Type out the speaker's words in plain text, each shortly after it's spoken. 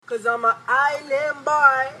Cause I'm an island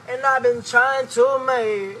boy, and I've been trying to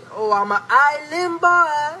make. Oh, I'm an island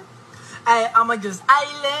boy. I'ma just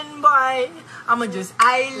island boy. I'ma just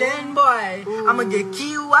island boy. I'ma get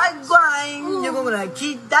key white grind. You're gonna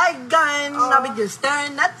keep that gun. I'll be just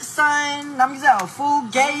staring at the sun. I'm just out fool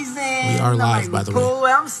gazing. We are live, like, by the cool way.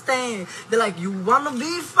 Where I'm staying. They're like, you wanna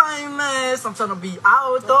be famous? I'm trying to be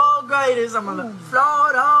out the greatest. I'm gonna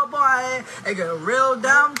Florida boy. I get a real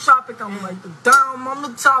damn tropic. I'm like the down on the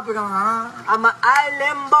topic. I'm an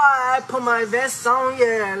island boy. Put my vest on,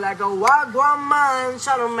 yeah, like a wagwan man.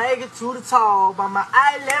 Trying to make it to the top. I'm an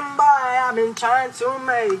island boy. I've been trying to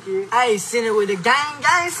make it. I ain't seen it with a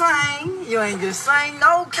gang slang. You ain't just slang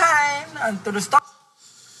no kind. And through the start.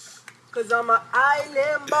 Cause I'm an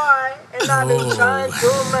island boy. And I've been trying to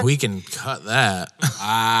make it. We can cut that.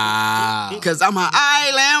 Cause I'm an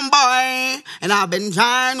island boy, and I've been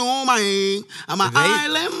trying to make. I'm an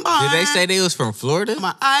island boy. Did they say they was from Florida? I'm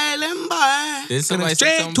an island boy. Did somebody say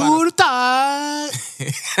Straight something to about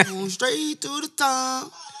the top. Going straight to the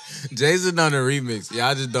top. Jason on the remix?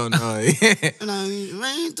 Y'all just don't know it. And I'm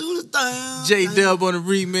straight to the top. J Dub on the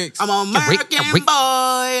remix. I'm an American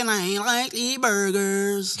boy, and I ain't like to eat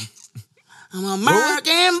burgers. I'm an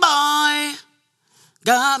American boy.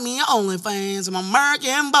 Got me an OnlyFans. I'm an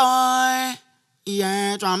American boy.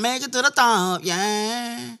 Yeah, trying to make it to the top,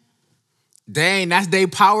 yeah. Dang, that's their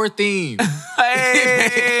power theme.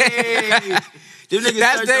 Hey!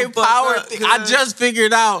 That's their power theme. I just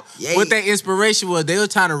figured out Yay. what their inspiration was. They were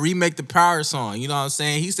trying to remake the Power song. You know what I'm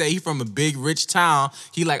saying? He said he from a big, rich town.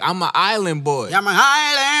 He like, I'm an island boy. Yeah, I'm an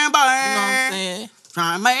island boy. You know what I'm saying?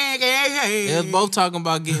 Trying to make it. They was both talking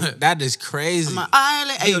about getting. That is crazy. I'm an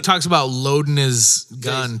island. He talks about loading his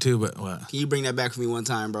gun too, but what? Can you bring that back for me one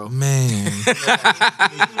time, bro? Man.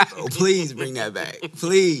 Oh, please bring that back.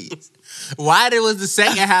 Please. Why was the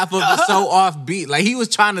second half of it so offbeat? Like he was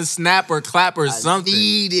trying to snap or clap or something. I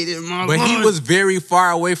needed it, my But he heart. was very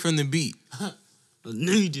far away from the beat. I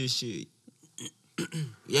need this shit.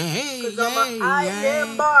 Yeah, hey, Cause I'm an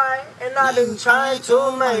island boy, and I've been trying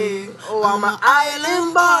to make. Oh, I'm an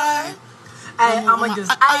island boy. I'ma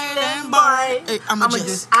just island boy. I'ma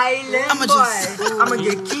just island boy. I'ma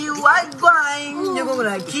get key white grind. You're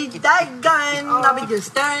gonna keep that gun. I'll be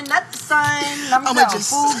just staring at the sun. I'm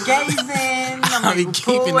just fool gazing. I'll be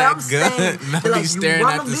keeping that gun. I'll be staring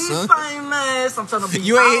at the sun. Famous. I'm trying to be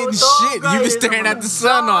You ain't hitting shit. You been staring at the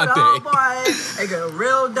sun all day. I get a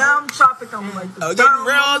real down tropic. I'm like the getting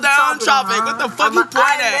real down tropic. What the fuck you point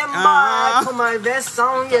at? Put my vest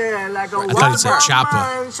on, yeah, like a I thought he said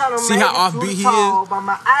Chopper. See how offbeat he is? I'm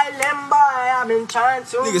an island boy. I've been trying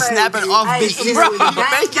to Nigga snapping off beat. Bro,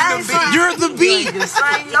 making the beat. You're the beat.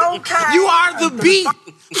 You are the beat.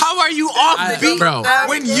 How are you off beat, bro?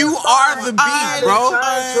 When you are the beat, bro.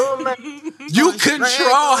 You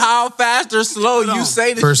control how fast or slow you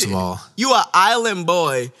say the First shit. of all, You an island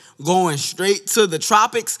boy going straight to the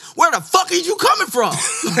tropics. Where the fuck are you coming from?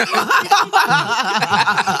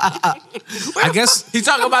 I guess He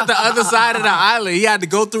talking about the other side of the island. He had to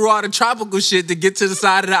go through all the tropical shit to get to the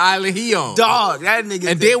side of the island he on. Dog, that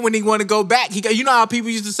nigga. And then when he want to go back, you know how people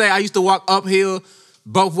used to say, I used to walk uphill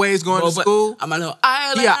both ways going to school? I'm a little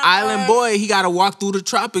island. He an island boy. He got to walk through the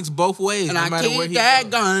tropics both ways. And no I matter where keep he that go.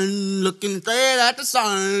 gun looking straight at the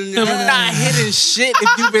sun. You're not hitting shit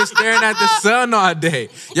if you've been staring at the sun all day.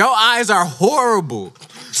 Your eyes are horrible.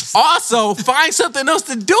 Also, find something else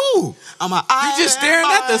to do. I'm an You just staring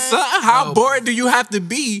at the sun. How bored do you have to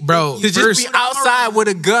be, Bro, to just first- be outside with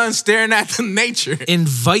a gun staring at the nature?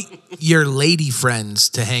 invite your lady friends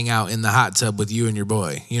to hang out in the hot tub with you and your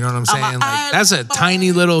boy. You know what I'm saying? I'm a Like that's a island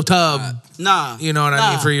tiny little tub. Nah. You know what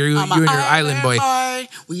I mean? For you I'm and a your island boy.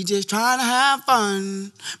 We just trying to have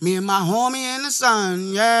fun. Me and my homie in the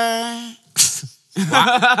sun, yeah.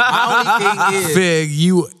 My only thing is, Fig,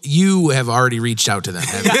 you have already reached out to them.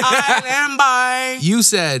 haven't you? Island boy. You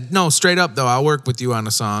said, no, straight up though, I'll work with you on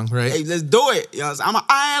a song, right? Hey, let's do it. You know what I'm saying? I'm an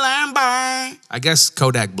island boy. I guess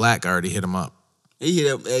Kodak Black already hit him up. He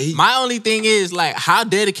hit up. my only thing is, like, how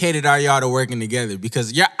dedicated are y'all to working together?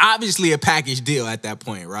 Because you're obviously a package deal at that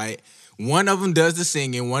point, right? One of them does the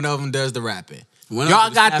singing, one of them does the rapping. One of Y'all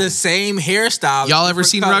them got is the same hairstyle. Y'all ever different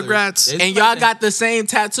seen colors, Rugrats? And y'all got the same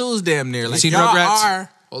tattoos damn near. You Like, seen y'all Rugrats? are.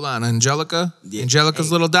 Hold on, Angelica? Yeah.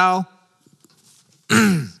 Angelica's little doll? Do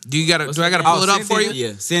I gotta pull it up for you?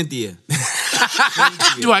 Yeah, Cynthia.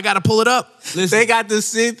 Do I gotta pull it up? Listen. They got the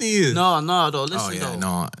Cynthia. No, though. Listen, Oh yeah, though.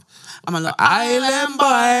 no. I'm a little island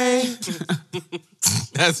boy.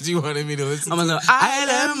 That's what you wanted me to listen I'm to. a little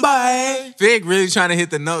island boy. Fig really trying to hit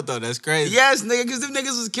the note, though. That's crazy. Yes, nigga, because them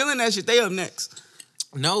niggas was killing that shit. They up next.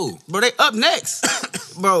 No. Bro, they up next.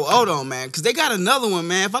 Bro, hold on, man. Because they got another one,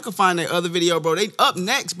 man. If I could find that other video, bro. They up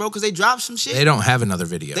next, bro, because they dropped some shit. They don't have another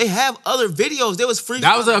video. They have other videos. There was free.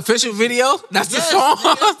 That was the official video? That's the song?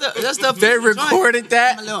 That's the They recorded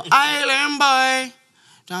that? My little island boy.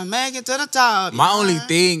 Trying to make it to the top. My only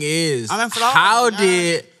thing is, I'm in Florida, how yeah.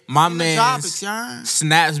 did my In the man's tropics, yeah.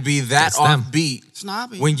 snaps be that That's them. off beat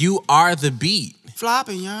Snapping. when you are the beat?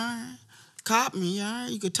 Flopping, yeah. Cop me, yeah.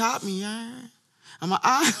 You could top me, yeah. I'm an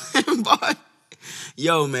island boy.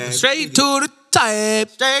 Yo, man. Straight to the top.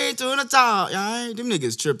 Straight to the top, yeah. Them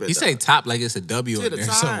niggas tripping. He say top like it's a W To in the there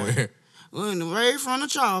top. somewhere. We're in the way from the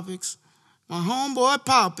tropics. My homeboy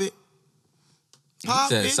pop it. He Pop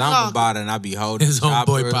said it, something lock it. about it and I be holding His the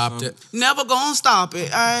chopper homeboy or popped something. it. Never gonna stop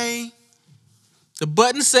it, ayy. The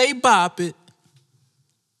button say bop it.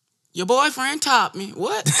 Your boyfriend topped me.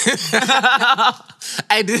 What?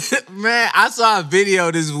 Hey, man, I saw a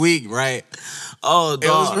video this week, right? Oh, It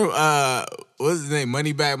was dog. from what's his name?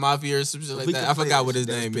 Moneybag Mafia or some shit like We that. can I play forgot that what his shit.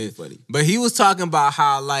 That's name pretty is. funny. But he was talking about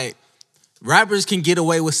how like rappers can get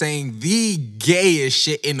away with saying the gayest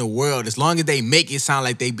shit in the world as long as they make it sound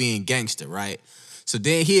like they being gangster, right? So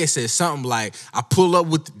then he had said something like, I pull up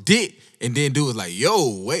with the dick, and then dude was like,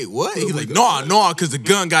 yo, wait, what? He's like, no, because the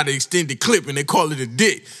gun got an extended clip and they call it a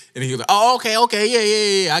dick. And he was like, oh, okay,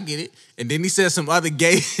 yeah, I get it. And then he said some other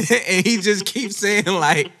gay, and he just keeps saying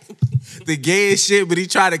like the gayest shit, but he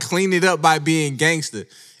tried to clean it up by being gangster.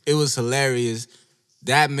 It was hilarious.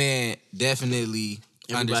 That man definitely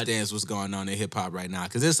understands what's going on in hip hop right now,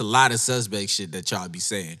 because there's a lot of suspect shit that y'all be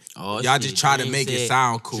saying. Oh, y'all shit. just try to Dream make it said-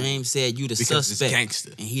 sound cool. Dream said you the because it's suspect. gangster.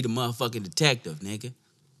 And he the motherfucking detective, nigga.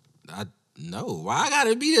 No, why I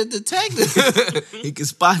gotta be the detective? He can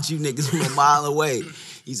spot you niggas from a mile away.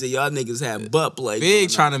 He said y'all niggas have butt play. Big going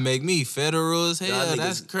trying to make me federal as hell. Y'all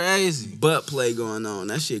That's niggas- crazy. on. Butt play going on.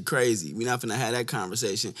 That shit crazy. We not finna have that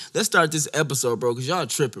conversation. Let's start this episode, bro, because y'all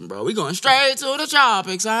tripping, bro. We going straight to the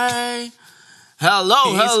tropics, hey?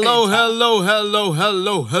 Hello.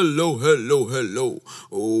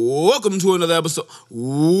 Welcome to another episode. Welcome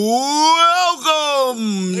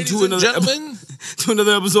Ladies to and another gentlemen. to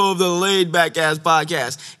another episode of the Laid Back Ass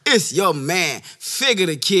Podcast. It's your man, Figure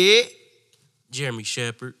the Kid. Jeremy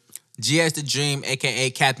Shepard. GS the Dream, aka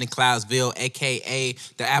Captain Cloudsville, aka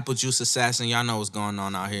the Apple Juice Assassin. Y'all know what's going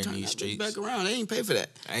on out here in these streets. Back around. They ain't pay for that.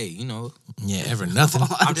 Hey, you know, Yeah, ever nothing.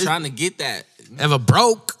 I'm trying to get that. Ever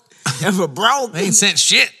broke. Ever broke. They ain't sent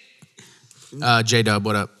shit. J-Dub,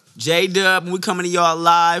 what up? J-Dub, we coming to y'all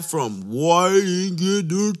live from Whiting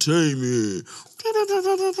Entertainment.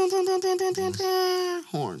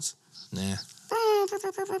 Horns. Nah.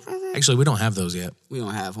 Actually, we don't have those yet. We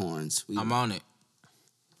don't have horns. We I'm on it.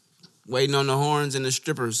 waiting on the horns and the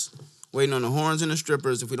strippers. Waiting on the horns and the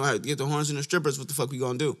strippers. If we don't have to get the horns and the strippers, what the fuck we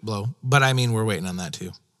gonna do? Blow. But I mean, we're waiting on that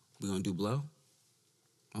too. We gonna do blow?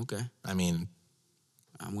 Okay, I mean,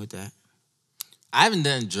 I'm with that. I haven't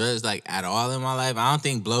done drugs like at all in my life. I don't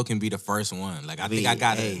think blow can be the first one. Like I think I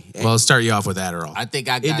got Hey, it. hey. well, start you off with Adderall. I think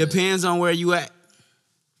I It got depends on where you at.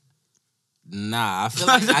 Nah, I feel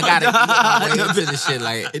like I gotta get my way into the shit.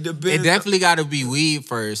 Like It it depends. definitely gotta be weed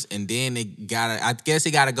first, and then it gotta. I guess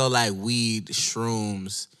it gotta go like weed,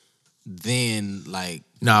 shrooms, then like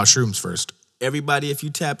No, shrooms first. Everybody, if you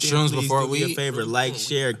tapped in, Shrooms please before do me a weed? favor. Like,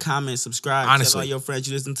 share, comment, subscribe. Honestly. Tell all your friends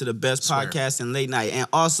you listen to the best Swear. podcast in late night. And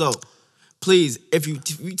also, please, if you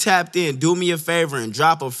tapped in, do me a favor and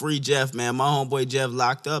drop a free Jeff, man. My homeboy Jeff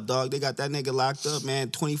locked up, dog. They got that nigga locked up, man.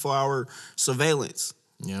 24-hour surveillance.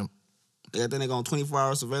 Yep. They got that nigga on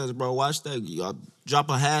 24-hour surveillance, bro. Watch that. Y'all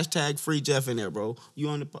drop a hashtag free Jeff in there, bro. You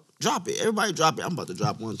on the drop it. Everybody drop it. I'm about to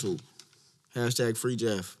drop one too. Hashtag free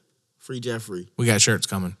Jeff. Free Jeffrey. We got shirts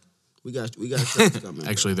coming. We got shirts coming.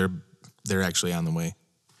 Actually, they're actually on the way.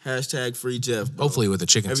 Hashtag free Jeff, bro. Hopefully with a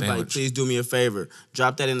chicken Everybody, sandwich. please do me a favor.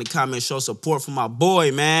 Drop that in the comments. Show support for my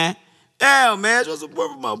boy, man. Damn, man. Show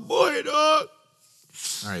support for my boy, dog.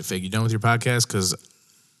 All right, Fig, you done with your podcast? Because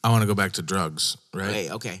I want to go back to drugs, right? Hey,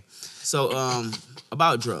 okay. So,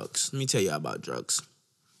 about drugs. Let me tell you about drugs.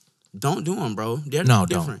 Don't do them, bro. They're No,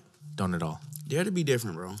 different. don't at all. Dare to be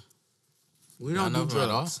different, bro. We Y'all don't know do them at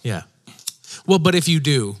all? drugs. Yeah. Well, but if you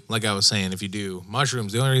do, like I was saying, if you do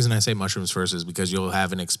mushrooms, the only reason I say mushrooms first is because you'll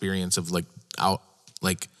have an experience of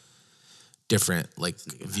different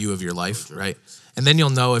view of your life, right? And then you'll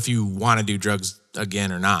know if you want to do drugs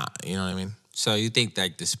again or not. You know what I mean? So you think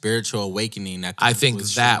like the spiritual awakening that I comes think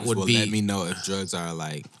with that shrooms would will be- let me know if drugs are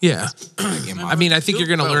like, Yeah. in my I mean, I think you're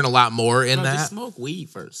gonna learn a lot more in Bro, that. just smoke weed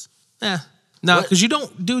first. Yeah. No, What? because you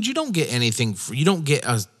don't get anything. You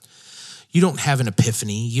don't have an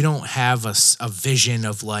epiphany. You don't have a vision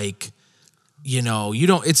of like, you know, you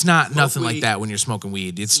don't. It's not nothing like weed. that when you're smoking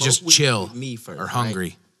weed. It's Smoke just weed chill with me first, or right?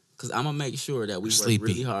 hungry. Because I'm gonna make sure that we work sleepy.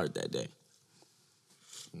 really hard that day.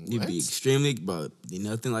 You'd be extremely, but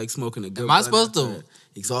nothing like smoking a good. Am I blunt supposed to- after an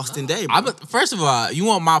exhausting day, bro. First of all, you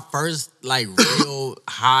want my first like real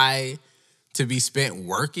high to be spent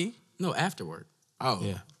working? No, after work. Oh,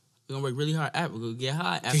 Yeah. We're gonna work really hard after. We're gonna get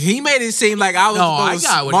high after. He made it seem like I was No, I supposed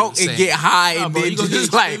got to what he smoke was and saying. get high No, and bro, then you gonna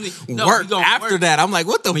just get like extremely- no, work you gonna after work. that. I'm like,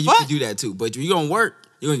 what the I mean, you fuck? can do that too, but you're gonna work.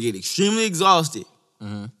 You're gonna get extremely exhausted.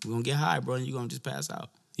 We're gonna get high, bro, and you're gonna just pass out.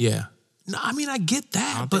 Yeah. No, I mean I get I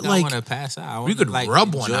that, don't but think I like want to pass out. I you wanna, could like,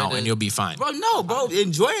 rub one enjoy out the- and you'll be fine. Bro, no, bro.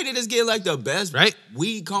 Enjoying it is getting like the best Right?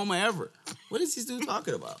 weed coma ever. What is this dude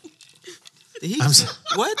talking about? Did he I'm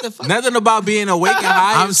what the fuck? Nothing about being awake and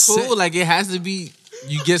high I'm is cool. sick. Like it has to be.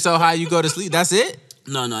 You get so high, you go to sleep. That's it.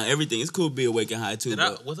 No, everything. It's cool to be awake and high too.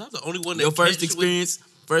 But Was I the only one that your first catch experience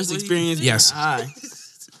what he being Yes. high.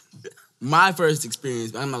 My first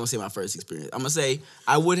experience, I'm not gonna say my first experience. I'm gonna say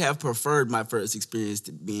I would have preferred my first experience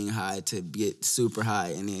to being high to get super high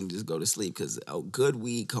and then just go to sleep because a good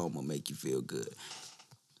weed coma will make you feel good.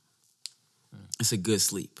 It's a good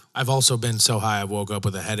sleep. I've also been so high I woke up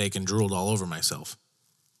with a headache and drooled all over myself.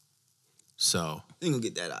 So You ain't gonna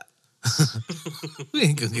get that high. we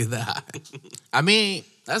ain't gonna get that. I mean,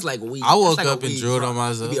 That's like a weed. I woke that's like up a and weed drooled on drunk.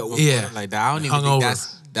 myself. You be a- before, Yeah. like that. I don't even Hungover. think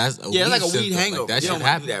that's a Yeah, weed it's like a weed symptom. hangover. Like, that you shit don't want to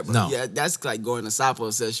happen. do that, bro. No. Yeah, that's like going to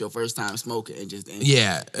Sapo session your first time smoking and just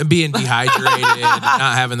Yeah, and being dehydrated,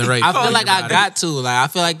 not having the right. I feel food like in your I body. got to. Like I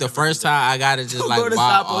feel like the first time I got to just Don't like go to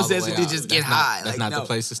wild Sapo all the session way to out. just get That's not- high. That's Like, not the no.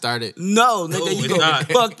 place to start it. No, nigga, No, you it's go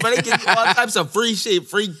not. fuck, but they give you all types of free shit,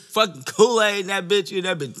 free fucking Kool-Aid and that bitch, you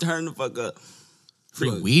that bitch turn the fuck up.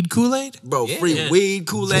 Free weed Kool-Aid. Bro, Yeah. free weed,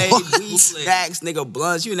 Kool-Aid, What? weed snacks, nigga,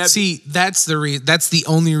 blunts, you and that See, that's the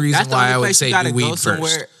only reason That's the why only I would place say you gotta do go weed somewhere.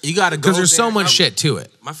 first. You gotta go Because there's so there. much shit to it.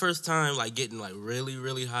 My first time like getting like really,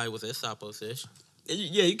 really high was at Sapo session.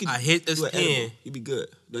 Yeah, you can. I hit this do an pen. edible. You be good.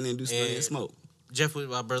 Don't even do study and smoke.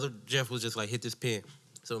 My brother Jeff was just like hit this pen.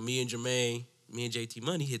 So me and Jermaine, me and JT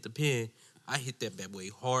Money hit the pen. I hit that bad boy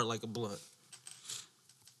hard like a blunt.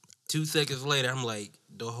 2 seconds later, I'm like,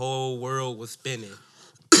 the whole world was spinning.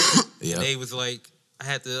 Yeah. They was like, I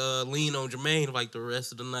had to lean on Jermaine like the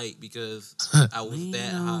rest of the night because I was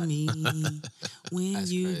that high. When That's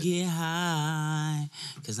you crazy. get high,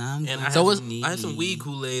 cause I'm. And I had, gonna some, need I had some weed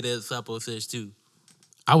Kool-Aid at Sapo Sesh too.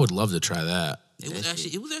 I would love to try that. It was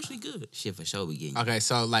actually good. shit for sure. We getting. Okay,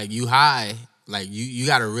 so like you high, like you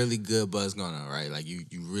got a really good buzz going on, right? Like you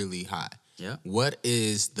really high. Yeah. What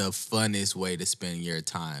is the funnest way to spend your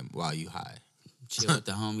time while you high? Chill with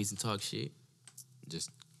the homies and talk shit. Just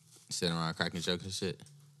sitting around cracking jokes and shit.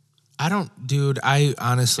 I don't, dude. I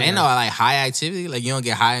honestly, Ain't no like high activity. Like you don't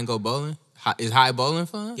get high and go bowling. Is high bowling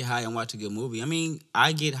fun? Get high and watch a good movie. I mean,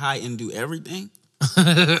 I get high and do everything.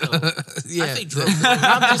 yeah. I say drugs.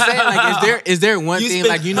 I'm just saying, like, is there one You thing spend-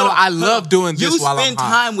 like you know I love doing You this while I'm spend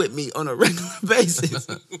high. time with me on a regular basis.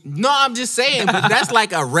 No, I'm just saying, but that's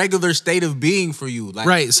like a regular state of being for you. Like,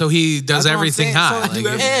 Right. So he does That's what I'm everything saying. high. So Like, you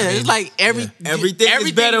everything. Yeah, it's like Everything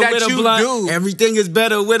is better that with a you blunt. do. Everything is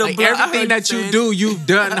better with a Like blunt. I everything heard that you saying. do, you've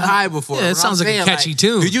done high before. Yeah, it What sounds I'm like a saying, catchy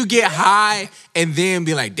tune. Do you get high and then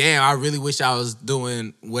be like, damn, I really wish I was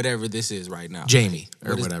doing whatever this is right now? Jamie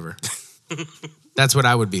or What is- whatever. That's what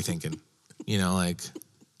I would be thinking. You know, like,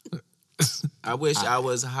 I wish I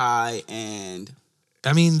was high and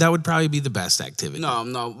I mean, that would probably be the best activity. no.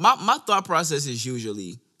 My thought process is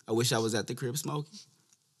usually I wish I was at the crib smoking.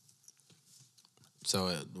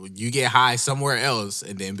 So you get high somewhere else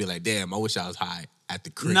and then be like, damn, I wish I was high at the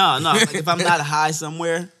crib. No. Like if I'm not high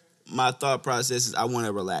somewhere, my thought process is I want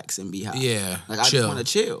to relax and be high. Yeah, Like I chill. just want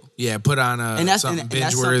to chill. Yeah, put on something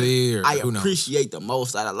binge worthy or I who knows. appreciate the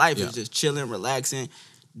most out of life Yeah. is just chilling, relaxing,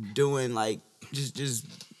 doing like just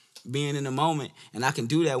being in the moment. And I can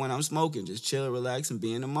do that when I'm smoking, just chill, relax, and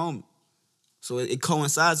be in the moment. So it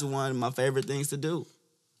coincides with one of my favorite things to do.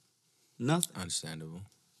 Nothing. Understandable.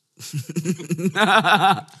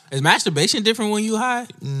 Is masturbation different when you high?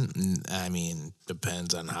 I mean,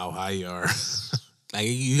 depends on how high you are. Like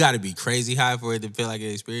you got to be crazy high for it to feel like an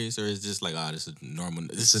experience, or it's just like, oh, this is normal.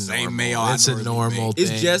 This is the same male. It's a normal thing.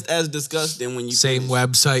 It's just as disgusting when you Same finish.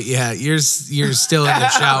 website. Yeah, you're still in the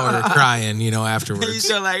shower crying, you know, You afterwards.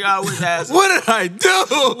 feel like, oh, with ass. What did I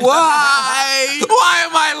do? Why? Why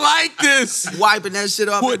am I like this? Wiping that shit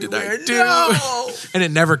off What did I everywhere. do? No. And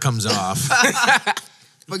it never comes off.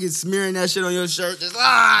 Fucking smearing that shit on your shirt. Just,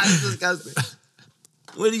 it's disgusting.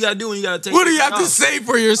 What do you gotta do when you gotta take What do your you have shirt to off? say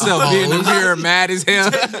for yourself? Be in the mirror mad as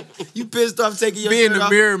hell. You pissed off taking your Be in shirt the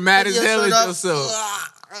off. mirror mad Taking as your hell shirt at off.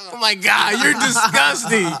 yourself. Oh my God, you're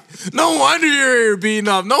disgusting. No wonder you're beating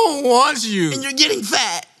up. No one wants you. And you're getting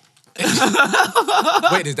fat.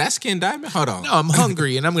 Wait, is that Skin Diamond? Hold on. No, I'm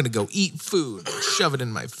hungry and I'm gonna go eat food. Shove it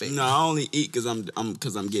in my face. No, I only eat because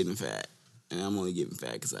I'm getting fat, and I'm only getting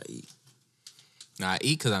fat because I eat. Nah, I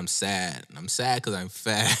eat because I'm sad. I'm sad because I'm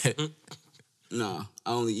fat. No,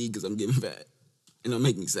 I only eat because I'm getting fat, and it'll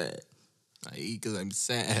make me sad. I eat because I'm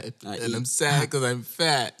sad. I And eat. I'm sad because I'm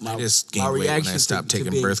fat. I just gained weight when I stopped to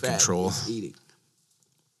taking being birth fat control. is eating.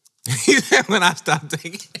 When I stopped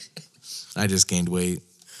taking I just gained weight.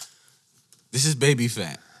 This is baby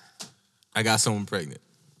fat. I got someone pregnant.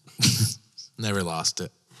 Never lost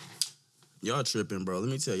it. Y'all tripping, bro. Let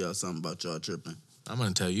me tell y'all something about y'all tripping. I'm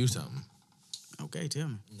gonna tell you something. Okay, tell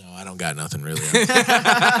me. No, I don't got nothing really.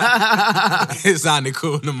 It sounded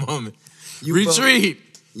cool in the moment. UFO, Retreat.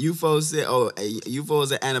 UFO said, UFO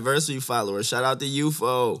is an anniversary follower. Shout out to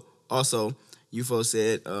UFO. Also, UFO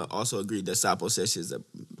said, also agreed that Sapo Session is a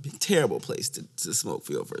terrible place to smoke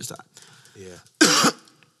for your first time. Yeah.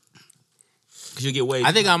 Because you get way.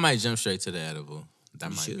 I think I might jump straight to the edible. That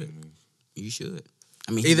You might should. be me. You should.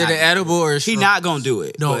 I mean, Either the edible or he not gonna do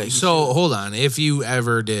it. No, but he so should. hold on. If you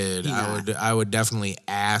ever did, He I would definitely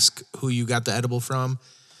ask who you got the edible from.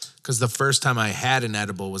 Because the first time I had an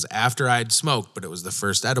edible was after I'd smoked, but it was the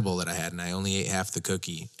first edible that I had, and I only ate half the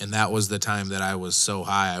cookie. And that was the time that I was so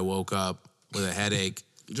high, I woke up with a headache.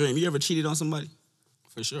 Dream, you ever cheated on somebody?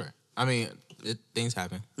 For sure. I mean, things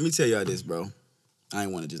happen. Let me tell y'all this, bro. I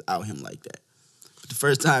ain't want to just out him like that. But the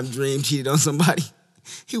first time Dream cheated on somebody,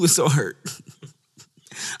 he was so hurt.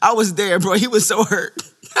 I was there, bro. He was so hurt.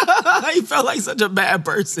 He felt like such a bad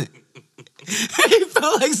person. He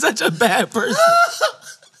felt like such a bad person.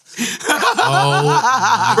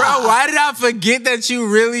 Oh, Bro, why did I forget that you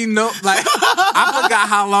really know? Like, I forgot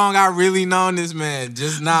how long I really known this man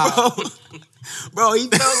just now. Bro, he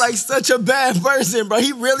felt like such a bad person, bro.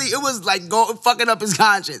 He really, it was like fucking up his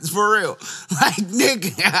conscience, for real. Like,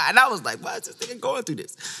 nigga. And I was like, why is this nigga going through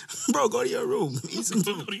this? Bro, go to your room. Eat some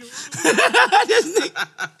food. This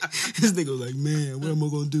nigga was like, man, what am I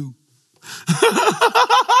gonna do?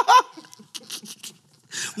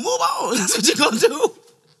 Move on. That's what you gonna do.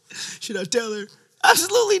 Should I tell her?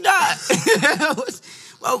 Absolutely not.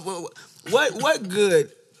 What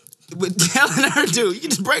good would telling her do? You can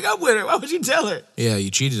just break up with her. Why would you tell her? yeah, you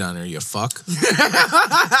cheated on her, you fuck.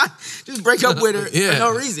 Just break up with her Yeah. for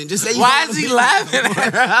no reason. Just say you Why don't is he wanna be- laughing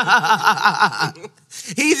at her?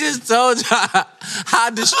 He just told you how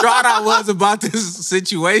distraught I was about this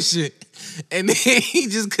situation. And then he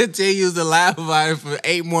just continues to laugh about it for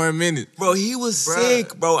 8 more minutes. Bro, he was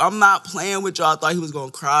sick, bro. I'm not playing with y'all. I thought he was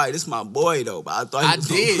gonna cry. This is my boy though, but I thought he I was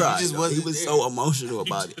did. You gonna cry. just though. wasn't He was there. so emotional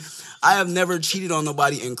about it. I have never cheated on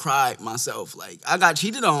nobody and cried myself. Like I got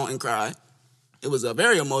cheated on and cried. It was a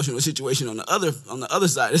very emotional situation on the other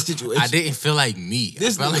side of the situation. I didn't feel like me.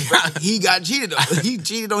 This I felt nigga, like he got cheated on. He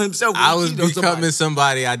cheated on himself. when I he was cheated on becoming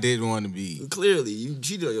somebody. somebody I didn't want to be. Clearly, you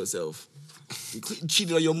cheated on yourself. You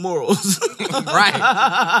cheated on your morals. Right.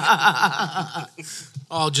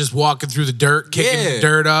 All just walking through the dirt, kicking Yeah. the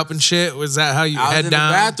dirt up and shit. Was that how you I was head in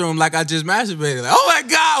down? the bathroom like I just masturbated. Like, oh my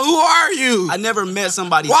God, who are you? I never met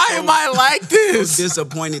somebody. Why so am I like this?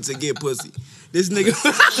 disappointed to get pussy? This nigga.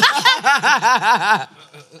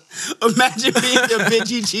 Imagine being the bitch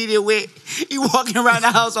he cheated with. He walking around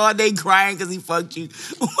the house all day crying because he fucked you.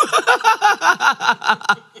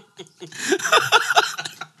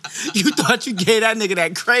 You thought you gave that nigga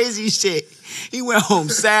that crazy shit. He went home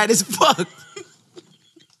sad as fuck.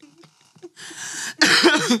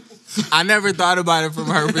 I never thought about it from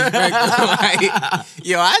her perspective. Like,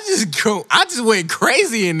 yo, I just went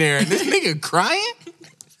crazy in there, and this nigga crying.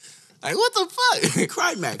 Like, what the fuck?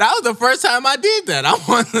 Cry Mac. That was the first time I did that. I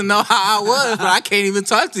wanted to know how I was, but I can't even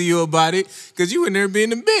talk to you about it because you in there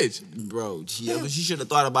being a bitch. Bro, she should have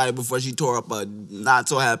thought about it before she tore up a not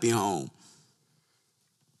so happy home.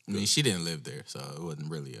 I mean, she didn't live there, so it wasn't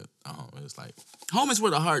really a home. It was like, Home is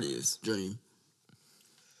where the heart is, Dream.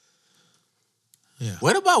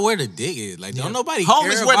 what about where the dick is? Like, don't nobody Home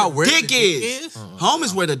care is where about the where dick the is. Home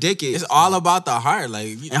is where the dick is. It's all about the heart.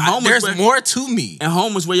 Like, home is there's where- more to me. And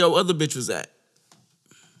home is where your other bitch was at.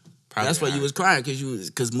 Probably That's why not. you was crying,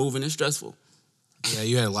 because moving is stressful. Yeah,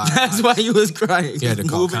 you had a lot. That's why you was crying. You had to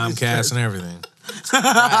call Moving is Comcast stressful. and everything. I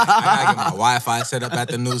gotta get my Wi-Fi set up at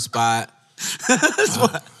the new spot.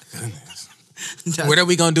 What are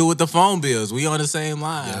we gonna do with the phone bills? We on the same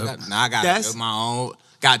line. Yep. I gotta That's- get my own.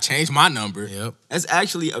 Gotta change my number. Yep. That's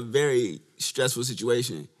actually a very stressful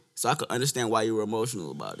situation. So I could understand why you were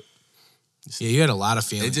emotional about it. Yeah, you had a lot of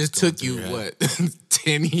feelings. It just going took through you your head. what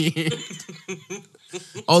 10 years.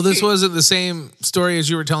 Oh, this wasn't the same story as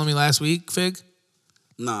you were telling me last week, Fig?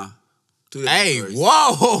 Nah. Two different Hey, stories.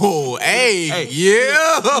 whoa, hey,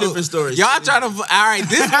 yeah. Two different stories. Y'all trying to, all right,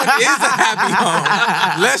 this one is a happy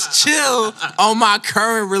home. Let's chill on my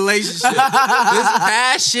current relationship. This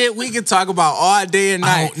past shit we can talk about all day and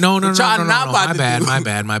night. No. But y'all not about My to bad, do.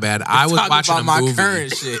 my bad. I was Talk watching about a my movie.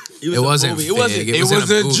 current shit. It wasn't movie. Fig. It wasn't. It It was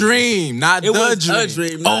was in a movie. dream, not It the was dream. a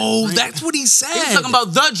dream. Oh, Dream. that's what he said. He was talking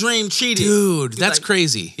about the dream cheating. Dude, He's that's like,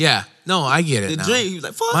 crazy. Yeah. No, I get it The now. dream. He was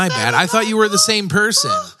like, fuck My that, bad. I thought you were the same person.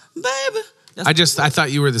 baby. I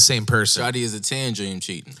thought you were the same person. Shawty is a 10 dream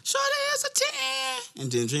cheating. Shawty is a 10.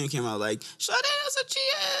 And then Dream came out like, Shawty is a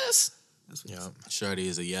GS. That's what Yeah. Shawty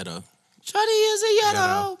is a yetto. Shawty is a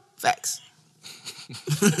yellow. Facts.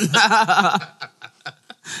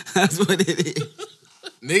 That's what it is.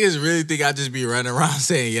 Niggas really think I just be running around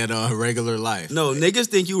saying yetto in regular life. No, niggas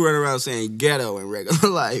think you run around saying ghetto in regular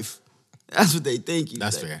life. That's what they think you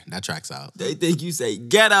That's say. fair. That tracks out. They think you say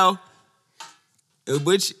ghetto,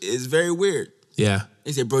 which is very weird. Yeah.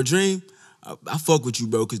 They say, bro, Dream, I fuck with you,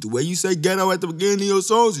 bro, because the way you say ghetto at the beginning of your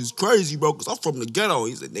songs is crazy, bro, because I'm from the ghetto.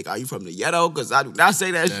 He said, nigga, are you from the ghetto? Because I do not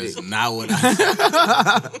say that That's shit. not what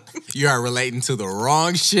I You are relating to the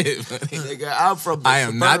wrong shit, buddy. Nigga, I'm from the I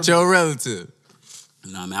am not suburbs. your relative.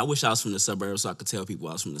 Nah, man, I wish I was from the suburbs so I could tell people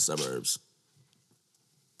I was from the suburbs.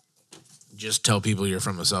 Just tell people you're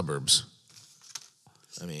from the suburbs.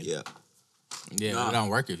 I mean, Yeah. Yeah, Nah. it don't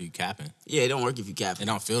work if you capping. Yeah, it don't work if you cap. It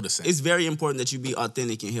don't feel the same. It's very important that you be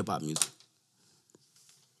authentic in hip-hop music.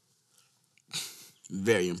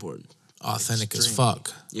 Very important. authentic as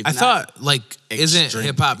fuck. If I not- thought, like, isn't Extreme.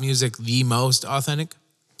 hip hop music the most authentic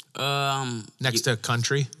next to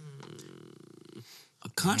country?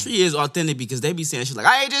 Country is authentic because they be saying shit like,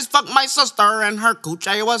 I just fucked my sister and her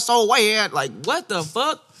coochie was so wet. Like, what the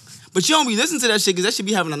fuck? But you don't be listening to that shit because that should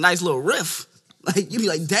be having a nice little riff. Like, you be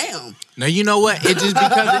like, damn. Now you know what? It just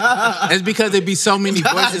because it's because it be so many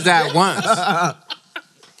voices at once.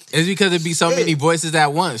 It's because it be so many voices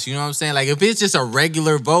at once. You know what I'm saying? Like if it's just a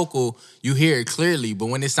regular vocal, you hear it clearly. But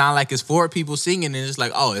when it sounds like it's 4 people singing, and it's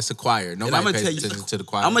like, oh, it's a choir. I'ma Nobody pays tell you- attention to the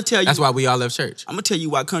choir. I'ma tell you- That's why we all left church. I'm gonna tell you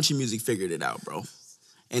why country music figured it out, bro.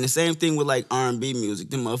 And the same thing with like R&B music.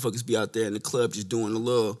 Them motherfuckers be out there in the club just doing a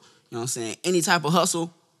little, you know what I'm saying, any type of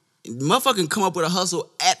hustle. Motherfucking come up with a hustle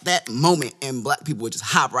at that moment and black people would just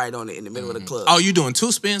hop right on it in the middle of the club. Oh, you doing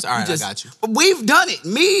 2 spins? All right, Just- I got you. We've done it.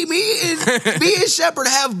 Me and Shepard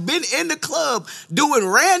have been in the club doing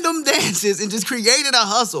random dances and just created a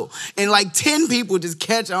hustle. And like 10 people just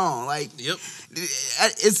catch on. Like, Yep.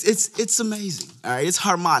 it's amazing. All right, it's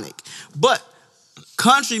harmonic. But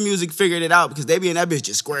country music figured it out because they be in that bitch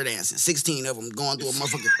just square dancing. 16 of them going through a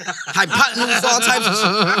motherfucking hypotenuse, all types of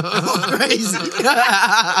shit. Going crazy.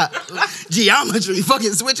 Geometry,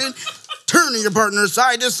 fucking switching. Turning your partner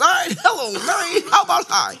side to side. Hello, Mary. How about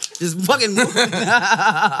I? Just fucking moving.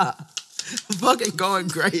 Fucking going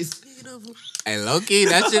crazy. Hey, low-key,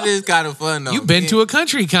 that shit is kind of fun, though. You've been to a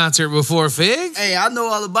country concert before, Fig? Hey, I know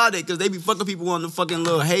all about it because they be fucking people on the fucking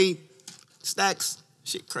little hay stacks.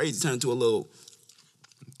 Shit crazy. Turn into a little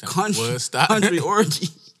country, Woodstock. country orgy.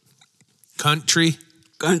 Country?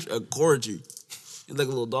 Country, a corgi. It's like a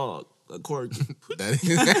little dog. A corgi.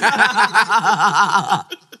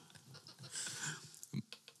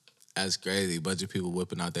 That's crazy. Bunch of people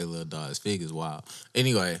whipping out their little dogs. Fig is wild.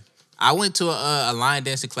 Anyway, I went to a line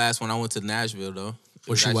dancing class when I went to Nashville, though. It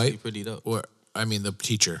Was she actually white? Pretty dope. Or, I mean, the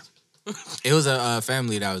teacher. It was a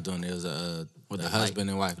family that was doing it. It was a they husband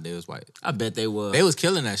and wife. They was white. I bet they was. They was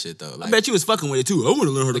killing that shit, though. I Like, bet you was fucking with it too. I want to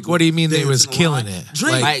learn how to. What do you mean they dance was in the killing line. it?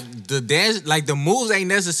 Drink. like the dance, like the moves ain't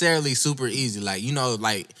necessarily super easy. Like, you know,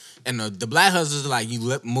 like, and the black hustlers, like, you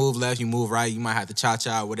move left, you move right, you might have to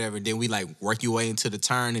cha-cha or whatever. Then we, like, work your way into the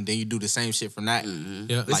turn, and then you do the same shit from that.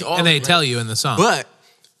 Yeah. It's all and they right. tell you in the song. But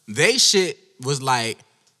they shit was like,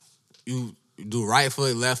 you do right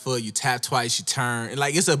foot, left foot, you tap twice, you turn. And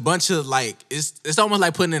like, it's a bunch of like, it's almost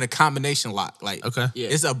like putting in a combination lock. Like, Okay. Yeah.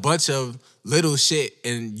 it's a bunch of little shit,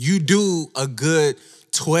 and you do a good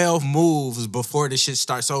 12 moves before the shit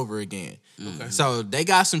starts over again. Okay. So they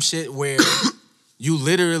got some shit where you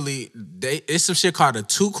literally, it's some shit called it's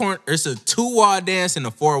a 2-wall dance and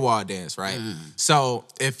a 4-wall dance, right? So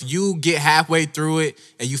if you get halfway through it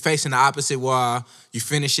and you facing the opposite wall, you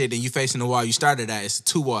finish it and you facing the wall you started at, it's a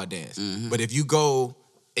 2-wall dance. But if you go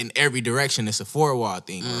in every direction, it's a 4-wall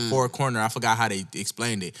thing or a 4-corner. I forgot how they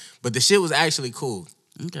explained it. But the shit was actually cool.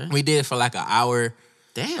 Okay. We did it for like an hour.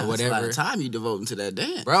 Damn, or that's a lot whatever. of time you devoting to that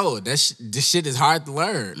dance. Bro, this shit is hard to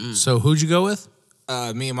learn. So who'd you go with?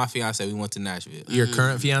 Me and my fiance, we went to Nashville. Your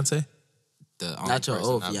current fiance? The only Not your person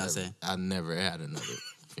old I've fiance. I never had another.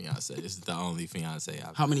 fiance. This is the only fiance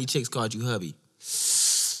I've. How many chicks called you hubby?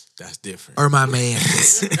 That's different. Or my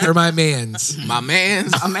man's. Or my man's. My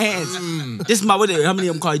man's. My man. This is my, how many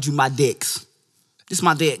of them called you my dicks? This is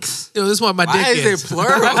my dicks. Yo, this is what my Why dick is it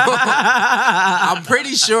plural? I'm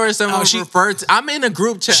pretty sure someone referred to. I'm in a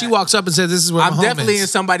group chat. She walks up and says, "This is where I'm my home definitely is." in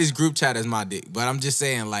somebody's group chat as my dick, but I'm just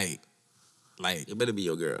saying, like, It better be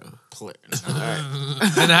your girl.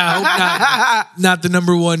 And I hope not the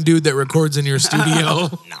number one dude that records in your studio.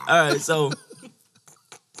 All right, so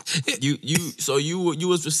you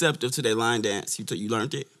was receptive to that line dance. You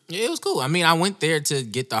learned it. Yeah, it was cool. I mean, I went there to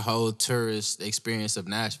get the whole tourist experience of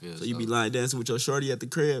Nashville. So you be line dancing with your shorty at the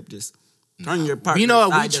crib, just turn your partner. You know what?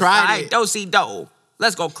 We side to tried side. it. Do see do.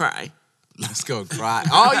 Let's go cry. Let's go cry.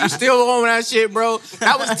 Oh, you still on that shit, bro?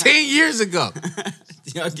 That was 10 years ago.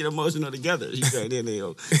 Y'all get emotional together. She said, then they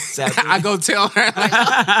go. I go tell her, like,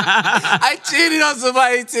 I cheated on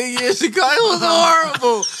somebody 10 years ago. It was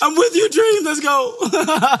horrible. I'm with you, Dream. Let's go.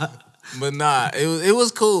 But nah, it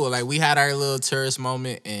was cool. Like, we had our little tourist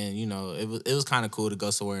moment, and you know, it was kind of cool to go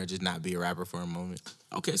somewhere and just not be a rapper for a moment.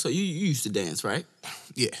 Okay, so you used to dance, right?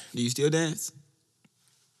 Yeah, Do you still dance?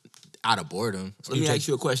 out of boredom. So let me ask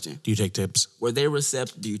you a question. Do you take tips? Were they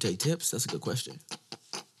receptive? Do you take tips? That's a good question.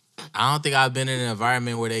 I don't think I've been in an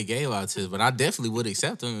environment where they gave out tips, but I definitely would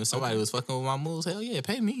accept them if somebody was fucking with my moves. Hell yeah,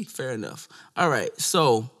 pay me. Fair enough. All right,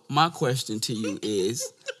 so my question to you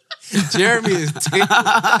is... Jeremy is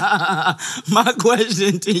My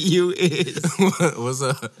question to you is... What's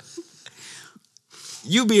up?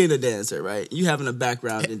 You being a dancer, right? You having a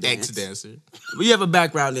background in dance. Ex-dancer. Well, you have a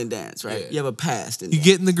background in dance, right? Yeah. You have a past in You dance.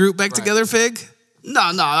 getting the group back together, Fig? No.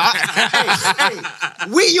 Hey,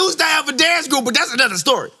 we used to have a dance group, but that's another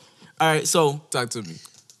story. All right, so Talk to me.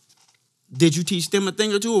 did you teach them a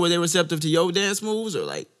thing or two, or were they receptive to your dance moves, or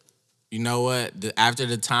like? You know what? After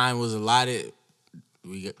the time was allotted,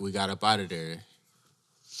 we got up out of there.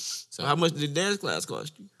 So How much did the dance class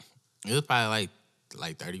cost you? it was probably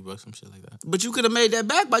like $30, some shit like that. But you could have made that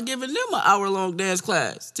back by giving them an hour-long dance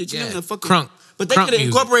class, teaching them the fucking Crunk. But they Crunk could have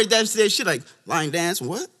music. incorporated that shit like line dance.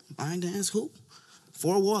 What? Line dance? Who?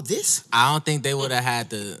 Four wall? This? I don't think they would have had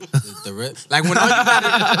the like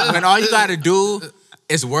when all you gotta do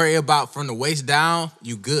is worry about from the waist down,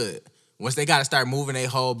 you good. Once they gotta start moving their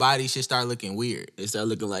whole body, shit start looking weird. They start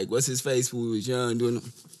looking like what's his face when we was young doing.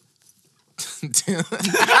 Shout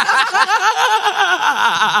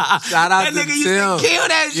out That to nigga used Tim. to kill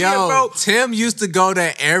that shit, Yo, bro. Tim used to go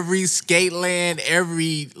to every skate land,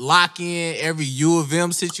 every lock-in, every U of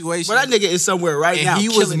M situation. But that nigga is somewhere right and now. he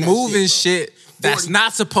was killing that moving shit, shit that's 40.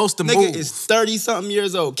 not supposed to Nigga move. is 30-something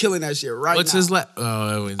years old, killing that shit right What's now. his last? Oh,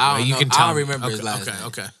 I don't you know. can I tell. don't me. remember his Okay, last okay, name.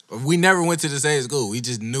 okay. We never went to the same school. We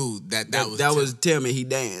just knew that was Tim and he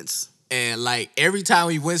danced. And like every time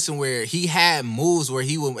we went somewhere, he had moves where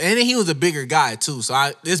he would, and he was a bigger guy too.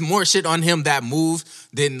 So there's more shit on him that moved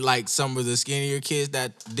than like some of the skinnier kids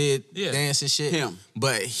that did dance and shit. Him.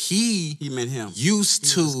 But he meant him.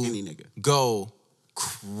 used He was a skinny to nigga. go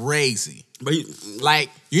crazy. But he, Like,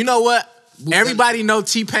 you know what? Everybody know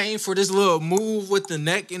T-Pain for this little move with the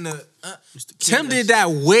neck and the. Tim did that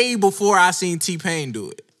way before I seen T-Pain do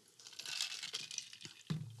it.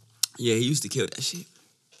 yeah, he used to kill that shit.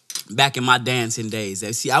 Back in my dancing days.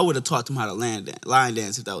 See, I would have taught them how to line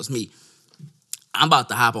dance if that was me. I'm about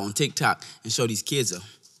to hop on TikTok and show these kids a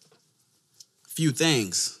few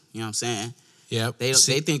things. You know what I'm saying? Yep. They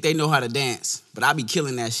think they know how to dance, but I be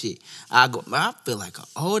killing that shit. I feel like an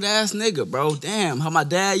old ass nigga, bro. Damn, how my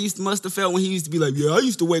dad must have felt when he used to be like, yeah, I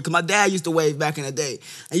used to wave, cause my dad used to wave back in the day.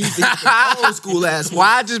 I used to hit the old school ass.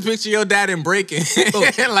 Why I just picture your dad in breaking,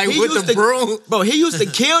 like he with used the to- broom. Bro, he used to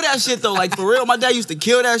kill that shit though. Like for real, my dad used to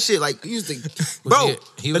kill that shit. Like he used to, bro.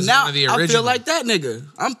 he but was now one of the I feel original. like that nigga.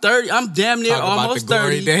 I'm 30. I'm damn near Talk about almost the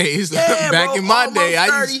glory 30 days. Yeah, Back bro, in my almost day, I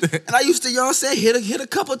 30. used to. And I used to, you know what I'm saying, hit a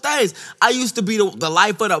couple things. I used to be the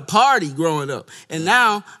life of the party growing up, and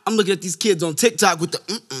now I'm looking at these kids on TikTok with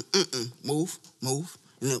the move,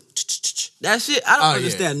 and then, that shit. I don't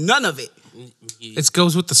understand none of it. It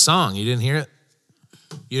goes with the song. You didn't hear it?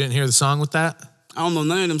 You didn't hear the song with that? I don't know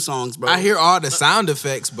none of them songs, bro. I hear all the sound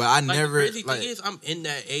effects, but I Like, never. the crazy thing is, I'm in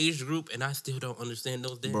that age group and I still don't understand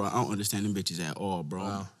those dances. bro. I don't understand them bitches at all, bro.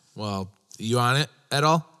 Wow. Well, you on it at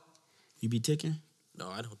all? You be ticking? No,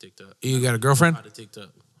 I don't TikTok. You got a girlfriend Out of TikTok.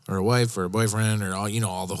 or a wife or a boyfriend or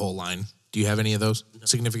all the whole line? Do you have any of those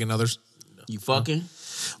significant others? You fucking?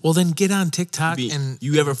 Well, then get on TikTok Be- and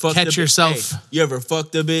you ever fucked catch a bitch? yourself. Hey, you ever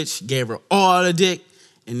fucked a bitch, gave her all the dick,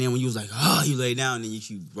 and then when you was like, oh, you lay down, and then you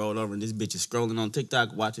rolled over, and this bitch is scrolling on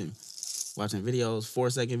TikTok, watching videos,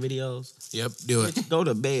 4-second videos. Yep, do it. Go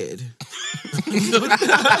to bed.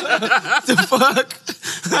 The fuck?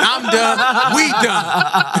 I'm done. We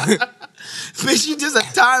done. Bitch, you just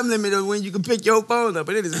a time limit of when you can pick your phone up,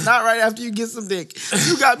 and it is not right after you get some dick.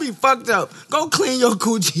 You got me fucked up. Go clean your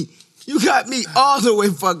coochie. You got me all the way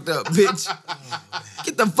fucked up, bitch.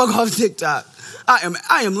 Get the fuck off TikTok. I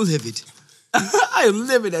am livid. I am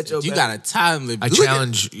livid at your You back. got a time limit. I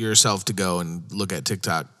challenge yourself to go and look at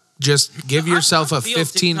TikTok. Just give yourself a I be on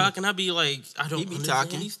 15. TikTok and I be like, I don't He be understand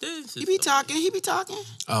talking. these dances. He be talking.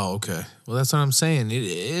 Oh, okay. Well, that's what I'm saying. It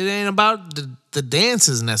ain't about the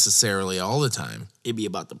dances necessarily all the time. It be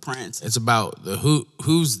about the prance. It's about the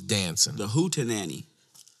who's dancing. The hootenanny.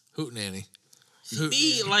 Hootenanny.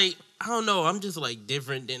 Me, like, I don't know. I'm just like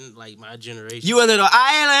different than like my generation. You a little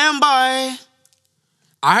island boy.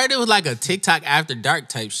 I heard it was like a TikTok after dark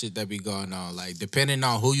type shit that be going on. Like, depending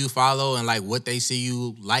on who you follow and like what they see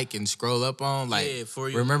you like and scroll up on. Like, Yeah, for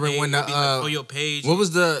your remember page, when it'd be like for your page. what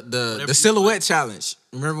was the you silhouette like. challenge?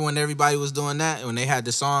 Remember when everybody was doing that? When they had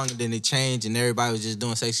the song and then it changed and everybody was just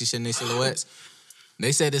doing sexy shit in their silhouettes?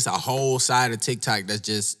 They said it's a whole side of TikTok that's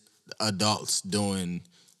just adults doing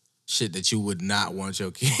shit that you would not want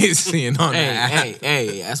your kids seeing on the app.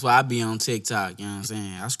 Hey, that's why I be on TikTok, you know what I'm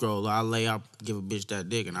saying? I scroll, I lay up, give a bitch that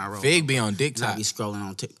dick, and I roll. Fig be on And I TikTok. be scrolling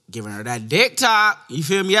on giving her that dick talk. You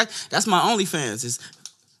feel me? That's my OnlyFans. It's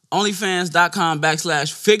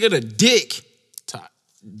onlyfans.com/figure the dick. Talk.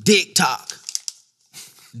 Dick talk.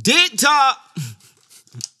 Dick talk.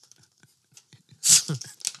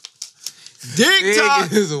 Dick talk.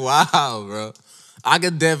 Fig is wild, bro. I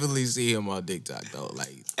could definitely see him on TikTok though.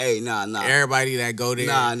 Like Hey, nah. everybody that go there.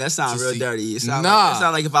 Nah, that sounds to real see- dirty. It sound Nah. like, it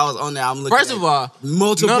sound like if I was on there, I'm looking First at of all,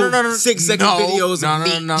 multiple no, 6-second no, videos no, of no,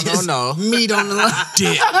 meat. no, no, Just no. meat on the line.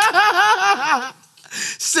 Dick.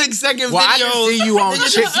 6-second Well, I videos. can see you on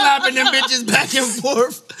Niggas chick. just slapping them bitches back and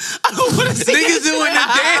forth. I don't want to see Niggas doing the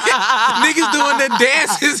dance. Niggas doing the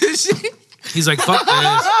dances and shit. He's like, fuck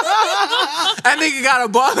this. That nigga got a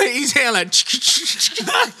ball in each hand like.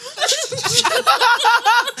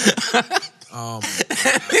 Oh,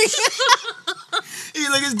 He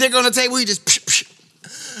look his dick on the table. He just. Fuck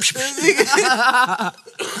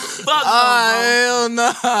Hell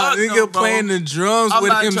no. Nigga no, bro. playing the drums I'm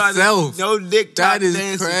with not trying himself. no dick talk That is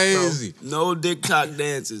dances, crazy. bro. No dick talk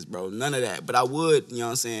dances, bro. None of that. But I would, you know what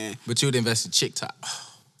I'm saying? But you would invest in TikTok.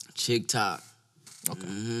 Chick talk.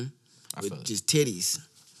 Okay. I With feel it. just titties.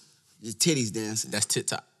 Just titties dancing. That's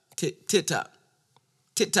TikTok. Tit top.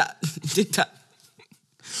 Tit top. Tit top.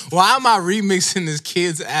 Why am I remixing this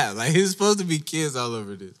kid's app? Like, it's supposed to be kids all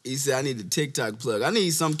over this. He said, I need a TikTok plug. I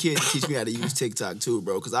need some kid to teach me how to use TikTok too,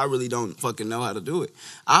 bro, because I really don't fucking know how to do it.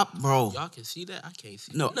 Bro. Y'all can see that? I can't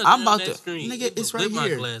see. No, nothing I'm on about that to- screen. nigga, It it's was with right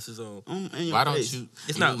here. my glasses on. In your Why don't face. you?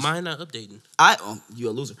 It's not mine. Not updating. You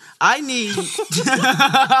a loser. I need.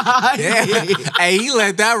 Yeah. Hey, he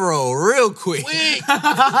let that roll real quick. Quick.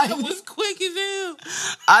 That was quick as hell.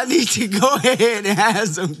 I need to go ahead and have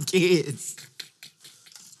some kids.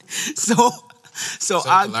 So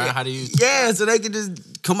I learn how to use. Yeah, so they can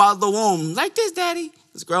just come out the womb like this, daddy.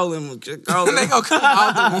 Scrolling. They gonna come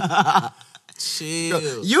out the womb.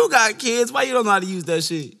 Chill. You got kids. Why you don't know how to use that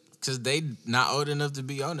shit? Cause they not old enough to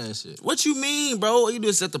be on that shit. What you mean, bro? You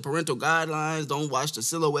just set the parental guidelines. Don't watch the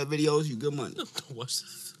silhouette videos. You good money. Watch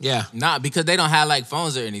this. yeah. Nah, because they don't have like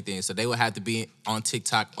phones or anything, so they would have to be on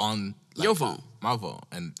TikTok on like, Your phone. my phone,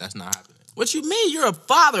 and that's not happening. What you mean? You're a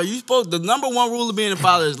father. You supposed the number one rule of being a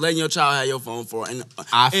father is letting your child have your phone for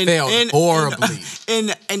I failed horribly.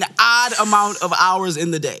 in an odd amount of hours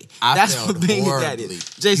in the day. I That's failed what being a dad horribly. is.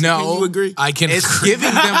 Jason, No. can you agree? I can. It's giving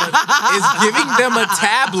them a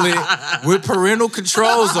tablet with parental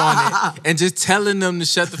controls on it, and just telling them to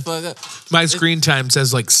shut the fuck up. My screen time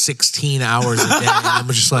says like 16 hours a day. And I'm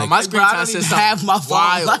just like, My screen Bro, I time don't says even have something my phone.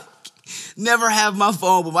 wild. Like, never have my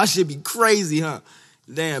phone, but my shit be crazy, huh?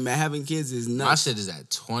 Damn, man, having kids is My nuts. shit is at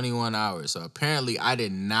 21 hours, so apparently I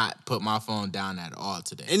did not put my phone down at all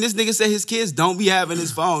today. And this nigga said his kids don't be having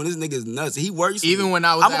his phone. This nigga's nuts. He works. Even when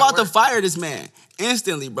I was I'm at about to work. fire this man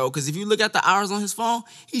instantly, bro. Because if you look at the hours on his phone,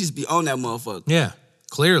 he just be on that motherfucker. yeah,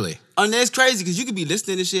 clearly. And that's crazy because you could be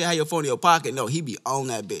listening to shit, have your phone in your pocket. No, he be on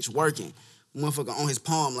that bitch working. Motherfucker on his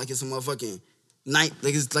palm like it's a motherfucking night,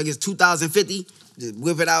 like it's 2050. Just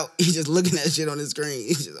whip it out. He just looking at shit on his screen.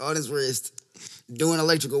 He's just on his wrist doing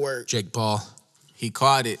electrical work. Jake Paul. He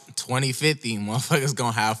caught it 2050. Motherfuckers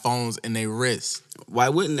gonna have phones in their wrists. Why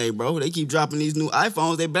wouldn't they, bro? They keep dropping these new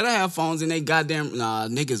iPhones. They better have phones in they goddamn. Nah,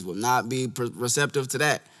 niggas will not be receptive to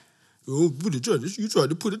that. Oh, you tried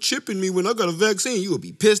to put a chip in me when I got a vaccine. You would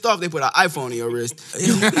be pissed off. They put an iPhone in your wrist.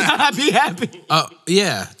 You would not be happy.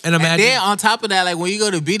 Yeah. And And imagine. then on top of that, like when you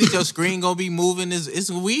go to beat it, your screen gonna be moving.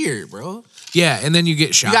 It's weird, bro. Yeah, and then you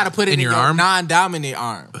get shot. You got to put it in your your arm. non-dominant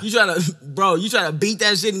arm. You try to beat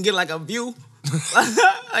that shit and get like a view?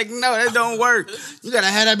 Like, no, that don't work. You gotta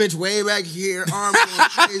have that bitch way back here, arm going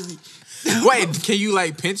crazy. Wait, can you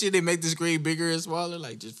like pinch it and make the screen bigger and smaller,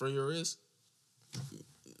 like just for your wrist?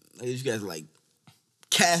 Like, you guys like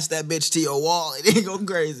cast that bitch to your wall and then go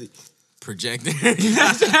crazy. Projector.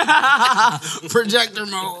 Projector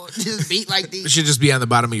mode. Just beat like It these. should just be on the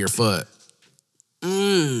bottom of your foot.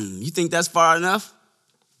 You think that's far enough?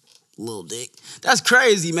 Little dick. That's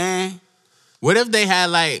crazy, man. What if they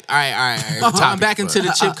had like, all right. Going back into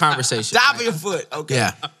the chip conversation. Top of your foot. Okay.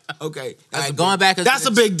 Yeah. Okay. All right, going back into That's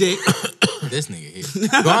a big dick. this nigga here.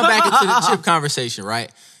 Going back into the chip conversation,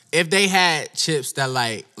 right? If they had chips that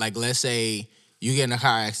like let's say you get in a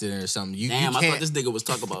car accident or something, you Damn, you I can't. thought this nigga was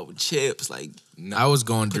talking about chips. Like, I was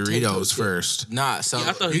going Potato Doritos chip. first. Nah, so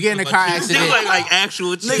I thought you he get in a was car about chips. accident. like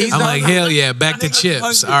actual chips. Niggas I'm don't like, know. hell yeah, back to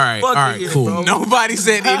chips. All right, all right, Fuck cool. it, bro. Nobody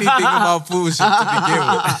said anything about food shit to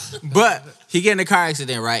begin with. But he get in a car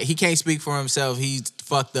accident, right? He can't speak for himself. He's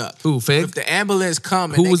fucked up. Who, Fig? If the ambulance come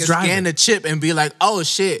and Who they was can driving? scan the chip and be like, oh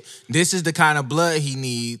shit, this is the kind of blood he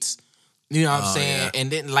needs. You know what I'm saying? yeah. And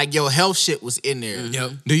then like your health shit was in there.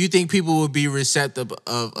 Yep. Do you think people would be receptive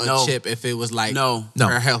of a No. chip if it was like No.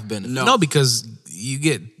 her health benefit? No. No, because you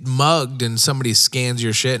get mugged and somebody scans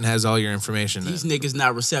your shit and has all your information. These There. niggas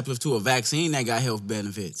not receptive to a vaccine that got health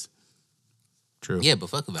benefits. True. Yeah, but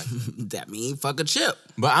fuck about it. That mean fuck a chip.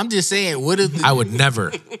 But I'm just saying, what if I would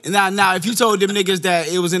never. Now, if you told them niggas that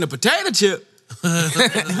it was in a potato chip,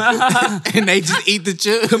 and they just eat the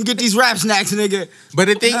chip? come get these rap snacks, nigga. But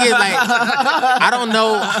the thing is, like, I don't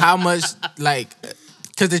know how much, like,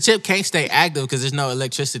 because the chip can't stay active because there's no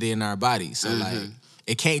electricity in our body. So, like,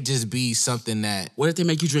 it can't just be something that What if they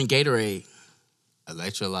make you drink Gatorade?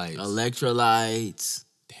 electrolytes. Electrolytes.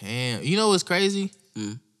 Damn. You know what's crazy?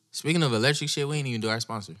 Speaking of electric shit, we ain't even do our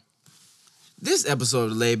sponsor. This episode of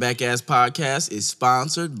the Laid Back Ass Podcast is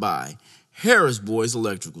sponsored by Harris Boys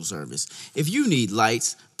Electrical Service. If you need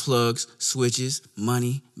lights, plugs, switches,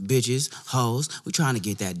 money, bitches, hoes, we trying to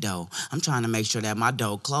get that dough. I'm trying to make sure that my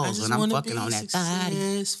dough closed when I'm fucking on that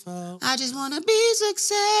body. I just want to be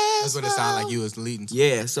successful. That's what it sounded like you was leading to.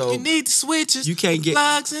 Yeah, so You need the switches. you can't get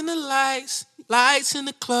plugs in the lights, lights in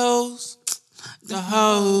the clothes. the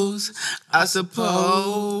hoes, I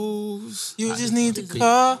suppose. You just need to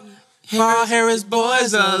call Harris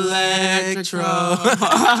Boys Electro.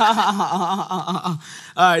 All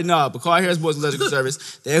right, no, but call Harris Boys Electrical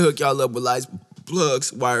Service. They hook y'all up with lights,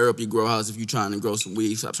 plugs, wire up your grow house if you're trying to grow some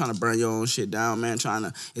weed. Stop trying to burn your own shit down, man.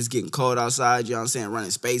 It's getting cold outside, you know what I'm saying?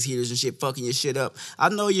 Running space heaters and shit, fucking your shit up. I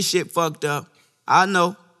know your shit fucked up. I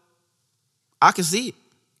know. I can see it.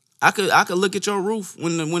 I could look at your roof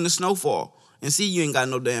when the snow fall and see you ain't got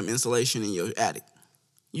no damn insulation in your attic.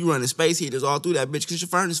 You running space heaters all through that bitch because your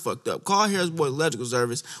furnace fucked up. Call Harris Boys Electrical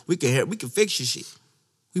Service. We can fix your shit.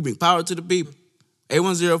 We bring power to the people.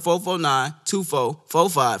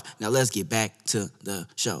 810-449-2445. Now let's get back to the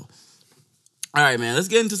show. All right, man. Let's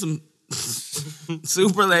get into some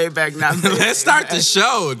super laid back now. Let's start the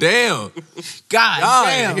show. Damn. God Y'all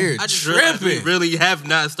damn. in here I just realized we tripping. really have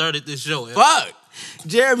not started this show. Fuck.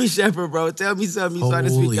 Jeremy Shepard, bro. Tell me something you saw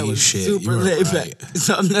this week that Holy was shit, super you were laid right. back.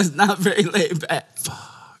 Something that's not very laid back.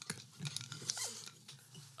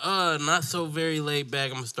 Not so very laid back.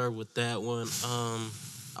 I'm gonna start with that one.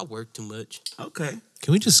 I work too much. Okay.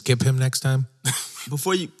 Can we just skip him next time?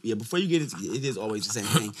 Before you get into it is always the same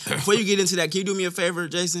thing. Before you get into that, can you do me a favor,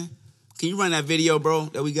 Jason? Can you run that video, bro,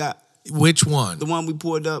 that we got? Which one? The one we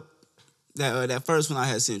pulled up, that first one I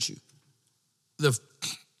had sent you.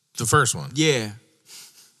 The first one. Yeah.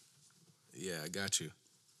 Yeah, I got you.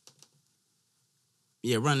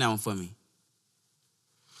 Yeah, run that one for me.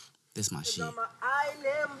 This my shit. I'm an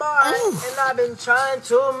island boy, and I've been trying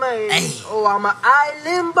to make. Oh, I'm an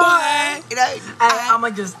island boy. I'm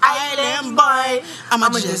a just island boy. I'm a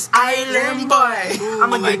just island boy.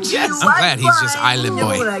 I'm a just I'm glad he's just island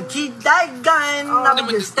boy. I'm gonna keep that gun. I'm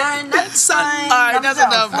just turn that sign. All right, that's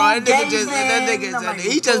enough, bro. That nigga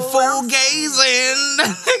he just full full gazing.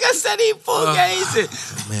 That nigga said he full gazing.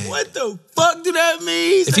 man. What the fuck do that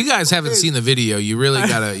mean? If you guys haven't seen the video, you really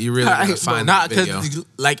gotta find Not that video. because,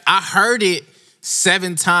 like, I heard it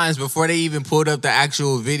 7 times before they even pulled up the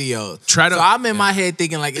actual video. Try to- so I'm in my head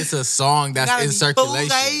thinking like it's a song that's Gotta in be circulation.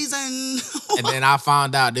 full gazing. And then I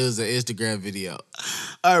found out there was an Instagram video.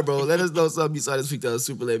 All right, bro. Let us know something you saw this week that was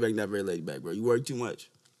super laid back, not very laid back, bro. You work too much.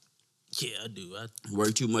 Yeah, I do. You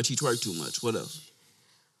work too much. He twerk too much. What else?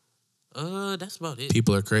 That's about it.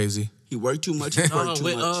 People are crazy. He worked too much. He twerk too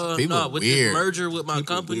much. People with weird. this merger with my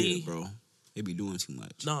People company, weird, bro. They be doing too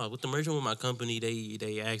much. No, with the merging with my company,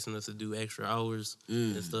 they asking us to do extra hours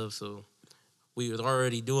and stuff. So we was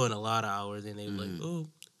already doing a lot of hours, and they were like, "Oh,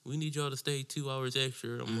 we need y'all to stay 2 hours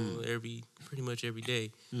extra pretty much every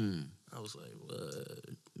day." I was like, "What?"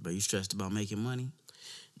 But you stressed about making money?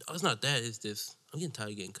 No, it's not that. It's just I'm getting tired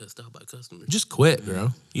of getting cussed out by customers. Just quit, bro.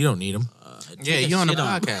 You don't need them. Yeah, you on the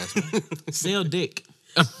podcast. Sell dick.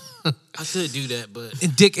 I could do that, but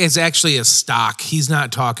And Dick is actually a stock. He's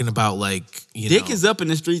not talking about like Dick is up in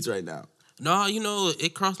the streets right now. no,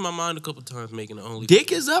 it crossed my mind a couple times making the only.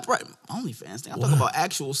 Dick is up right. OnlyFans thing. I'm talking about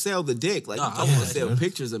actual sell the dick. Like Nah, I'm talking about yeah, sell dude.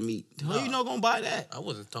 pictures of meat. How you not gonna buy that? I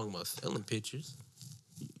wasn't talking about selling pictures.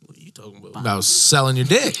 What are you talking about? about selling your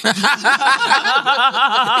dick.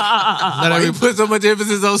 Why you put so much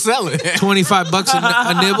emphasis on selling? $25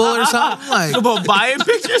 a nibble or something like. About buying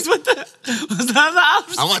pictures with the what's the other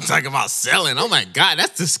option? I want to talk about selling. Oh my God,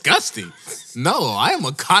 that's disgusting. No, I am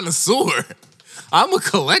a connoisseur. I'm a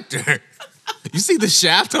collector. You see the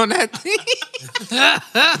shaft on that thing?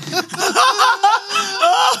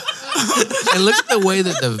 And look at the way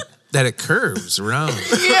that it curves around.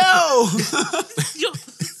 Yo, Yo,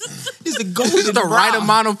 it's a This golden is the right brown.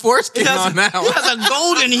 amount of foreskin on that It one. has a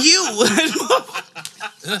golden hue.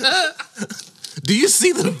 Do you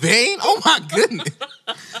see the vein? Oh my goodness.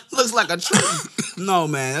 Looks like a tree. No,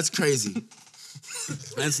 man, that's crazy.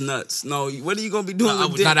 That's nuts. No, what are you gonna be doing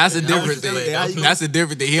with dick? No, that's a How different you feeling? thing. How you- That's a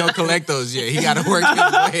different thing. He don't collect those yet. He got to work his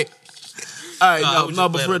way. All right, I no, was no,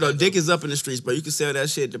 just but playing for real with though, that, dick is up in the streets, bro. You can sell that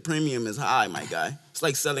shit. The premium is high, my guy. It's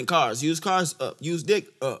like selling cars. Used cars up. Used dick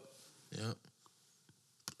up.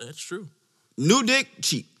 that's true. New dick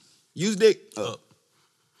cheap. Used dick up.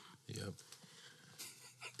 Yep.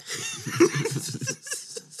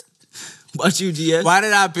 What you, GS? Why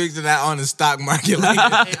did I picture that on the stock market? Like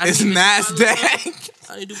that? It's NASDAQ.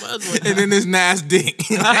 I didn't do my other one. And then it's NASDAQ.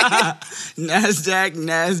 Nasdaq,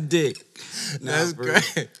 Nasdick. That's for real.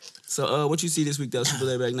 great. So, what you see this week though? Super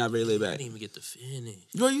laid back, not very laid I back. didn't even get to finish.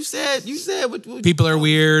 Bro, you said what People are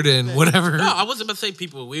weird and whatever. No, I wasn't about to say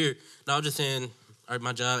people were weird. No, I was just saying, all right,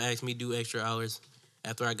 my job asked me to do extra hours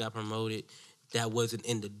after I got promoted. That wasn't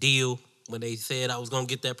in the deal when they said I was going to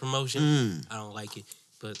get that promotion. I don't like it,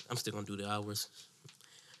 but I'm still going to do the hours.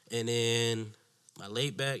 And then my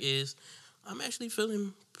laid back is I'm actually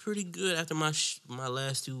feeling pretty good after my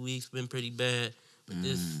last 2 weeks been pretty bad. But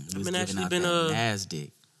this I've been actually been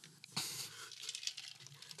Nasdaq.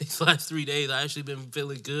 these last 3 days I actually been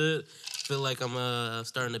feeling good. Feel like I'm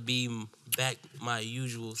starting to be back my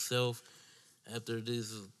usual self after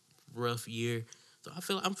this rough year. So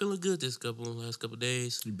I'm feeling good this last couple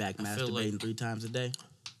days. You back I feel masturbating like- 3 times a day?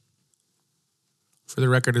 For the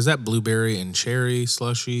record, is that blueberry and cherry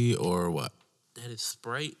slushy or what? That is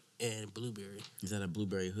Sprite and blueberry. Is that a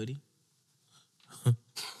blueberry hoodie?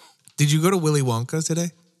 Did you go to Willy Wonka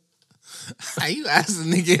today? How you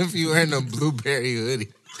asking nigga if you wearing a blueberry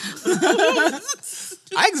hoodie?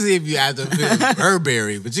 I can see if you asked him if it was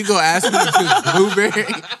Burberry, but you go ask me if it was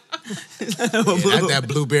blueberry. Yeah, that's that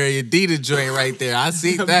blueberry Adidas joint right there. I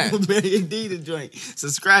see that. Blueberry Adidas joint. So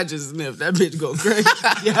scratches sniff. That bitch go crazy.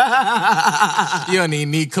 You don't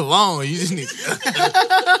even need cologne. You just need.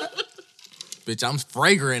 Bitch, I'm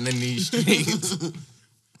fragrant in these streets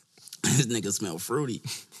This nigga smell fruity.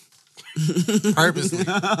 purposely.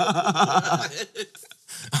 I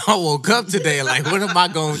woke up today like, what am I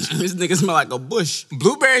going to? This nigga smell like a bush.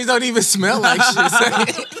 Blueberries don't even smell like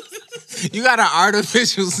shit. You got an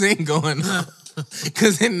artificial thing going on.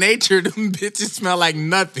 Because in nature, them bitches smell like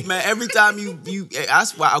nothing. Man, every time you I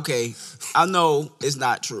swear, okay, I know it's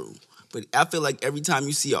not true, but I feel like every time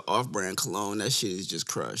you see an off-brand cologne, that shit is just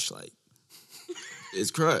crushed. Like,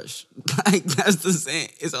 it's crushed. Like, that's the saying.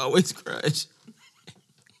 It's always crushed.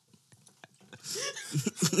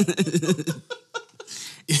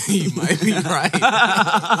 You might be right.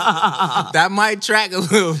 That might track a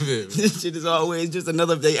little bit. This shit is always just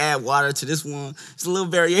another, they add water to this one. It's a little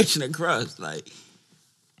variation of crust. Like,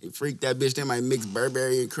 they freak that bitch, they might mix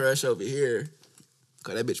Burberry and Crush over here.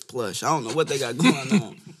 Cause that bitch plush. I don't know what they got going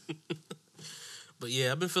on. But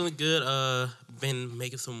yeah, I've been feeling good. Been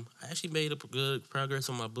making I actually made a good progress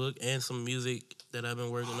on my book and some music that I've been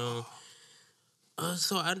working on.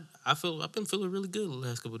 So I've been feeling really good the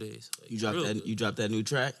last couple of days. Like, You dropped that new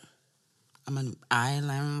track? I'm an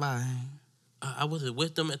island boy. I wasn't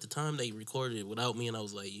with them at the time. They recorded it without me, and I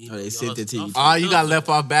was like, Oh, they sent it to you. Oh, you got left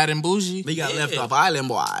off Bad and Bougie? He got Yeah. left off Island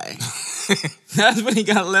Boy. That's when he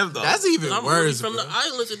got left off. That's even I'm worse. really from bro. the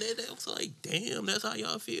islands, and they was like, damn, that's how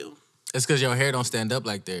y'all feel. It's because your hair don't stand up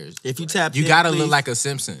like theirs. If you tapped You in, gotta please, look like a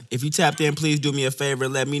Simpson. If you tapped in, please do me a favor.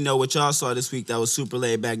 Let me know what y'all saw this week that was super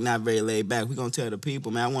laid back, not very laid back. We're going to tell the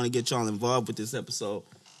people, man. I want to get y'all involved with this episode.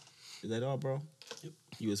 Is that all, bro? Yep.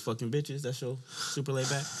 You was fucking bitches? That's your super laid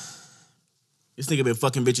back? This nigga been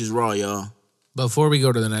fucking bitches raw, y'all. Before we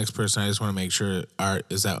go to the next person, I just want to make sure,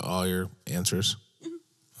 is that all your answers?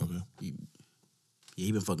 Okay. Yeah,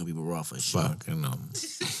 he been fucking people raw for sure. Fucking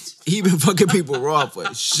He been fucking people raw for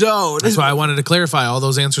sure. That's why I wanted to clarify. All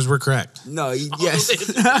those answers were correct. No, yes.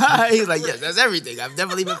 He's like, yes, that's everything. I've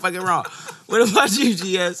definitely been fucking wrong. What about you,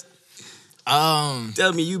 GS?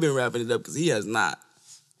 Tell me you've been wrapping it up because he has not.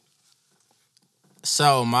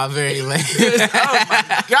 So my very late. Oh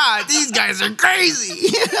my God, these guys are crazy.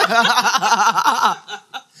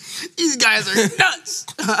 These guys are nuts.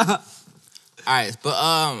 All right, but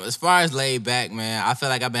as far as laid back, man, I feel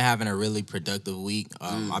like I've been having a really productive week.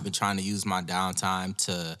 I've been trying to use my downtime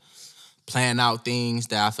to plan out things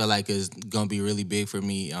that I feel like is gonna be really big for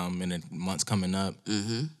me in the months coming up.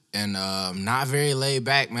 Mm-hmm. And not very laid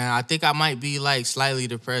back, man. I think I might be like slightly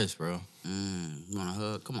depressed, bro. You want a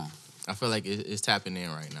hug? Come on. I feel like it's tapping in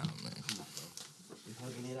right now, man. You're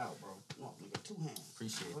hugging it out, bro. Come on, nigga. 2 hands.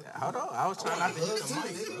 Appreciate that. Hold on, I was trying not to hit the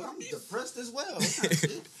mic. I'm depressed as well.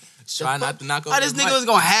 Try not to knock over How this the nigga mic. was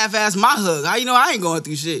gonna half-ass my hug? How you know I ain't going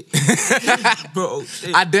through shit? Bro,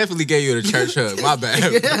 shit. I definitely gave you the church hug. My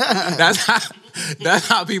bad. That's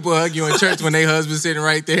how people hug you in church when they husband sitting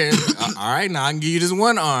right there. All right, now I can give you this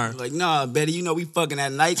one arm. Like, nah, Betty, you know we fucking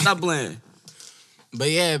at night. Stop playing. But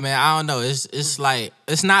yeah, man, I don't know. It's like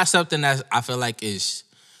it's not something that I feel like is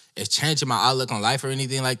changing my outlook on life or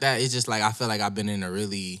anything like that. It's just like I feel like I've been in a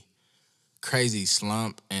really crazy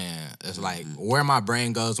slump, and it's like where my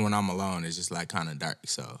brain goes when I'm alone is just like kind of dark.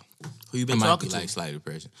 So Who you it been might talking be to? like slight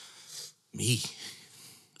depression. Me.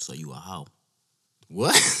 So you a hoe.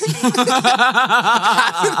 What? If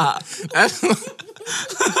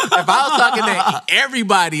I was talking to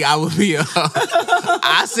everybody, I would be a hoe.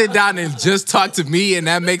 I sit down and just talk to me, and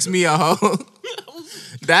that makes me a hoe.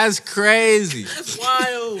 That's crazy. That's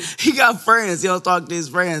wild. He got friends. He don't talk to his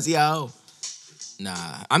friends. He a hoe. Nah,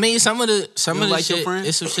 I mean some of the like your shit. friends?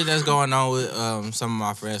 It's some shit that's going on with some of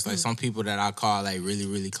my friends. Like some people that I call like really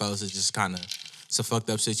really close. It's just kind of some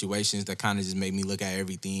fucked up situations that kind of just make me look at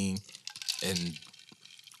everything, and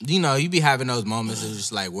you know you be having those moments of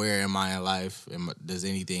just like where am I in life? Does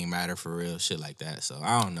anything matter for real? Shit like that. So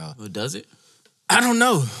I don't know. Well, does it? I don't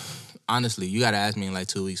know. Honestly, you gotta ask me in like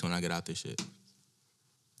 2 weeks when I get out this shit.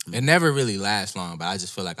 It never really lasts long, but I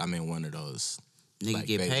just feel like I'm in one of those. Nigga like,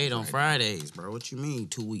 get phases paid on right now. Fridays, bro. What you mean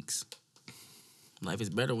 2 weeks? Life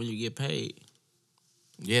is better when you get paid.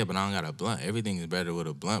 Yeah, but I don't got a blunt. Everything is better with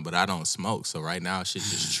a blunt, but I don't smoke. So right now,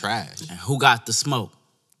 shit's just trash. And who got the smoke?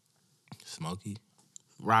 Smoky.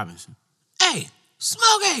 Robinson. Hey,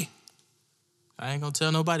 Smokey! I ain't gonna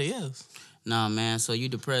tell nobody else. Nah, man. So you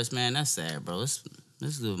depressed, man. That's sad, bro. Let's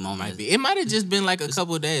do a moment. Might be. It might have just been like a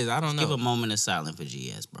couple of days. I don't know. Give a moment of silence for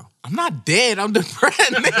GS, bro. I'm not dead. I'm depressed.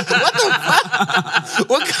 Nigga. What the fuck?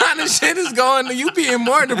 What kind of shit is going on? You being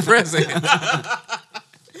more depressing.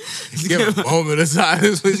 Give a moment of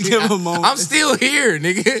silence. Give a moment. I'm still here,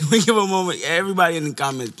 nigga. We give a moment. Everybody in the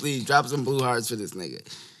comments, please drop some blue hearts for this nigga.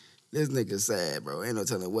 This nigga sad, bro. Ain't no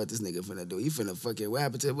telling what this nigga finna do. He finna fucking, what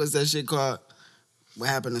happened to, what's that shit called? What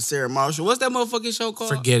happened to Sarah Marshall? What's that motherfucking show called?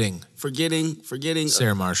 Forgetting.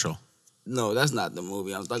 Sarah Marshall. No, that's not the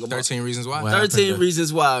movie I'm talking about. 13 Reasons Why. What happened 13 to-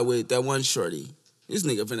 Reasons Why with that one shorty. This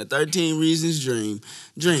nigga finna 13 Reasons Dream.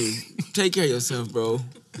 Take care of yourself, bro.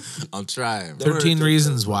 I'm trying. Don't 13 hurt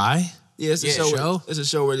Reasons Why? Yeah, it's a Yeah, show. show? It's a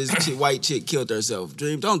show where this white chick killed herself.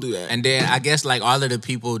 Dream, don't do that. And then I guess like all of the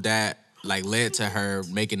people that like led to her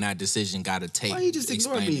making that decision got a tape Why you just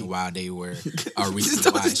ignore explaining me? why they were a Just reason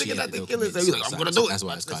told why this she nigga had not to to go kill commit himself. He's like, I'm suicide. gonna So do it. that's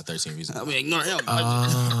why it's called 13 Reasons I Why. mean, ignore him.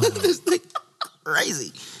 Oh. This nigga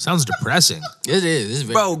crazy. Sounds depressing. It is. It's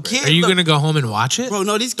very Bro, depressing. kids. Are you look, going to go home and watch it? Bro,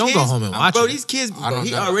 no, these Don't kids. go home and watch bro, it. these kids, I bro, don't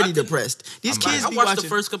he know. already depressed. These kids I be watched watching. the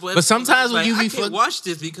first couple But episodes. sometimes when like, you be I can't fucked- watch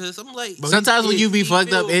this because I'm like, Sometimes when you be he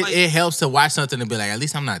fucked up, feel like- it helps to watch something and be like, at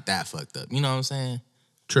least I'm not that fucked up. You know what I'm saying?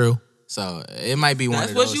 True. So it might be one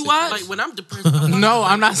That's of what those. you watch. situations. Like when I'm depressed. No,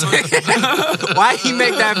 I'm not saying. Why he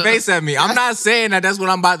make that face at me? I'm not saying that that's what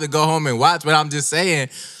I'm about to go home and watch, but I'm just saying,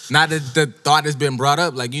 now that the thought has been brought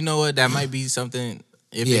up, like, you know what, that might be something.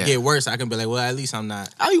 If Yeah. it get worse, I can be like, well, at least I'm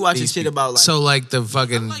not. I be watching These shit people. about like. So, like, the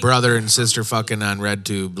fucking brother and sister fucking on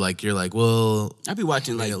RedTube, like, you're like, well, I be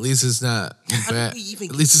watching like, like. at least it's not bad. we even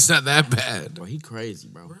At least it's not that bad. Bro, he crazy,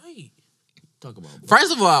 bro. Right. Talk about.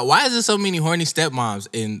 First of all, why is there so many horny stepmoms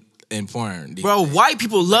in porn? Bro, white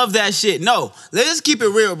people love that shit. No, let's just keep it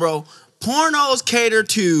real, bro. pornos cater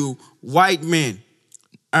to white men.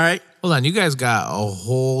 All right? Hold on, you guys got a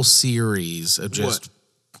whole series of just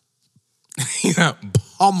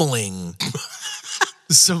pummeling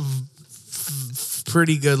some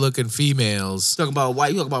pretty good looking females. Talking about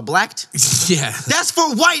white, you talking about black? Yeah. That's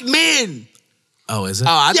for white men. Oh, is it?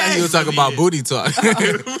 Oh, I thought you were Yes. talking about booty talk.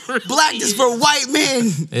 Black is for white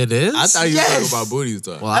men. It is? I thought you were Yes. talking about booty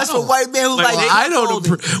talk. Well, That's for white men who like. I don't.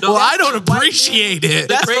 I don't appreciate it. The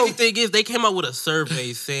That's crazy what- thing is, they came out with a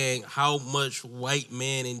survey saying how much white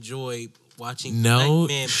men enjoy watching No black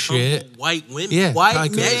men shit. humble white women. Yeah, White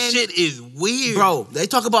like That men- shit is weird, Bro, they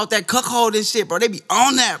talk about that cuckold and shit, bro. They be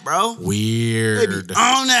on that, bro. They be Weird.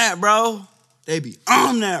 on that, bro. They be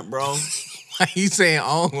on that, bro. Why you saying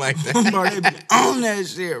on like that? Bro, they be on that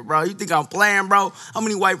shit, bro. You think I'm playing, bro? How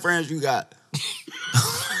many white friends you got?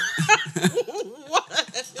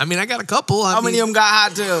 I mean, I got a couple. How many of them got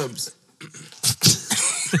hot tubs?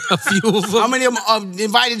 A few of How them. many of them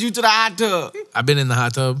invited you to the hot tub? I've been in the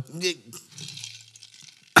hot tub.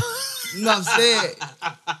 Enough said.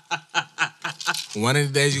 One of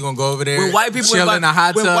the days you gonna go over there, When white people chill invite- in a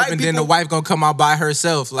hot when tub, white and then the people- wife gonna come out by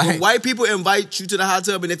herself. Like, When white people invite you to the hot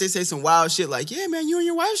tub and if they say some wild shit like, yeah, man, you and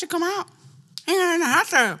your wife should come out. Hang out in the hot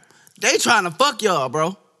tub. They trying to fuck y'all,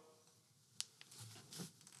 bro.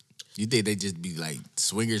 you think they just be like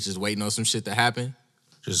swingers just waiting on some shit to happen?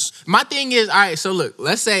 Just My thing is, all right, so look,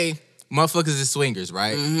 let's say motherfuckers is swingers,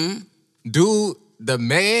 right? Mm-hmm. Do the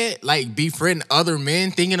man like befriend other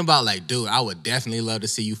men thinking about like, dude, I would definitely love to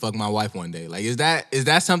see you fuck my wife one day. Like, is that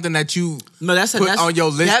something that you No, that's put on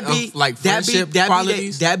your list that of like friendship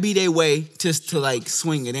qualities? That be their way to like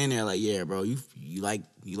swing it in there. Like, yeah, bro, you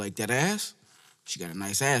like that ass? She got a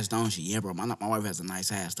nice ass, don't she? Yeah, bro, my wife has a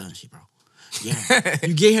nice ass, doesn't she, bro? Yeah.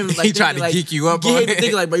 You get him like He tried to like, geek you up get on him to it.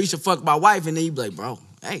 think like, bro, you should fuck my wife, and then you be like, bro,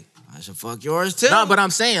 hey, I should fuck yours too. No, but I'm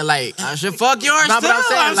saying like, I should fuck yours no, too. but I'm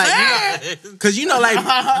saying like, because you know, like,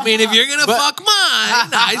 I mean, if you're gonna fuck mine,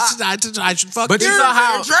 I should fuck but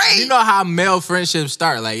yours. you know how male friendships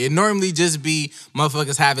start. Like, it normally just be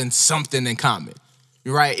motherfuckers having something in common.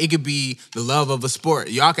 You're right. It could be the love of a sport.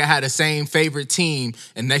 Y'all could have the same favorite team,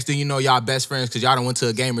 and next thing you know, y'all best friends because y'all done went to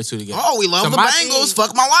a game or two together. Oh, we love So the my Bengals. thing-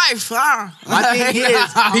 Fuck my wife. Ah. My thing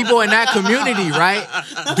is, people in that community, right?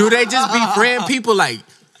 Do they just befriend people like,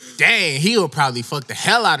 dang, he'll probably fuck the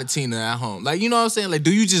hell out of Tina at home? Like, you know what I'm saying? Like,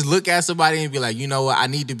 do you just look at somebody and be like, you know what? I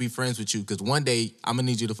need to be friends with you because one day I'm gonna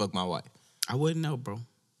need you to fuck my wife. I wouldn't know, bro.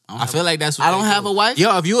 I feel like that's what I don't they have do. a wife.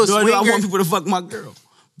 Yo, if you a Nor do I swinger, want people to fuck my girl.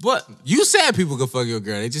 But you said people could fuck your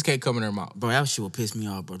girl. They just can't come in her mouth. bro, that shit will piss me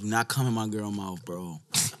off, bro. Do not come in my girl mouth, bro.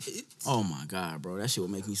 Oh my god, bro, that shit will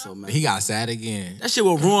make me so mad. He got sad again. That shit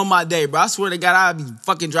will ruin my day, bro. I swear to God, I'll be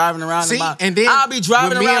fucking driving around. See, in my, and then I'll be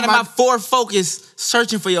driving with me around and in my- my Ford Focus,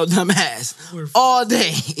 searching for your dumb ass all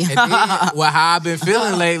day. And then, well, how I've been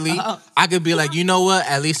feeling lately, I could be like, you know what?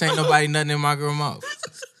 At least ain't nobody nothing in my girl mouth.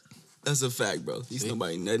 That's a fact, bro. There's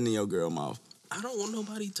nobody nothing in your girl mouth. I don't want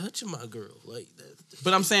nobody touching my girl like that.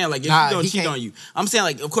 But I'm saying, like, if Nah, you don't he cheat can't- on you, I'm saying,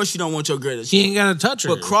 like, of course you don't want your girl to He cheat. ain't gotta touch her.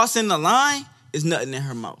 But crossing the line is nothing in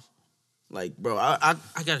her mouth. Like, bro, I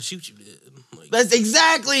I gotta shoot you. Then. Like, that's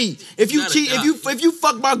exactly. If you gotta cheat, die. if you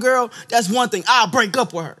fuck my girl, that's one thing. I'll break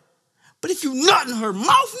up with her. But if you nut in her mouth,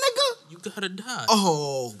 nigga, you gotta die.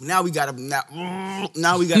 oh, now we gotta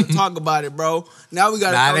now we gotta talk about it, bro. Now we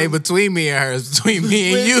gotta. Nah, it ain't between me and her. It's between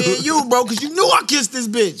me and you. you, bro, because you knew I kissed this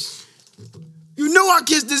bitch. You knew I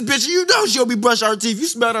kissed this bitch. You know she'll be brushing her teeth. You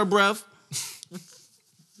smelled her breath.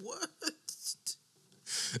 What?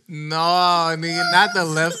 No, nigga, not the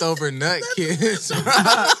leftover nut kiss.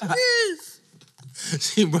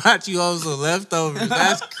 She brought you over some leftovers.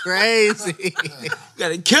 That's crazy. You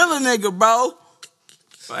gotta kill a nigga, bro.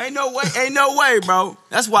 Ain't no way, bro.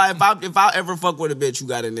 That's why if I ever fuck with a bitch who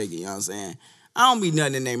got a nigga, you know what I'm saying? I don't be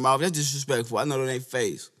nothing in their mouth. That's disrespectful. I know it in their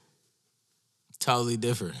face. Totally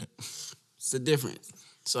different. It's the difference.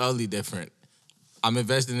 Totally different. I'm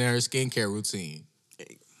investing in her skincare routine.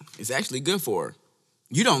 It's actually good for her.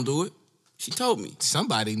 You don't do it. She told me.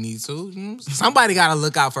 Somebody needs to. Somebody got to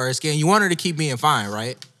look out for her skin. You want her to keep being fine,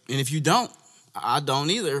 right? And if you don't, I don't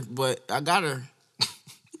either, but I got her.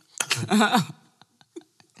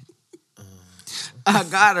 I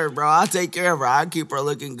got her, bro. I take care of her. I keep her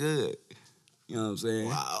looking good. You know what I'm saying?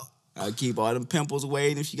 Wow. I keep all them pimples away,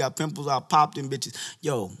 and if she got pimples, I'll pop them bitches.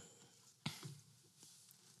 Yo,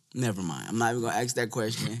 never mind. I'm not even gonna ask that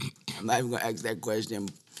question. I'm not even gonna ask that question.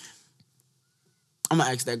 I'm gonna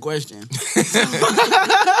ask that question.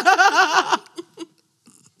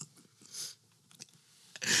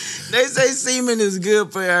 They say semen is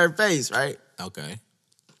good for her face, right? Okay.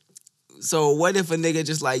 So what if a nigga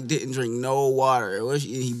just like didn't drink no water? What if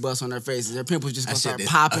he busts on her face? Their pimples just gonna That shit start is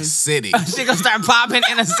popping. acidic. She gonna start popping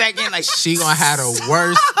in a second. Like She gonna have the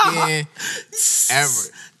worst skin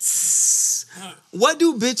ever. what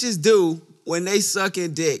do bitches do when they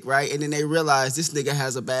sucking dick, right? And then they realize this nigga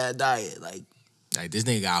has a bad diet. Like, Like this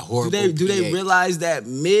nigga got horrible. do they pH. realize that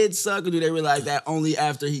mid suck, or do they realize that only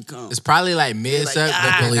after he comes? It's probably like mid like, suck,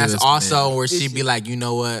 ah, but then that's it's also mid. where This she shit- be like, you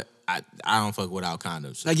know what? I don't fuck without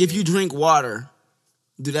condoms. Like if you drink water,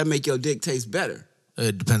 do that make your dick taste better?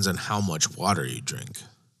 It depends on how much water you drink.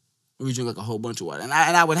 Or you drink like a whole bunch of water? And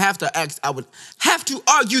I would have to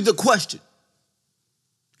argue the question.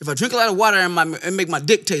 If I drink a lot of water and make my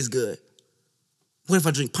dick taste good, what if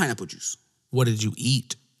I drink pineapple juice? What did you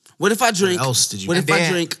eat? What if I drink? What else did you What eat? if I And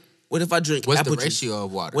then- drink? What if I drink What's apple the juice? ratio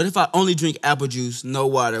of water? What if I only drink apple juice, no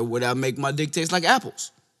water? Would I make my dick taste like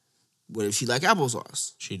apples? What if she like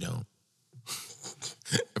applesauce? She don't.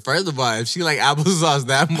 First of all, if she like applesauce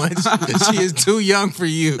that much, she is too young for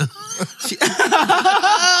you. First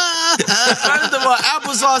of all,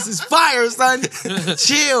 applesauce is fire, son.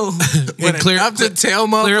 Chill. And clear, Enough to tell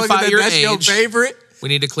motherfuckers clarify that your that's your age. favorite. we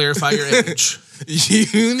need to clarify your age.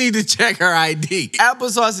 You need to check her ID.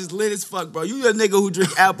 Applesauce is lit as fuck, bro. You a nigga who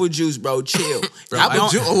drink apple juice, bro. Chill. Bro, And I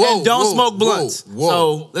don't, ju- and whoa, don't whoa, smoke blunts. whoa,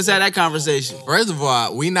 whoa. So let's have that conversation. First of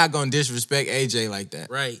all, we not gonna disrespect AJ like that.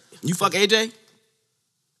 Right. You fuck AJ?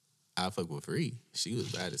 I fuck with Free. She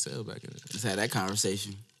was bad as hell back in the day. Let's have that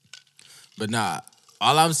conversation. But nah,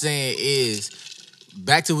 all I'm saying is,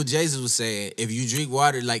 back to what Jason was saying, if you drink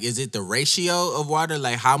water, like, is it the ratio of water?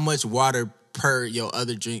 Like, how much water per your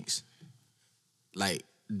other drinks? Like,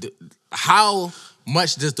 how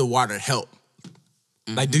much does the water help?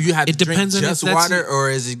 Like, do you have It to drink depends on if just that's water, or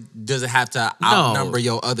does it have to outnumber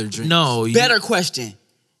your other drinks? No, Better question.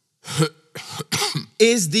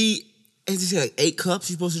 Is it like 8 cups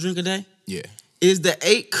you're supposed to drink a day? Yeah. Is the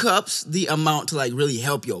 8 cups the amount to like really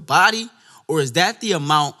help your body? Or is that the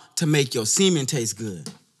amount to make your semen taste good?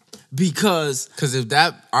 Because Because if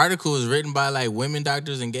that article is written by, like, women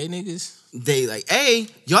doctors and gay niggas, they like, hey,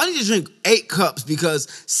 y'all need to drink 8 cups because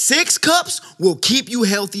 6 cups will keep you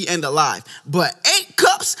healthy and alive. But 8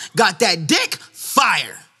 cups got that dick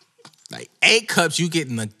fire. like, 8 cups, you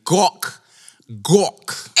getting the gawk.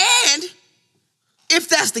 Gawk. And if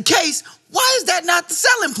that's the case, why is that not the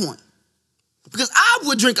selling point? Because I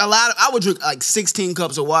would drink like 16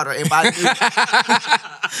 cups of water if I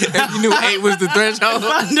If you knew 8 was the threshold, if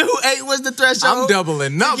I knew 8 was the threshold. I'm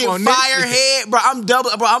doubling up Get on this. firehead, bro. I'm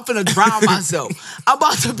finna drown myself. I'm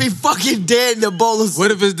about to be fucking dead in a bowl of. What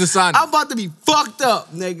if it's Dasani? I'm about to be fucked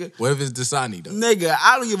up, nigga. What if it's Dasani, though? Nigga,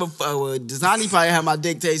 I don't give a fuck. Well, Dasani probably have my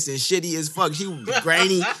dick tasting shitty as fuck. She be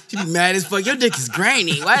grainy. She be mad as fuck. Your dick is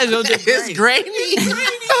grainy. Why is your dick grainy? It's grainy.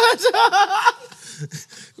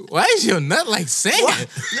 Why is your nut like sand? What?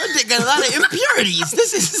 Your dick got a lot of impurities.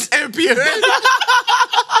 This is Impurity.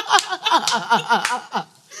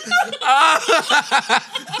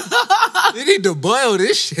 You need to boil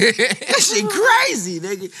this shit. that shit crazy,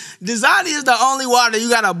 nigga. Dasani is the only water you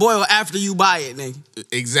gotta boil after you buy it, nigga.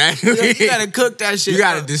 Exactly. You gotta cook that shit. You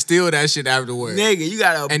gotta up. distill that shit afterwards. Nigga, you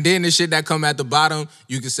gotta. And then the shit that come at the bottom,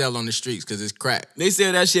 you can sell on the streets because it's crack. They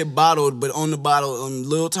sell that shit bottled, but on the bottle, on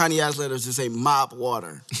little tiny ass letters to say mop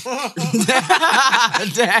water.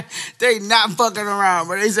 they not fucking around,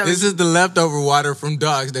 bro. They sell This is the leftover water from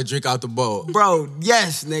dogs that drink out the bowl. bro.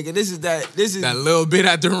 Yes, nigga. This is That little bit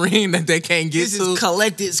at the ring that they can't get this to. is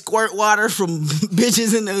collected squirt water from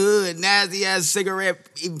bitches in the hood. Nasty ass cigarette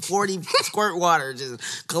 40 squirt water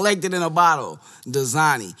just collected in a bottle.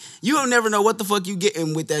 Dasani. You don't never know what the fuck you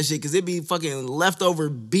getting with that shit because it be fucking leftover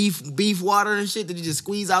beef water and shit that you just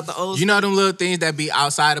squeeze out the old. You know them little things that be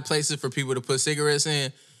outside of places for people to put cigarettes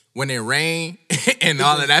in? When it rain and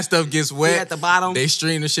all of that stuff gets wet, at the bottom. they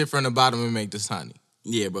stream the shit from the bottom and make this honey.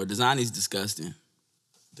 Yeah, bro. Dasani's disgusting.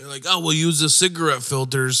 They're like, oh, we'll use the cigarette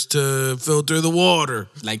filters to filter the water.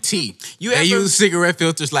 Like tea. You They ever- use cigarette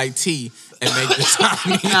filters like tea and make this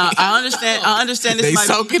honey. Now I understand this They might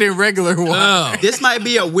soak it in regular water. Oh. this might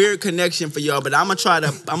be a weird connection for y'all, but I'm gonna try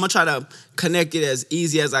to connect it as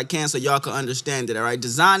easy as I can so y'all can understand it. All right,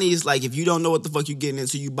 Dasani is like if you don't know what the fuck you getting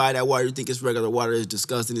into, you buy that water, you think it's regular water, it's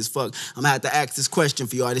disgusting as fuck. I'm gonna have to ask this question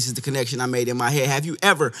for y'all. This is the connection I made in my head. Have you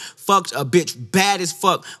ever fucked a bitch bad as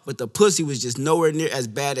fuck, but the pussy was just nowhere near as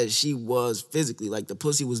bad as she was physically? Like the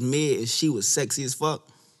pussy was mid and she was sexy as fuck.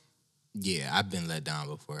 Yeah, I've been let down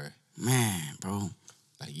before. Man, bro,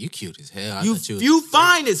 Like, you cute as hell. I you thought you was, you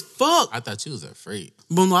fine as fuck. I thought you was a freak.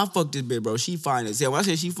 But no, I fucked this bitch, bro. She fine as hell. When I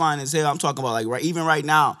say she fine as hell, I'm talking about like even right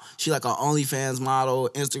now, she like an OnlyFans model,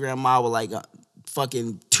 Instagram model, like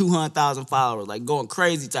fucking 200,000 followers, like going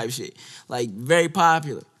crazy type shit, like very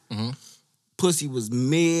popular. Pussy was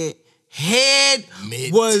mid. Head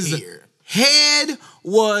Mid-tier.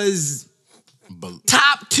 was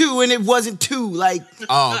top 2, and it wasn't 2. Like,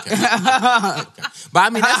 Oh, okay. But I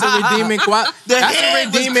mean, that's a redeeming quality. That's a head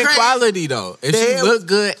was redeeming crazy. quality, though. If The she head- look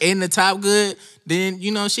good in the top good, then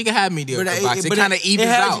you know she can have mediocre box. It kind of evens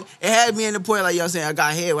out. It had me in the point, like, you know what I'm saying, I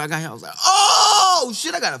got head. When I got head, I was like, oh,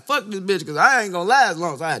 shit, I gotta fuck this bitch, because I ain't gonna last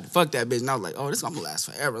long. So I had to fuck that bitch. And I was like, oh, this gonna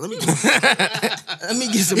last forever. Let me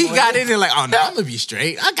get some He more got head. in there like, oh, no, I'm gonna be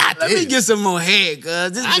straight. I got Let this. me get some more head,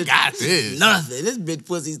 cuz this I bitch got this. nothing. This bitch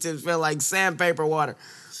pussy still felt like sandpaper water.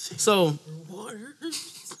 So,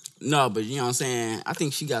 no, but you know what I'm saying? I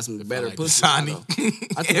think she got some better like pussy. Dasani. now, though.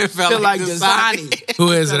 I It feel felt like like Dasani.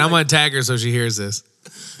 Who is it? I'm gonna tag her so she hears this.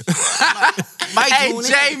 Mike Hey, Mooney.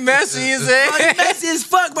 Jay Messy is Bro, they in. messy as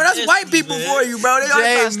fuck, bro. That's white people for you, bro. They always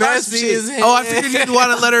Jay trying to start some Messy shit. is in. Oh, I figured you'd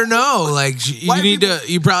want to let her know. Like, you White need to.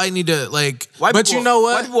 You probably need to like. White But people, you know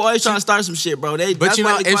what? White people always trying to start some shit, bro. But that's you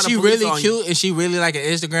why know, they if call the she police really on you. cute and she really like an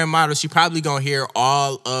Instagram model, she probably gonna hear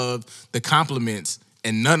all of the compliments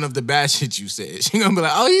and none of the bad shit you said. She gonna be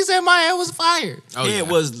like, oh, he said my hair was fire. Oh, Head yeah.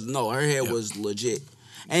 was her hair was legit.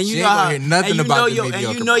 And you She know ain't gonna how, hear nothing and you about know the your, and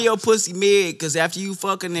mediocre you know part. your pussy mid because after you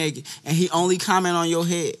fuck a nigga and he only comment on your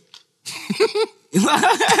head. Hey,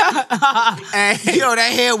 Yo,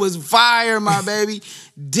 that hair was fire, my baby.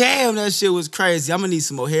 Damn, that shit was crazy. I'm gonna need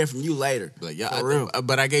some more hair from you later. like, yeah, For real.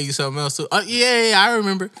 but I gave you something else too. Oh, yeah, I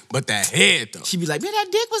remember. But that head though. She be like, man, that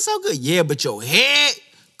dick was so good. Yeah, but your head,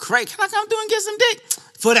 crack. Can I come through and get some dick?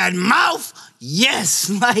 For that mouth? Yes.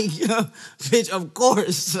 Like, bitch, of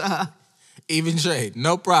course. Even shade,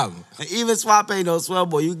 no problem. Even Swap ain't no swell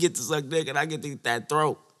boy. You get to suck dick and I get to get that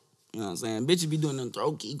throat. You know what I'm saying? Bitches be doing them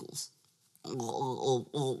throat kegels.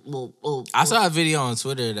 I saw a video on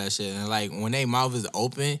Twitter of that shit, and like when they mouth is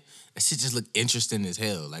open, that shit just look interesting as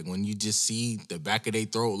hell. Like when you just see the back of their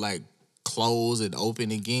throat like close and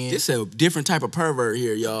open again. This a different type of pervert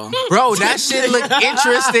here, y'all. Bro, that shit look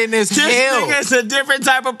interesting as This hell. nigga's a different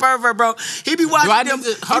type of pervert, bro. He be watching I them, need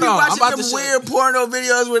to- he hold be on, I'm watching about them to show- weird porno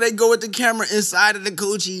videos where they go with the camera inside of the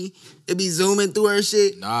coochie. It be zooming through her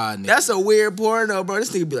shit. Nah, nigga. That's a weird porno, bro.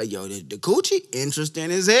 This nigga be like, yo, the coochie,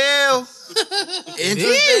 interesting as hell.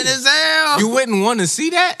 Interesting as hell. You wouldn't want to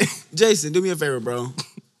see that? Jason, do me a favor, bro.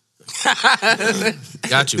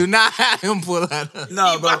 Got you. Do not have him pull that up.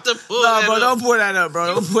 No, bro. about to pull No, that bro, up. don't pull that up,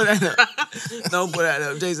 bro. Don't pull that up. Don't pull that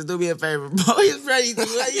up. Jason, do me a favor, bro. He's ready to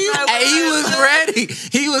Hey, he was ready.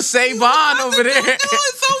 He was Savon over there.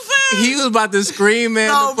 so fast. He was about to scream man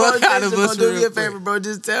No, the bro, fuck out of Jason, us. bro, do me real a favor, quick. bro.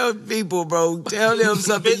 Just tell people, bro. Tell them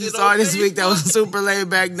something you Bend it saw on this week that was Facebook. super laid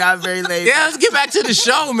back, not very laid Yeah, back. let's get back to the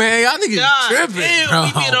show, man. Y'all niggas God tripping. damn,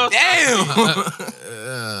 we been on Damn.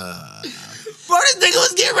 Bro, this nigga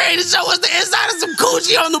was getting ready to show us the inside of some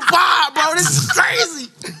coochie on the pod, bro. This is crazy.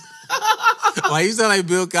 Why you sound like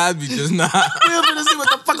Bill Cosby just now? We're finna see what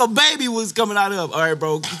the fuck a baby was coming out of. All right,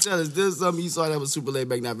 bro. Tell us, this is something you saw that was super laid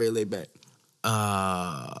back, not very laid back.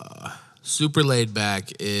 Super laid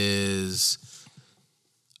back is.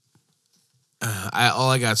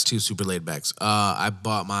 All I got is 2 super laid backs. I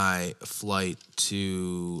bought my flight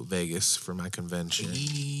to Vegas for my convention,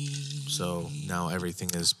 so now everything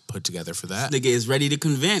is put together for that. Nigga is ready to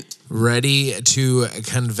convent. Ready to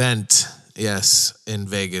convent, yes, in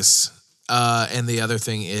Vegas. And the other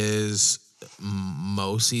thing is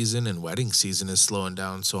Mo season and wedding season is slowing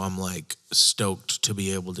down, so I'm like stoked to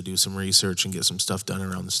be able to do some research and get some stuff done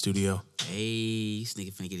around the studio. Hey, this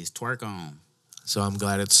nigga finna get his twerk on. So I'm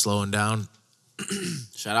glad it's slowing down.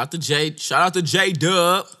 Shout out to J. Shout out to J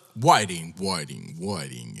Dub. Whiting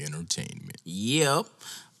Entertainment. Yep.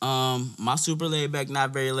 My super laid back, not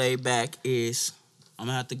very laid back is I'm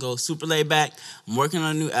gonna have to go super laid back. I'm working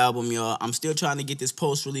on a new album, y'all. I'm still trying to get this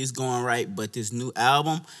post release going right, but this new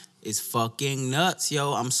album is fucking nuts,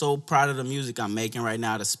 yo. I'm so proud of the music I'm making right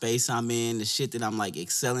now, the space I'm in, the shit that I'm like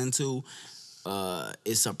excelling to.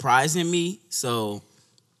 It's surprising me. So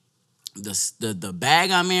the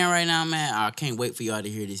bag I'm in right now, man, I can't wait for y'all to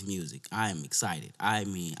hear this music. I am excited. I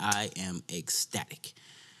mean, I am ecstatic.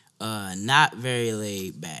 Not very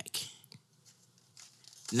laid back.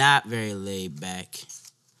 Not very laid back.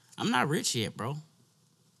 I'm not rich yet, bro.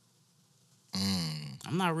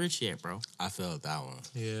 I'm not rich yet, bro. I felt that one.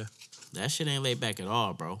 Yeah. That shit ain't laid back at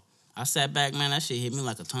all, bro. I sat back, man, that shit hit me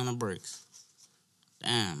like a ton of bricks.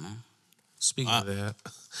 Damn, man. Speaking of that,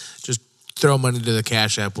 just throw money to the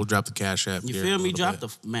Cash App. We'll drop the Cash App. You here in feel a me? little Drop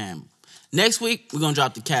bit. the man. Next week we're gonna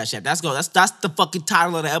drop the Cash App. That's the fucking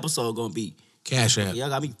title of the episode gonna be. Cash App. Y'all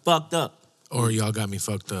got me fucked up. Or y'all got me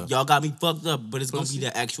fucked up. Y'all got me fucked up, but it's gonna be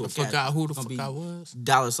the actual. I forgot who the Gonna fuck be I was.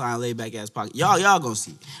 $ laid back ass pocket. Y'all gonna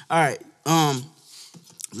see. All right.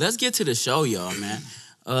 Let's get to the show, y'all, man.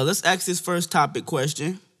 Let's ask this first topic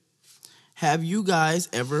question. Have you guys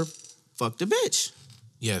ever fucked a bitch?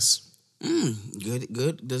 Yes.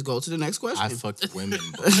 Good. Let's go to the next question. I fucked women.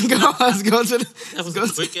 Bro. Let's go to the That was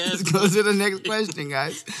let's a go quick ass. let's go to the next question,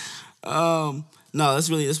 guys. No, let's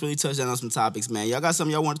really touch down on some topics, man. Y'all got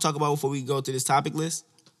something y'all want to talk about before we go through this topic list?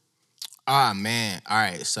 Ah, man. All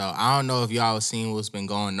right. So I don't know if y'all seen what's been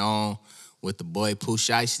going on with the boy Pooh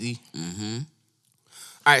Shiesty. Mm-hmm.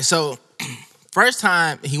 All right. So first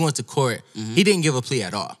time he went to court, he didn't give a plea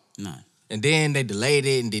at all. No. And then they delayed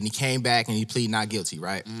it, and then he came back and he pleaded not guilty,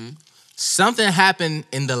 right? Something happened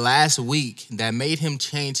in the last week that made him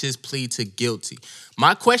change his plea to guilty.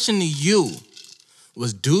 My question to you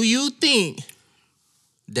was, do you think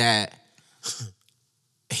that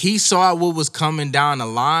he saw what was coming down the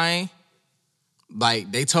line?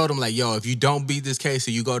 Like, they told him, like, yo, if you don't beat this case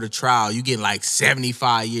or you go to trial, you get like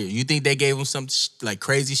 75 years. You think they gave him some like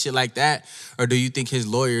crazy shit like that? Or do you think his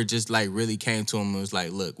lawyer just like really came to him and was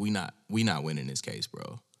like, look, we not winning this case,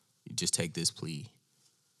 bro. You just take this plea.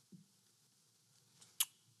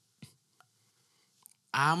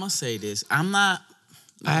 I'm gonna say this. I'm an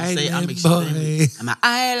Island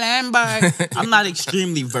island boy. I'm not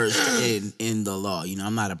extremely versed in the law. You know,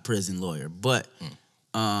 I'm not a prison lawyer, but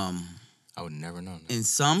I would never know that. in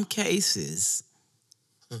some cases,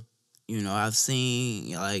 you know, I've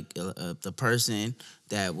seen like the person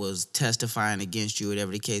that was testifying against you,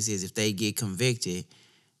 whatever the case is, if they get convicted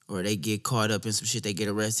or they get caught up in some shit, they get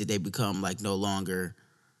arrested, they become like no longer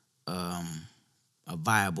a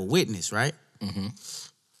viable witness, right? Mm-hmm.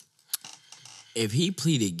 If he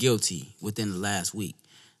pleaded guilty within the last week,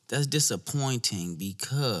 that's disappointing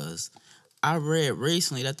because I read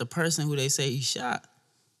recently that the person who they say he shot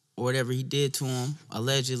or whatever he did to him,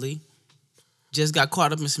 allegedly, just got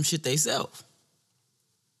caught up in some shit they self.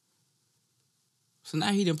 So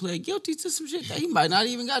now he done plead guilty to some shit that he might not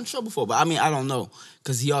even got in trouble for. But I mean, I don't know.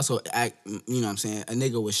 Because he also you know what I'm saying, a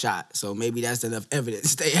nigga was shot. So maybe that's enough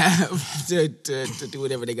evidence they have to do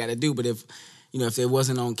whatever they got to do. But if, you know, if it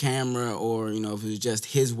wasn't on camera or, you know, if it was just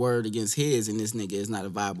his word against his and this nigga is not a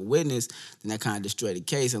viable witness, then that kind of destroyed the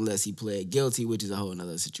case unless he pled guilty, which is a whole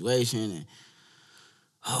nother situation.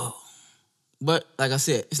 And but like I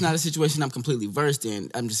said, it's not a situation I'm completely versed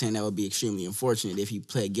in. I'm just saying that would be extremely unfortunate if he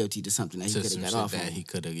pled guilty to something that he could have got off that on. he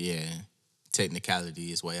could have, technicality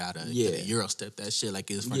his way out of. Yeah. Euro step that shit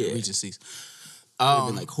like it was from Yeah. the Regencies. It would have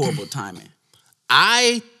been like horrible timing.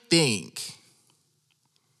 I think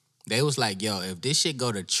they was like, yo, if this shit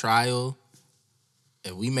go to trial,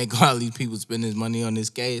 if we make all these people spend this money on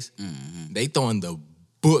this case, they throwing the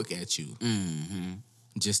book at you.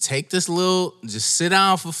 Just take this just sit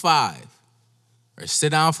down for 5 or sit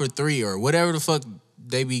down for 3 or whatever the fuck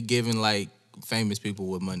they be giving like famous people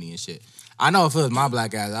with money and shit. I know if it was my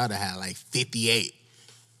black guys, I'd have had like 58.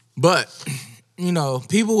 But, you know,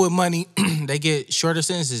 people with money, they get shorter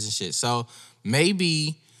sentences and shit. So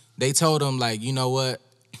maybe they told them like, you know what?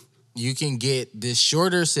 You can get this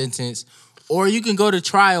shorter sentence or you can go to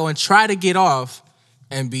trial and try to get off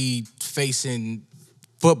and be facing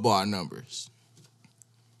football numbers.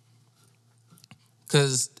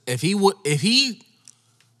 Because if he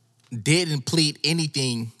didn't plead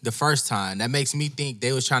anything the first time, that makes me think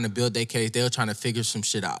they was trying to build their case. They were trying to figure some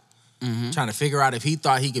shit out. Trying to figure out if he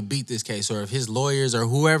thought he could beat this case or if his lawyers or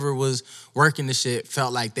whoever was working the shit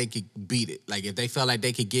felt like they could beat it. Like if they felt like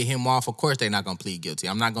they could get him off, of course they're not going to plead guilty.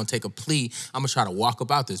 I'm not going to take a plea. I'm going to try to walk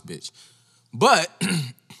about this bitch. But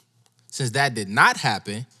since that did not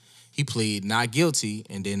happen, he pleaded not guilty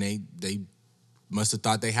and then they must have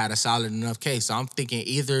thought they had a solid enough case. So I'm thinking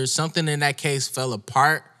either something in that case fell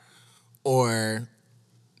apart or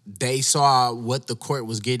they saw what the court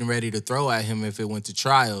was getting ready to throw at him if it went to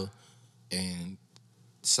trial and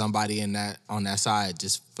somebody on that side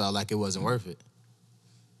just felt like it wasn't worth it.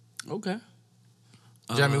 Okay.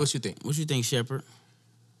 Jeremy, what you think? What you think, Shepard?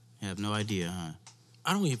 I have no idea, huh?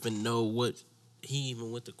 I don't even know what he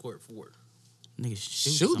even went to court for. Niggas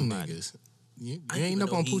Shooting somebody. niggas. You I didn't ain't even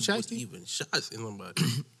up know on he Pooh was Shiesty? even shots in somebody.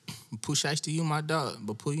 Pooh Shiesty, you my dog.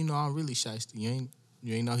 But Pooh, you know I'm really Shiesty. You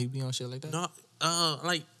ain't know he be on shit like that? No,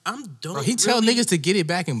 like I'm don't. Bro, he tell really, niggas to get it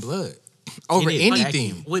back in blood. Over Get it back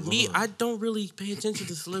anything. in With me, I don't really pay attention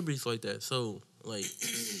to celebrities like that. So like,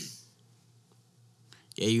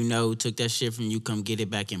 Yeah, you know who took that shit from you, come get it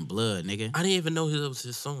back in blood, nigga. I didn't even know that was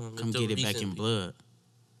his song. Come until get it back in recently. blood.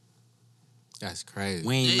 That's crazy.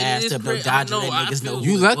 We ain't It masked is up, no crazy. I dodging, know, let I niggas know feel-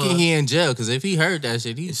 who You it lucky was. he in jail, because if he heard that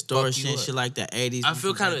shit, he Extortion, fuck you shit up. like the 80s. I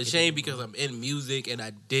feel kind of ashamed because I'm in music and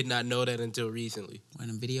I did not know that until recently.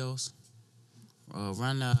 Running videos.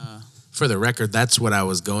 Run For the record, that's what I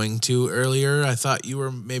was going to earlier. I thought you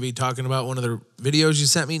were maybe talking about one of the videos you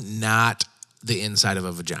sent me, not the inside of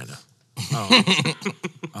a vagina.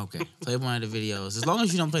 Okay, play one of the videos. As long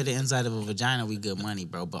as you don't play the inside of a vagina, we good money,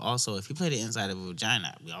 bro. But also, if you play the inside of a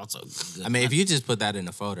vagina, we also good I mean, if money. you just put that in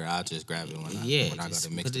the folder, I'll just grab it when I go just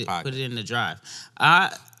to mix put the it, podcast. put it in the drive.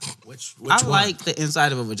 I Which like the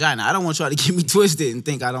inside of a vagina. I don't want y'all to get me twisted and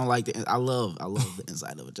think I don't like the. I love the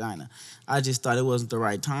inside of a vagina. I just thought it wasn't the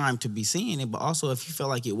right time to be seeing it. But also, if you felt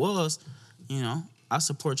like it was, I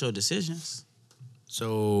support your decisions.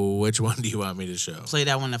 So which one do you want me to show? Play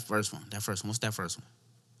that one, that first one. What's that first one?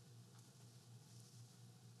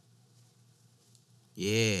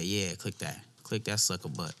 Yeah. Click that. Click that sucker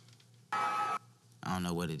butt. I don't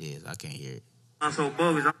know what it is. I can't hear it. So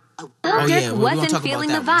bogus. Oh, Lil yeah, Durk we gonna wasn't talk about feeling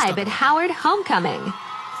that the one. Let's vibe talk at about Howard Homecoming.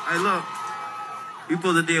 Hey, look. We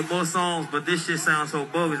supposed to did more songs, but this shit sounds so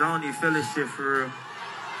bogus. I don't even feel this shit for real.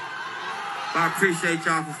 But I appreciate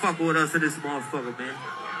y'all for fucking with us in this motherfucker, man.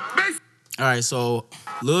 All right, so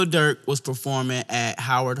Lil Durk was performing at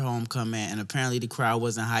Howard Homecoming, and apparently the crowd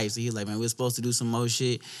wasn't hyped. So he was like, man, we're supposed to do some more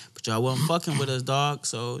shit, but y'all wasn't fucking with us, dog.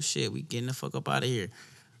 So shit, we getting the fuck up out of here.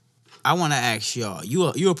 I want to ask y'all,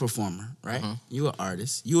 you a performer, right? You an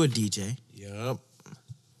artist. You a DJ. Yep.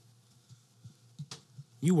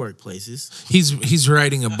 You work places. He's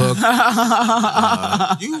writing a book.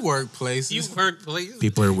 You work places. You work, please.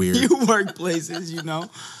 People are weird. You work places,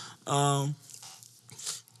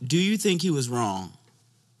 Do you think he was wrong?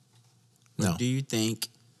 Or No. do you think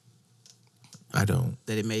I don't.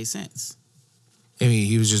 that it made sense? I mean,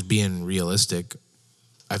 he was just being realistic.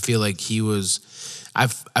 I feel like he was.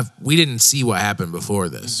 We didn't see what happened before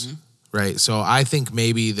this, right? So I think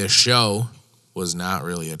maybe the show was not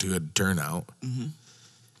really a good turnout,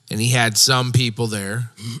 and he had some people there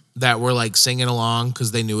that were like singing along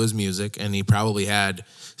because they knew his music, and he probably had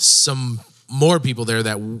some more people there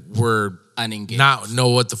that were Unengaged. not know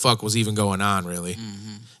what the fuck was even going on, really,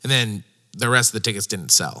 and then the rest of the tickets didn't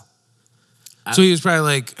sell. So he was probably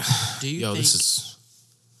like, Do you "Yo, think this is."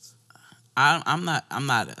 I'm not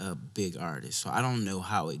a big artist, so I don't know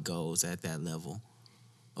how it goes at that level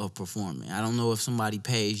of performing. I don't know if somebody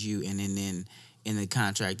pays you and then in the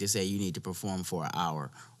contract they say you need to perform for an hour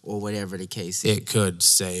or whatever the case is. It could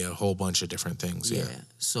say a whole bunch of different things. Yeah.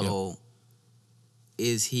 So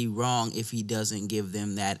is he wrong if he doesn't give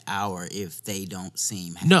them that hour if they don't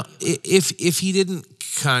seem happy? No, if he didn't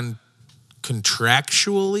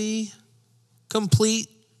contractually complete,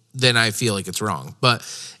 then I feel like it's wrong. But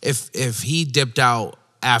if he dipped out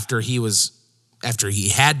after he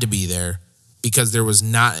had to be there because there was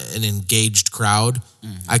not an engaged crowd,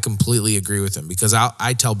 I completely agree with him, because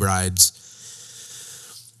I tell brides,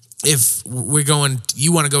 if we're going,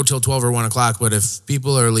 you want to go till 12 or 1 o'clock, but if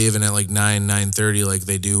people are leaving at like 9:30, like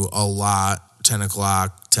they do a lot, 10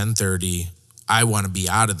 o'clock, 10:30, I want to be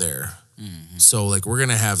out of there. So like we're going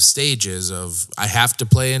to have stages of, I have to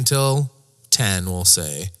play until 10, we'll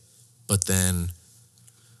say, but then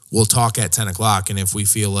we'll talk at 10 o'clock. And if we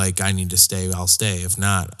feel like I need to stay, I'll stay. If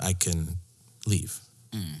not, I can leave.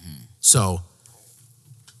 So,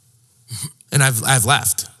 and I've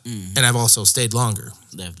left, and I've also stayed longer.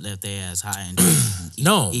 Left their ass high and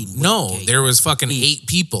No, eating no, wedding cake. there was fucking 8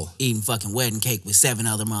 people. Eating fucking wedding cake with 7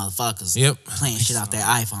 other motherfuckers. Yep. Playing shit off their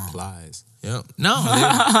iPhone. Lies. Yep. No,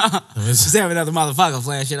 it was, 7 other motherfuckers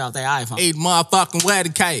playing shit off their iPhone. 8 motherfucking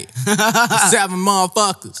wedding cake. 7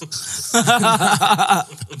 motherfuckers.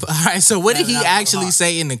 All right, so what did he actually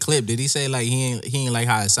say in the clip? Did he say like he ain't like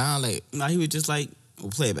how it sound like? No, he was just like, well,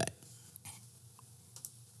 play it back.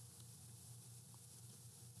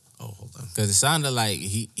 oh, hold on. Because it sounded like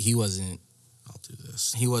he wasn't I'll do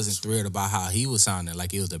this. thrilled about how he was sounding,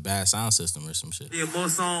 like it was a bad sound system or some shit. Did more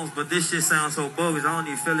songs, but this shit sounds so bogus. I don't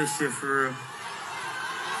even feel this shit for real.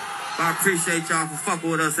 But I appreciate y'all for fucking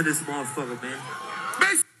with us in this motherfucker, man.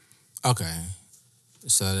 Okay.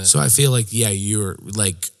 So So I feel like, yeah, you're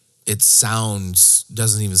like, it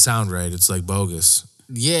doesn't even sound right. It's like bogus.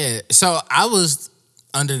 yeah, so I was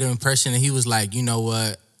under the impression that he was like, you know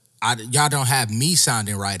what, y'all don't have me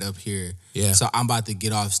sounding right up here. Yeah. So I'm about to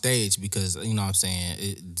get off stage because, you know what I'm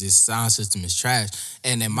saying, this sound system is trash.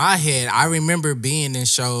 And in my head, I remember being in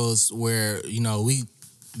shows where, you know, we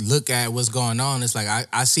look at what's going on, it's like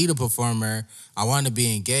I see the performer, I want to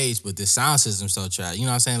be engaged, but the sound system's so trash. You know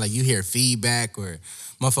what I'm saying? Like you hear feedback or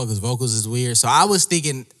motherfuckers' vocals is weird. So I was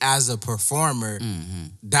thinking as a performer,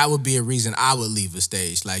 that would be a reason I would leave a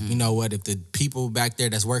stage. Like, you know what, if the people back there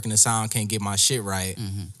that's working the sound can't get my shit right,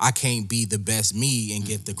 I can't be the best me and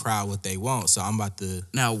get the crowd what they want. So I'm about to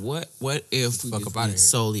Now, what if we Fuck just up outta went here.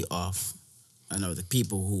 solely off? I know the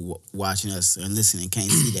people who watching us and listening can't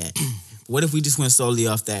see that. What if we just went solely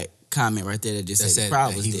off that comment right there that just that said said the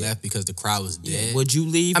crowd that was he dead? left because the crowd was dead. Yeah. Would you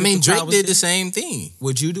leave? I if mean, the crowd Drake was did the dead? same thing.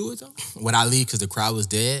 Would you do it though? Would I leave because the crowd was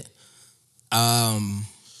dead?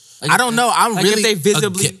 Like, I don't know. I'm like really if they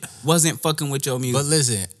visibly aga- wasn't fucking with your music. But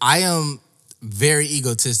listen, I am very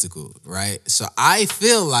egotistical, right? So I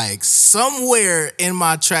feel like somewhere in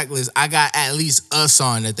my track list, I got at least a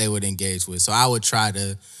song that they would engage with. So I would try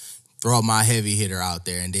to throw my heavy hitter out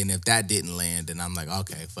there. And then if that didn't land, then I'm like,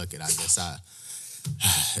 okay, fuck it. I guess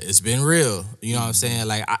it's been real. You know what I'm saying?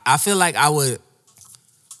 Like, I feel like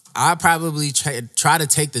I'd probably try to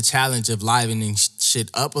take the challenge of livening shit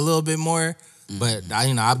up a little bit more. But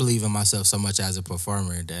I believe in myself so much as a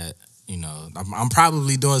performer that, I'm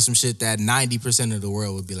probably doing some shit that 90% of the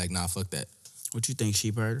world would be like, nah, fuck that. What you think,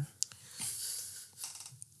 Sheep Herder?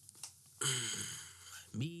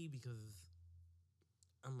 Me, because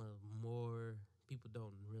I'm a more, people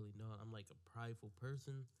don't really know, I'm like a prideful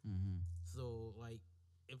person. So, like,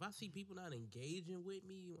 if I see people not engaging with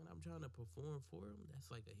me when I'm trying to perform for them,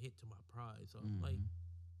 that's like a hit to my pride. So, I'm like,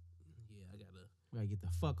 yeah, I gotta Get the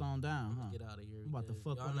fuck on down, huh? get out of here. I'm about to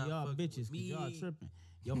because fuck one not of y'all fucking bitches with because y'all me. tripping.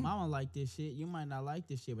 Your mama like this shit. You might not like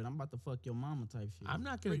this shit, but I'm about to fuck your mama type shit. I'm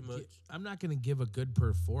not Pretty much. gonna give a good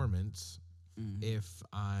performance if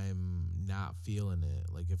I'm not feeling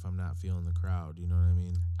it. Like if I'm not feeling the crowd, you know what I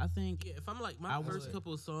mean? I think Yeah, if I'm like I my first would.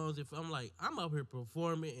 couple of songs, if I'm like I'm up here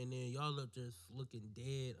performing and then y'all are just looking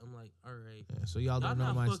dead, I'm like, all right, Yeah, so y'all y'all don't know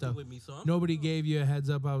not my fucking stuff. with me, so I'm Nobody gave you a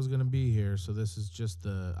heads up I was gonna be here, so this is just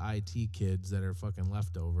the IT kids that are fucking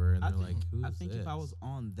leftover, and I they're think, like, "Who's I think this?" if I was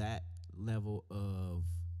on that level of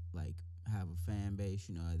like have a fan base,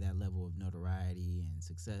 at that level of notoriety and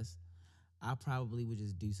success, I probably would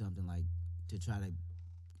just do something like to try to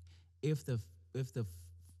if the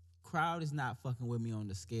crowd is not fucking with me on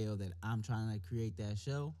the scale that I'm trying to create that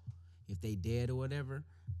show, if they dead or whatever,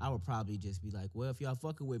 I would probably just be like, well, if y'all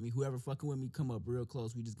fucking with me, whoever fucking with me, come up real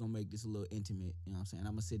close. We just gonna make this a little intimate. You know what I'm saying?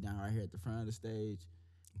 I'm gonna sit down right here at the front of the stage.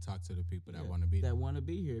 Talk to the people that Yeah, want to be there. that want to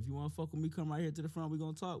be here. If you want to fuck with me, come right here to the front. We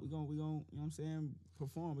gonna talk. We gonna, you know what I'm saying?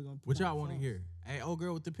 Perform. We gonna. What y'all want want to hear? Hey, old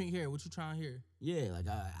girl with the pink hair, what you trying to hear? Yeah, like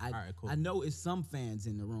I right, cool. I know it's some fans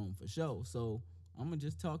in the room for sure. So I'm gonna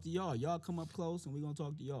just talk to y'all. Y'all come up close and we gonna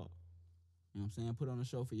talk to y'all. You know what I'm saying? Put on a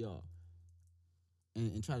show for y'all.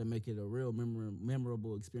 And try to make it a real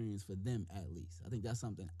memorable experience for them at least. I think that's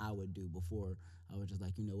something I would do before I was just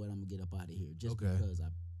like, you know what, I'm gonna get up out of here just Okay. because I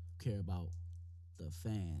care about the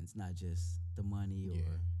fans, not just the money or.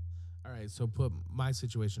 Yeah. All right, so my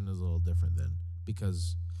situation is a little different then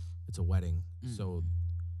because it's a wedding. So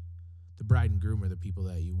the bride and groom are the people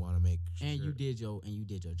that you want to make And sure. you did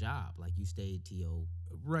your job. Like you stayed to your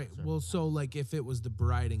Right. Well, so like if it was the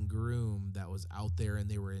bride and groom that was out there and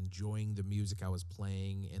they were enjoying the music I was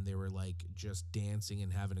playing and they were like just dancing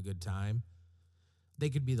and having a good time, they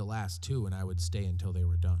could be the last two and I would stay until they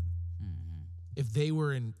were done. If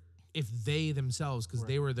they themselves, because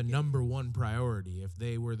they were the number one priority, if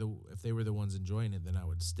they were the ones enjoying it, then I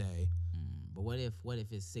would stay. But what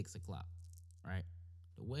if it's 6 o'clock, right?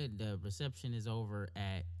 The reception is over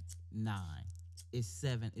at 9. It's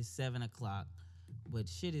 7 o'clock, but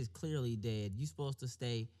shit is clearly dead. You supposed to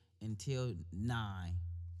stay until 9,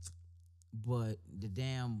 but the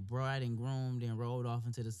damn bride and groom then rolled off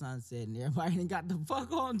into the sunset, and everybody done got the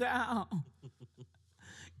fuck on down.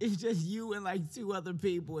 It's just you and like 2 other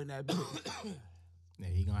people in that bitch. Yeah,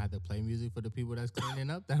 he gonna have to play music for the people that's cleaning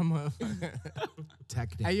up that motherfucker.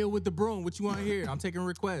 Hey, yo, with the broom, what you want to hear? I'm taking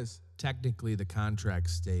requests. Technically, the contract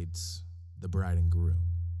states the bride and groom,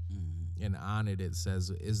 and on it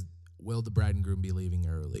says, will the bride and groom be leaving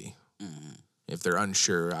early? If they're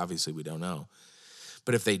unsure, obviously we don't know.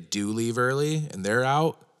 But if they do leave early and they're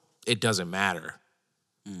out, it doesn't matter.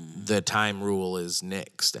 The time rule is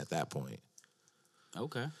nixed at that point.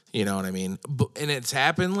 Okay. You know what I mean? And it's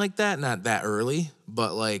happened like that, not that early,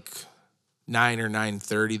 but like 9 or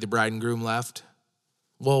 9:30, the bride and groom left.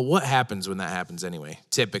 Well, what happens when that happens anyway?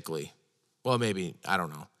 Typically. Well, maybe, I don't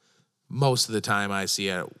know. Most of the time I see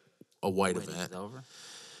a white Wedding event. is over.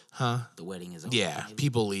 Huh? The wedding is over. Yeah, Maybe.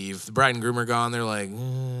 people leave. The bride and groom are gone. They're like,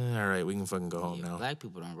 all right, we can fucking go home Yeah, now. black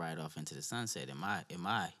people don't ride off into the sunset in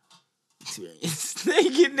my experience. They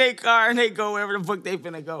get in their car and they go wherever the fuck they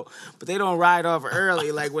finna go. But they don't ride off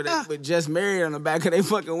early like with Just Married on the back of their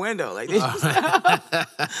fucking window. Like they just, Hey,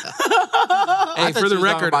 thought for the you was talking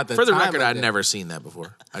record, about the time of I'd day. never seen that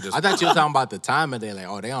before. I thought you were talking about the time of day. Like,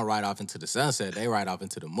 oh, they don't ride off into the sunset. They ride off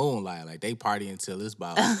into the moonlight. Like, they party until it's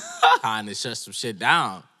about time to shut some shit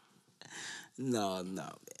down. no,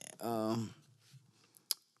 man.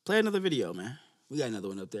 Play another video, man. We got another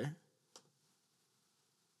one up there.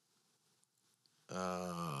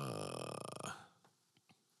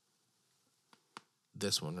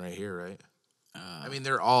 This one right here, right? I mean,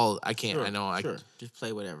 they're all. I can't. Sure, I know. Sure. Just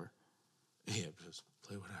play whatever. Yeah, just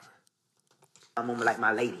play whatever. I'm on like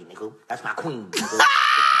my lady, nigga. That's my queen, nigga.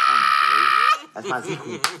 That's my Z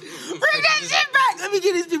queen. Bring that shit back. Let me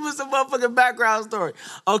give these people some motherfucking background story.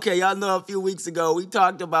 Okay, y'all know a few weeks ago we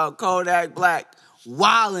talked about Kodak Black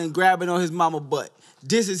wilding, grabbing on his mama butt.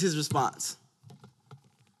 This is his response.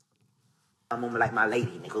 I'm on like my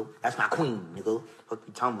lady, nigga. That's my queen, nigga. Fuck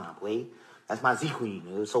you talking about, boy? That's my Z queen,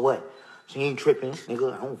 nigga. So what? She ain't tripping,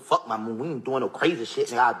 nigga. I don't fuck my mom. We ain't doing no crazy shit,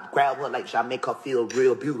 nigga. I grab her like I make her feel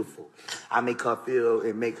real beautiful. I make her feel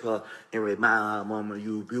and make her and remind her, mama,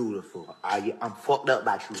 you beautiful. I'm fucked up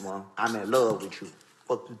about you, mom. I'm in love with you.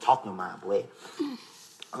 Fuck you talking about, boy?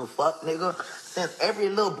 I'm fuck, nigga. Since every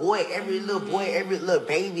little boy, every little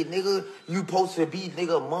baby, nigga, you supposed to be,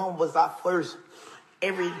 nigga. Mom was our first.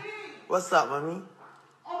 What's up, mommy?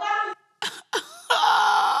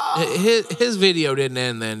 His video didn't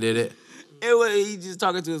end then, did it? It was he just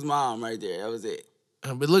talking to his mom right there. That was it.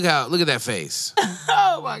 But look at that face.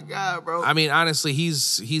 Oh my God, bro. I mean, honestly,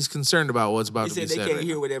 he's concerned about what's about He to said be they said. can't right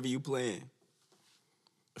hear now. whatever you playing.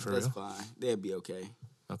 For That's real? fine. They'll be okay.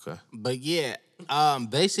 Okay. But yeah,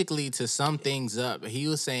 basically to sum things up, he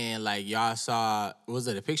was saying like y'all saw, was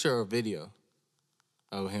it a picture or a video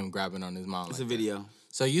of him grabbing on his mom? It's like a that? video.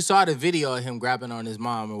 So you saw the video of him grabbing on his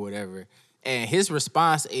mom or whatever. And his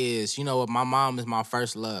response is, you know what, my mom is my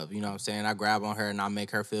first love. You know what I'm saying? I grab on her and I make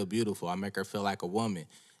her feel beautiful. I make her feel like a woman.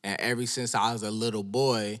 And ever since I was a little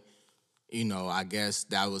boy, you know, I guess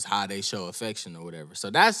that was how they show affection or whatever. So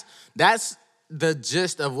that's the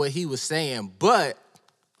gist of what he was saying. But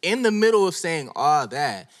in the middle of saying all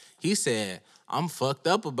that, he said, I'm fucked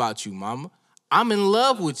up about you, mama. I'm in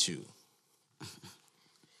love with you.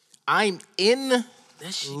 I'm in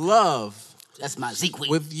love That's my Z queen.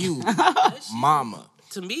 with you, mama.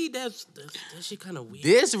 To me, that shit kind of weird.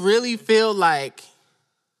 This really feel like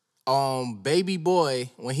Baby Boy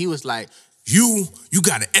when he was like, you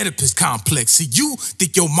got an Oedipus complex. See, you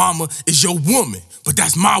think your mama is your woman, but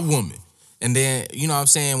that's my woman. And then, you know what I'm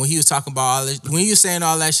saying, when he was talking about all this, when he was saying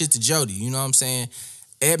all that shit to Jody, you know what I'm saying,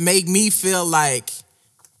 it made me feel like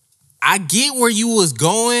I get where you was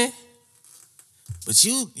going, but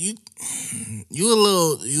you a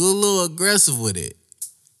little aggressive with it.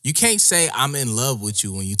 You can't say I'm in love with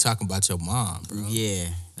you when you talking about your mom, bro. Yeah.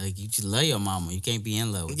 Like you just love your mama. You can't be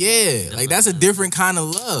in love with her. Yeah, like that's a different kind of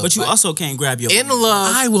love. But you Like, also can't grab your in mama.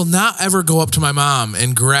 love. I will not ever go up to my mom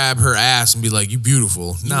and grab her ass and be like, "You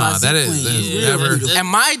beautiful." Nah, my that queen. is You never. beautiful. And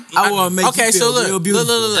my I wanna make okay, you so feel real look, beautiful.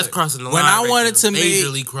 look. That's crossing the line. When I right wanted there. to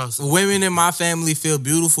majorly make crossing. women in my family feel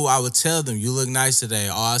beautiful, I would tell them, "You look nice today."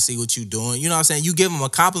 Oh, I see what you doing. You know what I'm saying? You give them a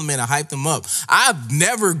compliment and hype them up. I've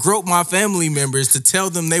never groped my family members to tell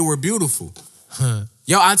them they were beautiful.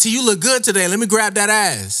 Yo, auntie, you look good today. Let me grab that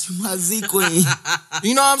ass. My Z queen.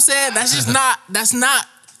 You know what I'm saying? That's just not. That's not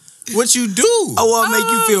what you do. I want to make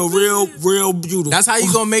you feel real beautiful. That's how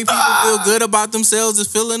you gonna make people feel good about themselves is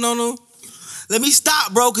feeling on them. Let me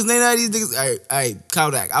stop, bro, because they know these niggas. Hey,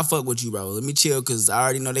 Kodak, I fuck with you, bro. Let me chill, because I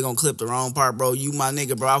already know they gonna clip the wrong part, bro. You my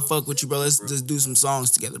nigga, bro. I fuck with you, bro. Let's just do some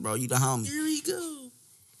songs together, bro. You the homie. Here we go.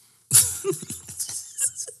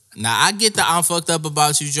 Now I get the I'm fucked up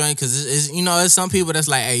about you joint because it's you know there's some people that's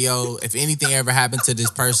like, hey yo, if anything ever happened to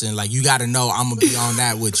this person, like you gotta know I'm gonna be on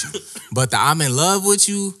that with you. But the I'm in love with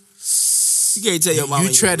you, You can't tell your mama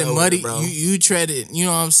you treading in love muddy, with her, bro. you treaded, you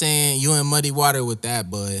know what I'm saying? You in muddy water with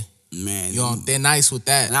that, bud. Man, You on thin ice with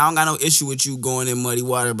that. and I don't got no issue with you going in muddy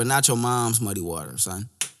water, but not your mom's muddy water, son.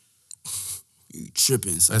 You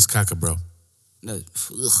tripping, son. That's caca, bro. Ugh.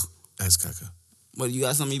 That's caca. What, you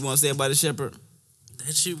got something you want to say about the shepherd?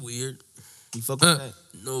 That shit weird. You fuck with that?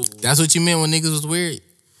 No. That's what you meant when niggas was weird,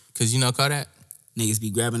 cause you know Kodak. Niggas be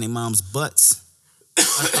grabbing their mom's butts. I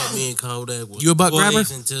thought me and Kodak was You a butt boys grabber?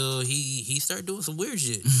 until he started doing some weird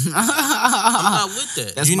shit. I'm not with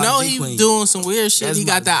that. That's you my know Z he queen. was doing some weird shit. That's He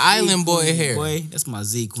my got that Z island boy queen, hair. Boy, that's my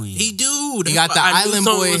Z queen. He do. He got the I knew island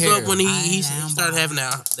something boy was hair. up when he started having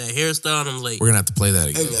that hairstyle. And I'm like, We're gonna have to play that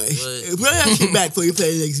again. what? Bring that shit back before you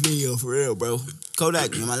play the next video, for real, bro.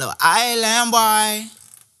 Kodak, you my little island boy.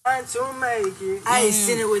 Trying to make it. I ain't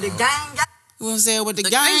seen it with the gang. You want to say it with the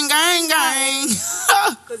gang.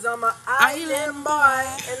 Cause I'm an island boy,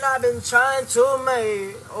 and I've been trying to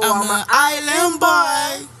make. Oh, I'm an island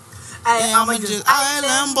boy. Ay, I'm a just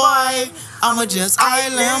island boy. I'm a just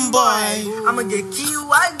island boy. I'ma get key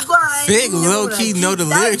white grind. Big low-key know the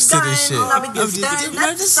lyrics to this shit. I'ma I'm just just staring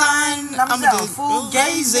at the sun. I'm just full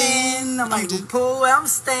gazing. I'm like the pool where I'm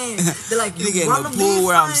staying. They're like, you Nigga in wanna the pool be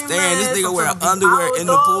where I'm famous? staying. This nigga I'm wear tryna be underwear in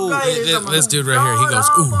the outdoor pool. greatest. I'm This a dude right here, he goes,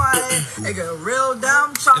 float ooh. boy. They get real damn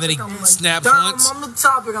And then he I'm like, snaps dumb once. on the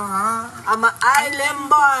topic, I'm an island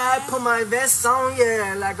boy. I put my vest on,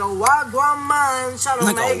 yeah, like a wagwan man. Try to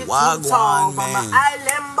Like a make it too wagwan tall. I'm man. an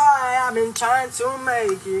island boy. I've been trying to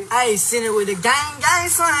make it. I ain't seen it with the gang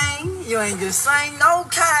slang. You ain't just slang no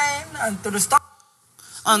cane. Until the start.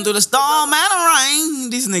 Under the storm and the rain.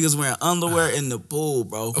 These niggas wearing underwear in the pool,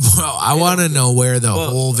 bro. Bro, I want to know where the Well,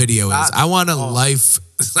 whole video is. socks I want to off.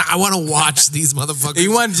 I want to watch these motherfuckers.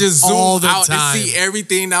 You want to just all zoom the out time. and see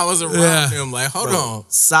everything that was around Yeah. him. Like, hold Bro, on.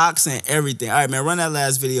 socks and everything. All right, man, run that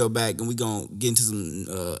last video back and we gonna get into some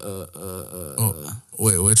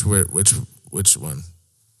Wait, which one?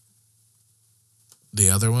 The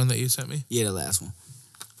other one that you sent me? yeah, the last one.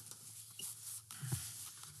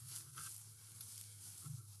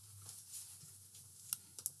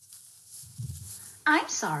 I'm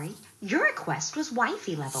sorry. Your request was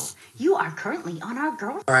wifey level. You are currently on our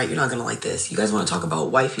girl. All right, you're not gonna like this. You guys want to talk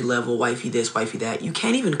about wifey level, wifey this, wifey that. You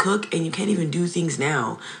can't even cook and you can't even do things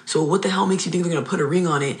now. So what the hell makes you think they're gonna put a ring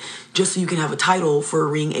on it just so you can have a title for a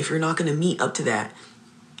ring if you're not gonna meet up to that?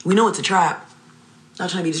 We know it's a trap. Not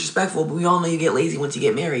trying to be disrespectful, but we all know you get lazy once you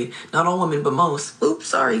get married. Not all women, but most. Oops,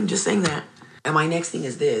 sorry, I'm just saying that. And my next thing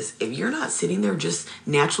is this. If you're not sitting there just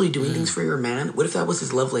naturally doing things for your man, what if that was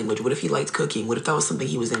his love language? What if he liked cooking? What if that was something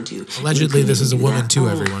he was into? Allegedly, this is a woman too,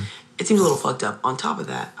 everyone. everyone. It seems a little fucked up. On top of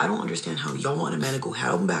that, I don't understand how y'all want a man to go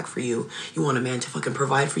hell and back for you. You want a man to fucking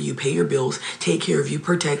provide for you, pay your bills, take care of you,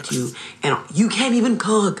 protect you, and you can't even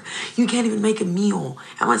cook. You can't even make a meal.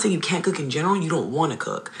 I'm not saying you can't cook in general. You don't want to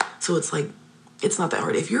cook. So it's like, it's not that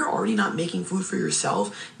hard. If you're already not making food for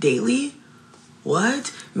yourself daily,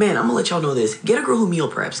 what? Man, I'm gonna let y'all know this. Get a girl who meal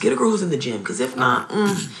preps. Get a girl who's in the gym. Because if not,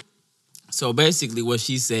 So basically what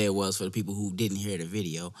she said was, for the people who didn't hear the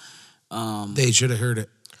video, They should have heard it.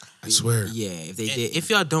 I swear. yeah, if they And did, if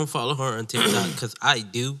y'all don't follow her on TikTok, because I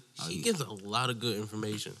do, she gives a lot of good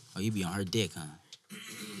information. oh, you be on her dick, huh?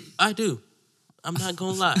 I do. I'm not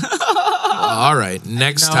gonna lie. All right,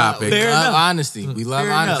 next topic. We Fair love enough. honesty. We love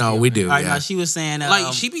Fair honesty. enough. No, we do. All right, Yeah. now she was saying,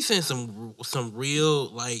 Like she be saying some real,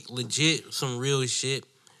 like legit, some real shit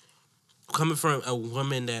coming from a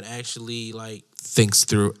woman that actually like Thinks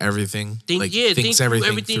through everything. Think thinks through everything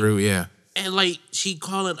everything. through. Yeah. and like she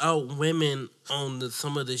calling out women on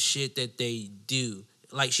some of the shit that they do.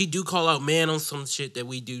 Like she do call out men on some shit that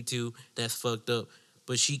we do too. That's fucked up.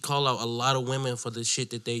 But she call out a lot of women for the shit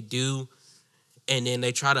that they do. And then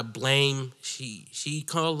they try to blame, she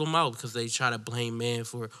calls them out because they try to blame men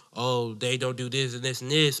for, oh, they don't do this and this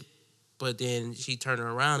and this. But then she turn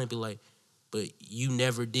around and be like, but you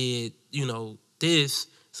never did, this.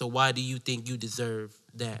 So why do you think you deserve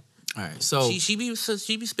that? all right, so She be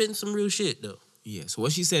spitting some real shit though. yeah, so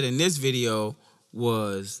what she said in this video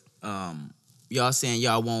was, y'all saying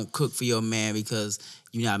y'all won't cook for your man because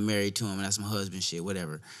you're not married to him and that's some husband shit,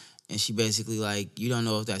 whatever. And she basically like, you don't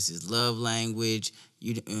know if that's his love language.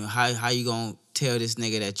 How you gonna tell this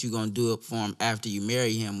nigga that you gonna do it for him after you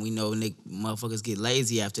marry him? We know motherfuckers get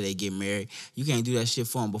lazy after they get married. You can't do that shit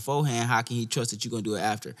for him beforehand. How can he trust that you're gonna do it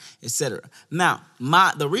after, etc.? Now,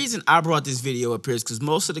 the reason I brought this video up here is because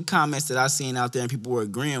most of the comments that I seen out there and people were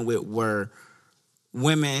agreeing with were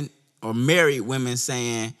women or married women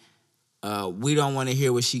saying, we don't want to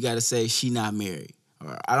hear what she got to say. She not married.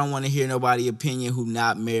 Or I don't want to hear nobody opinion who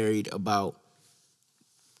not married about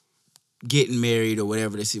getting married or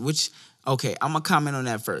whatever this is. Which, okay, I'm going to comment on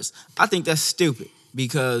that first. I think that's stupid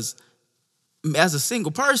because as a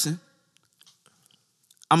single person,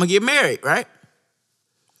 I'm going to get married, right?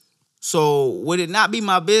 So would it not be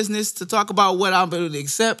my business to talk about what I would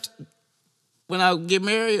accept when I get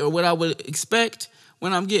married or what I would expect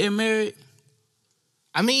when I'm getting married?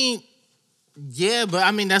 I mean, yeah, but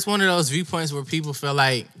I mean that's one of those viewpoints where people feel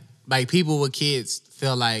like people with kids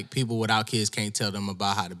feel like people without kids can't tell them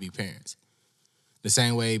about how to be parents. The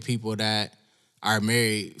same way people that are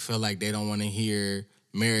married feel like they don't want to hear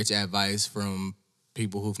marriage advice from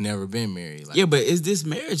people who've never been married. Like, Yeah, but is this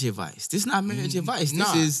marriage advice? This not marriage advice.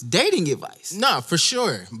 This nah. is dating advice. no, for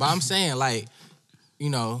sure. But I'm saying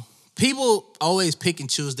people always pick and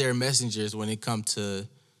choose their messengers when it comes to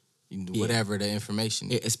whatever the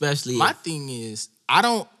information is. Especially My thing is, I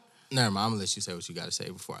don't. Never mind. I'm gonna let you say what you got to say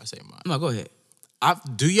before I say mine. No, go ahead.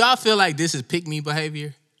 Do y'all feel like this is pick me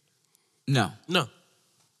behavior? No, No.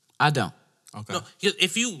 I don't. Okay. No. 'Cause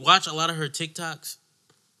if you watch a lot of her TikToks,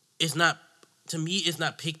 it's not, to me, it's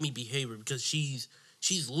not pick me behavior because she's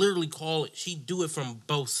literally she do it from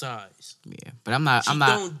both sides. Yeah, but I'm not. She I'm not.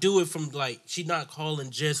 don't do it from she not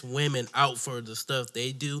calling just women out for the stuff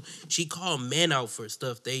they do. She call men out for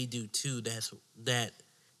stuff they do too. That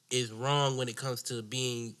is wrong when it comes to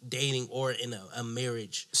dating or in a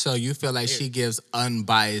marriage. So you feel like she gives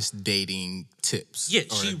unbiased dating tips? Yeah,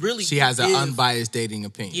 Or she has an unbiased dating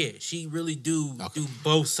opinion. Yeah, she really do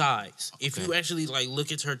both sides. If you actually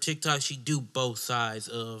look at her TikTok, she do both sides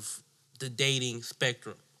of the dating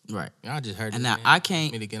spectrum. Right. Y'all just heard And it, now man. I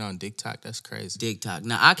can't Me to get on TikTok. That's crazy. TikTok.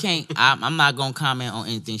 Now I can't. I'm not gonna comment on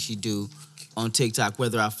anything she do on TikTok,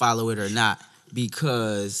 whether I follow it or not,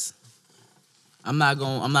 because I'm not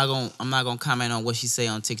gonna comment on what she say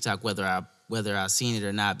on TikTok, whether I seen it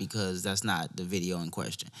or not, because that's not the video in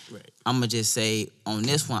question. Right. I'm gonna just say on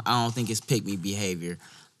this one, I don't think it's pick me behavior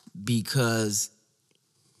because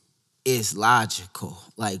it's logical.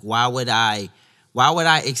 Like, why would I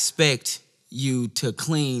expect you to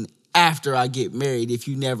clean after I get married if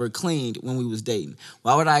you never cleaned when we was dating?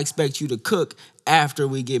 Why would I expect you to cook after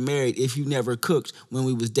we get married if you never cooked when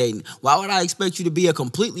we was dating? Why would I expect you to be a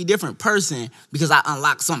completely different person because I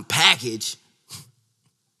unlocked some package?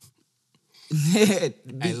 Hey,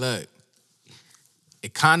 look.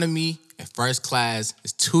 Economy and first class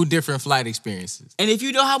is two different flight experiences. And if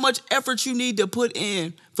you know how much effort you need to put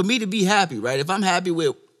in for me to be happy, right? If I'm happy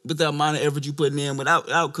with the amount of effort you putting in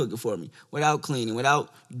without cooking for me, without cleaning,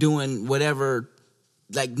 without doing whatever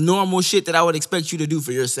normal shit that I would expect you to do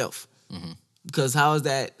for yourself. Mm-hmm. Because how is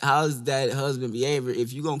that husband behavior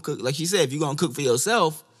if you gonna cook, like she said, if you gonna cook for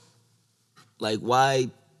yourself, why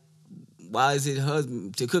is it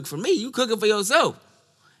husband to cook for me? You cooking for yourself.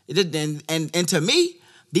 And to me,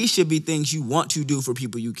 these should be things you want to do for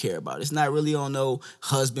people you care about. It's not really on no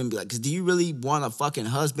husband. Because do you really want a fucking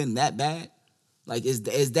husband that bad?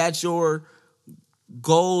 Is that your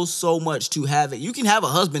goal so much to have it? You can have a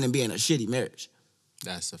husband and be in a shitty marriage.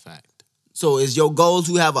 That's a fact. So is your goal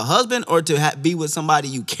to have a husband or to be with somebody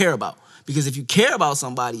you care about? Because if you care about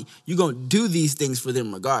somebody, you're going to do these things for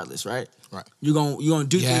them regardless, right? Right. You're gonna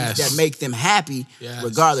do things that make them happy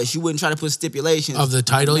regardless. You wouldn't try to put stipulations Of the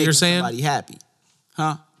title to you're make saying? somebody happy.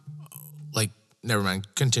 Huh? Never mind.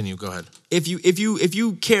 Continue. Go ahead. If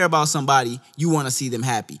you care about somebody, you want to see them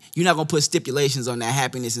happy. You're not gonna put stipulations on that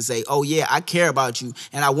happiness and say, "Oh yeah, I care about you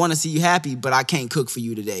and I want to see you happy, but I can't cook for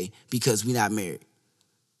you today because we're not married."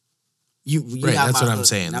 You're Right. not That's my what I'm husband.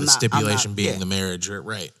 saying. The stipulation being the marriage.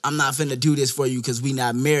 Right. I'm not finna do this for you because we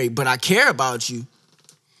not married, but I care about you.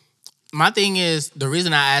 My thing is, the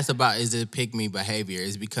reason I asked about is it pick me behavior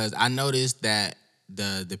is because I noticed that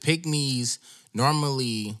the pick me's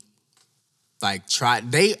normally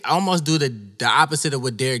they almost do the opposite of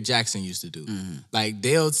what Derek Jackson used to do.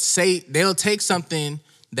 Mm-hmm. They'll take something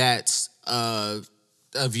that's a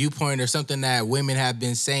viewpoint or something that women have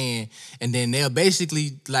been saying, and then they'll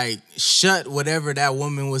basically shut whatever that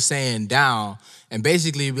woman was saying down, and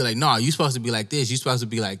basically be like, "No, you supposed to be like this. You supposed to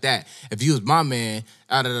be like that. If you was my man,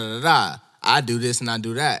 I do this and I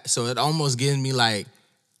do that." So it almost gives me like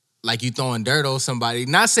you throwing dirt on somebody.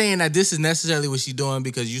 Not saying that this is necessarily what she's doing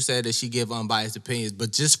because you said that she give unbiased opinions,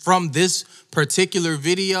 but just from this particular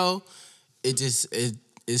video, it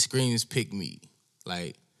screams pick me.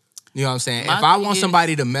 You know what I'm saying? If I want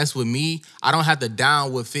somebody to mess with me, I don't have to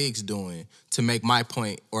down what Fig's doing to make my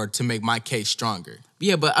point or to make my case stronger.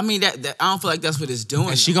 Yeah, but I mean that I don't feel like that's what it's doing.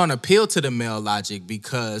 And she gonna appeal to the male logic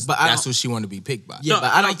because that's what she want to be picked by. Yeah,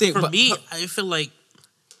 but I don't think for me, I feel like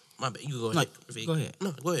my bad. You go ahead. No, go ahead.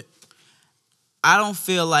 No, go ahead. I don't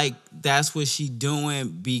feel like that's what she doing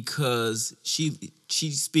because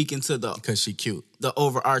she's speaking to because she cute. The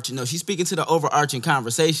overarching. No, she's speaking to the overarching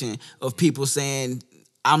conversation of people saying,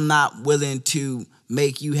 "I'm not willing to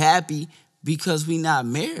make you happy because we not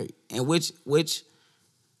married," and which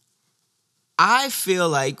I feel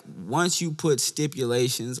like once you put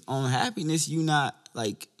stipulations on happiness, you not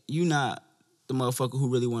the motherfucker who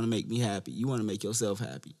really want to make me happy. You want to make yourself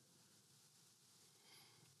happy.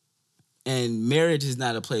 And marriage is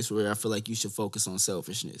not a place where I feel like you should focus on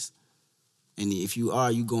selfishness. And if you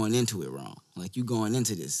are, you going into it wrong. Like you going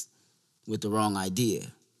into this with the wrong idea.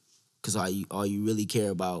 Because all you really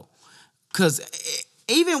care about. Because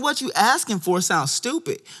even what you asking for sounds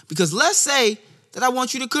stupid. Because let's say that I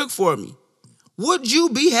want you to cook for me. Would you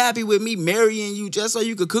be happy with me marrying you just so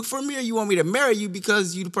you could cook for me, or you want me to marry you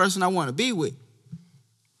because you the person I want to be with?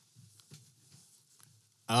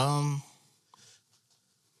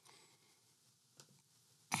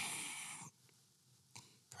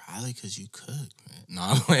 probably because you cook, man. No,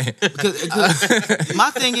 I'm playing. Because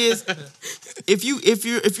my thing is, if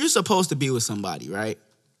you're supposed to be with somebody, right?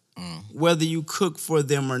 Whether you cook for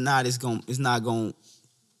them or not, it's not gonna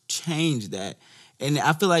change that. And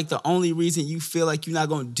I feel like the only reason you feel like you're not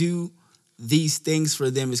gonna do these things for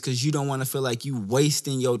them is because you don't want to feel like you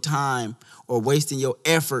wasting your time or wasting your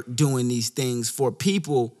effort doing these things for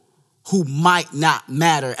people who might not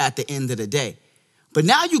matter at the end of the day. But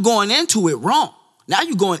now you're going into it wrong. Now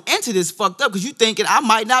you're going into this fucked up because you're thinking I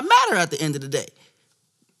might not matter at the end of the day.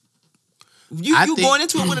 You going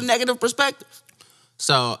into it with a negative perspective.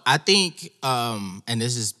 So I think, and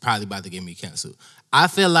this is probably about to get me canceled, I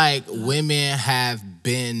feel like women have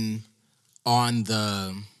been on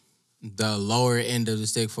the lower end of the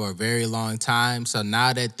stick for a very long time. So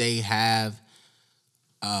now that they have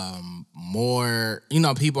more,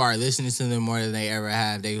 people are listening to them more than they ever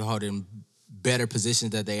have. They holding better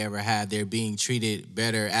positions that they ever have. They're being treated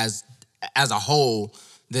better as a whole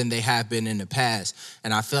than they have been in the past.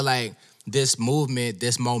 And I feel like this movement,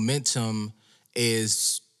 this momentum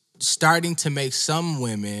is starting to make some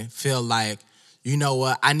women feel like, you know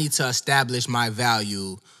what, I need to establish my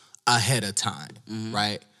value ahead of time,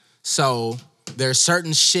 right? So there's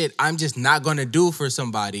certain shit I'm just not gonna do for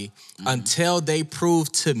somebody until they prove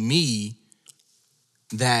to me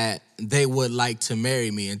that they would like to marry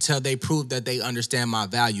me, until they prove that they understand my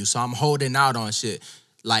value. So I'm holding out on shit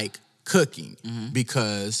like cooking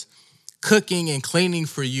because cooking and cleaning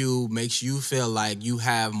for you makes you feel like you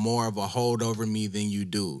have more of a hold over me than you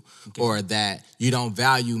do, or that you don't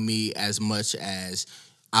value me as much as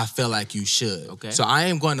I feel like you should. Okay. So I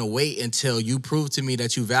am going to wait until you prove to me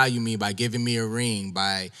that you value me by giving me a ring,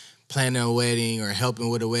 by planning a wedding or helping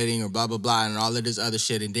with a wedding or blah, blah, blah, and all of this other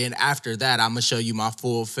shit. And then after that, I'm going to show you my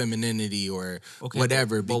full femininity or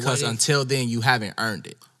whatever, because until then, you haven't earned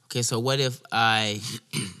it. Okay, so what if I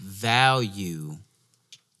value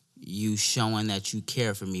you showing that you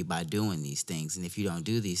care for me by doing these things, and if you don't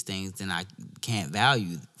do these things, then I can't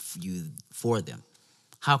value you for them?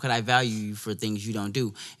 How could I value you for things you don't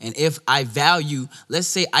do? And if I value, let's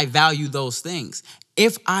say I value those things,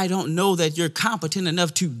 if I don't know that you're competent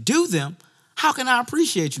enough to do them, how can I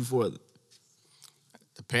appreciate you for them?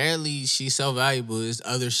 Apparently, she's so valuable. There's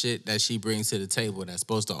other shit that she brings to the table that's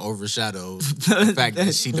supposed to overshadow the fact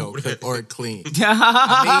that she don't cook or clean.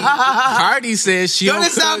 Cardi says she don't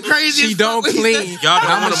cook, crazy she don't clean.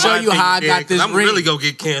 I'm going to show you how I got this ring. I'm really going to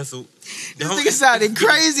get canceled. This nigga sounded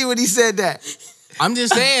crazy when he said that. I'm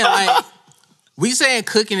just saying, like, we saying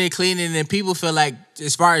cooking and cleaning, and people feel like,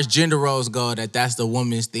 as far as gender roles go, that's the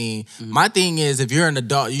woman's thing. My thing is, if you're an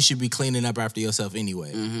adult, you should be cleaning up after yourself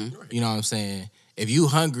anyway. You know what I'm saying? If you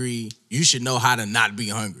hungry, you should know how to not be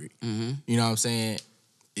hungry. You know what I'm saying?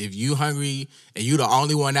 If you hungry and you the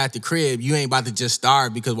only one at the crib, you ain't about to just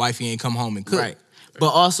starve because wifey ain't come home and cook. Right. But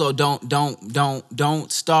also,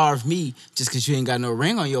 don't starve me just because you ain't got no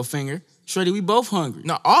ring on your finger. Shreddy, we both hungry.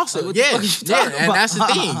 No, also, like, yeah, and that's the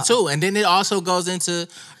thing, too. And then it also goes into,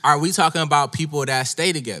 are we talking about people that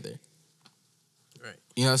stay together? Right.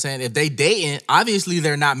 You know what I'm saying? If they dating, obviously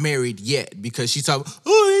they're not married yet because she's talking,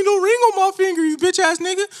 oh, ain't no ring on my finger, you bitch-ass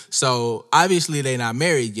nigga. So, obviously they not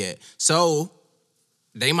married yet. So,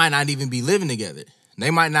 they might not even be living together.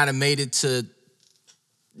 They might not have made it to,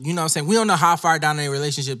 you know what I'm saying? We don't know how far down in a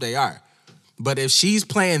relationship they are. But if she's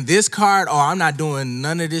playing this card, I'm not doing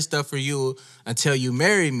none of this stuff for you until you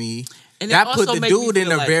marry me, and that put the dude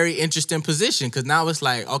in a very interesting position, because now it's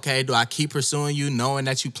like, okay, do I keep pursuing you knowing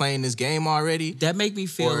that you playing this game already? That make me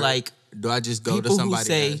feel like, do I just go to somebody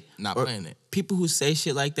that's not playing it? People who say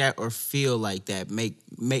shit like that or feel like that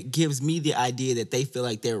gives me the idea that they feel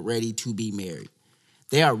like they're ready to be married.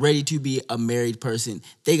 They are ready to be a married person.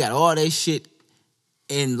 They got all that shit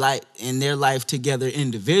in their life together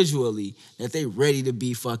individually, that they ready to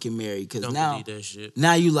be fucking married. Because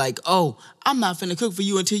now you like, oh, I'm not finna cook for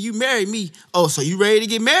you until you marry me. Oh, so you ready to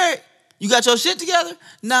get married? You got your shit together?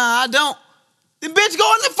 Nah, I don't. Then bitch,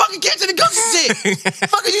 go in the fucking kitchen and cook some shit.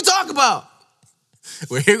 Fuck are you talking about?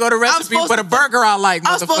 Well, here go the recipe for the burger I like.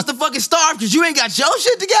 I'm supposed to fucking starve because you ain't got your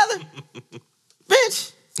shit together?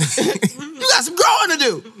 Bitch, you got some growing to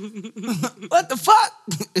do. What the fuck?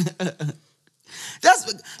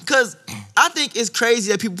 That's because I think it's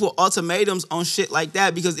crazy that people put ultimatums on shit like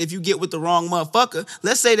that, because if you get with the wrong motherfucker,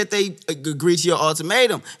 let's say that they agree to your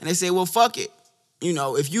ultimatum and they say, well, fuck it. You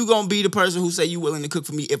know, if you gonna be the person who say you willing to cook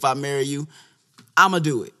for me if I marry you, I'ma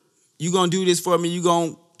do it. You gonna do this for me, you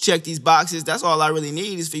gonna check these boxes. That's all I really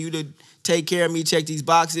need is for you to take care of me, check these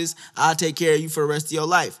boxes. I'll take care of you for the rest of your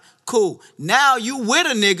life. Cool. Now you with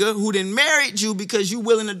a nigga who done married you because you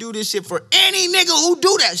willing to do this shit for any nigga who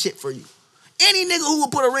do that shit for you. any nigga who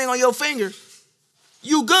would put a ring on your finger,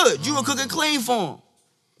 you good. You a cooking clean for him.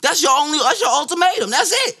 That's your ultimatum.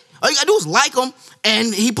 That's it. All you gotta do is like him,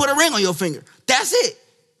 and he put a ring on your finger. That's it.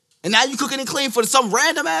 And now you cooking and clean for some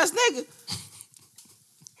random ass nigga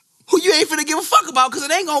who you ain't finna give a fuck about because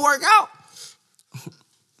it ain't gonna work out.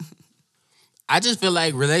 I just feel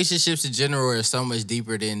like relationships in general are so much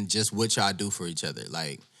deeper than just what y'all do for each other.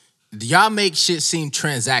 Like, y'all make shit seem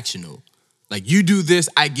transactional. Like, you do this,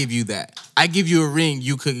 I give you that. I give you a ring,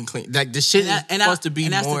 you cook and clean. Like, the shit is supposed to be more.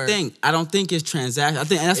 And that's the thing. I don't think it's transactional. I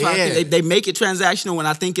think, and that's why I think they make it transactional when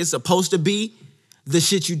I think it's supposed to be the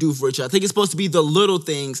shit you do for each other. I think it's supposed to be the little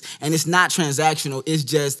things, and it's not transactional. It's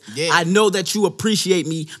just, I know that you appreciate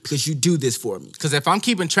me because you do this for me. Because if I'm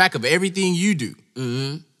keeping track of everything you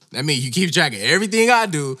do, that means you keep track of everything I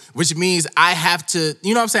do, which means I have to,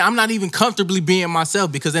 you know what I'm saying? I'm not even comfortably being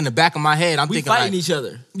myself because in the back of my head, I'm thinking fighting each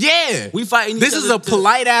other. Yeah. We fighting each other. This is a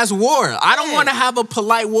polite-ass war. I don't want to have a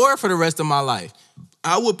polite war for the rest of my life.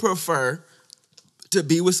 I would prefer to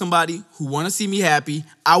be with somebody who want to see me happy.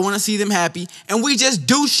 I want to see them happy. And we just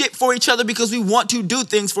do shit for each other because we want to do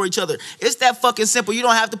things for each other. It's that fucking simple. You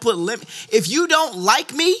don't have to put limit. If you don't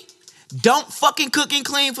like me, don't fucking cook and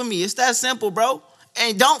clean for me. It's that simple, bro.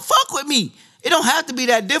 And don't fuck with me. It don't have to be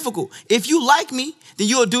that difficult. If you like me, then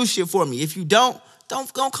you'll do shit for me. If you don't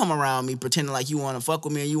come around me pretending like you want to fuck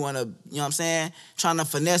with me and you want to, you know what I'm saying, trying to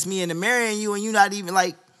finesse me into marrying you and you not even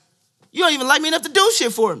like, you don't even like me enough to do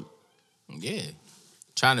shit for me. Yeah.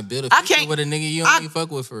 Trying to build a future with a nigga you don't even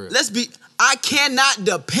fuck with for real. I cannot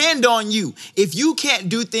depend on you. If you can't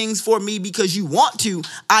do things for me because you want to,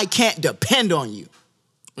 I can't depend on you.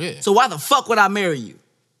 Yeah. So why the fuck would I marry you?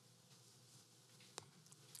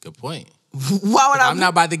 Good point. Why would I'm not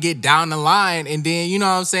about to get down the line and then, you know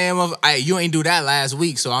what I'm saying? You ain't do that last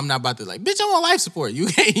week, so I'm not about to like, bitch, I'm on life support. You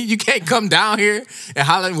can't come down here and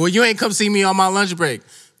holler, well, you ain't come see me on my lunch break.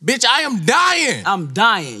 Bitch, I am dying. I'm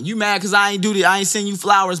dying. You mad because I ain't do that? I ain't send you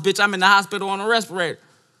flowers, bitch. I'm in the hospital on a respirator.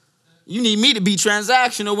 You need me to be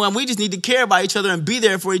transactional when we just need to care about each other and be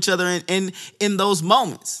there for each other in those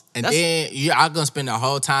moments. And then I'm going to spend the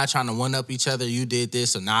whole time trying to one-up each other. You did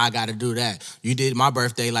this, so now I got to do that. You did my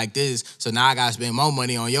birthday like this, so now I got to spend more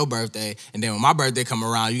money on your birthday. And then when my birthday come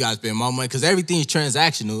around, you got to spend more money because everything's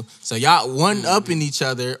transactional. So y'all one-upping each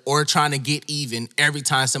other or trying to get even every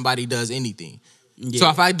time somebody does anything. Yeah. So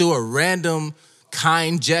if I do a random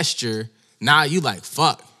kind gesture, now you like,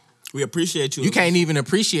 fuck. We appreciate you. You can't even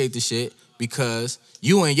appreciate the shit because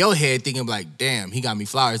you in your head thinking like, damn, he got me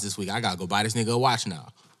flowers this week. I gotta go buy this nigga a watch now.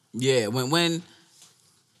 Yeah, when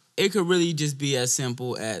it could really just be as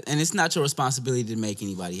simple as, and it's not your responsibility to make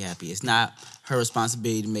anybody happy. It's not her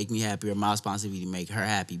responsibility to make me happy or my responsibility to make her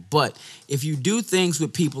happy. But if you do things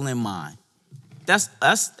with people in mind, that's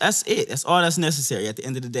it. That's all that's necessary at the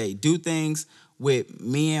end of the day. Do things with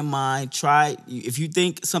me in mind. If you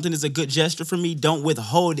think something is a good gesture for me, don't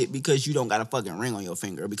withhold it because you don't got a fucking ring on your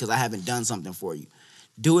finger or because I haven't done something for you.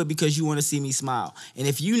 Do it because you want to see me smile. And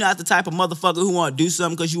if you're not the type of motherfucker who want to do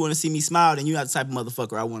something because you want to see me smile, then you're not the type of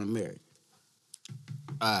motherfucker I want to marry.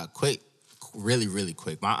 Quick, really, really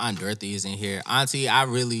quick. My Aunt Dorothy is in here. Auntie, I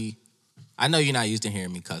know you're not used to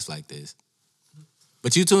hearing me cuss like this.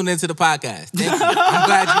 But you tuned into the podcast. Thank you. I'm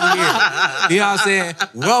glad you're here. You know what I'm saying?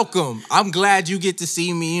 Welcome. I'm glad you get to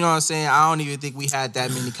see me. You know what I'm saying? I don't even think we had that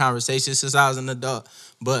many conversations since I was an adult.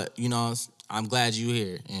 But, you know, I'm glad you're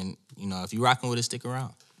here. And, you know, if you rocking with it, stick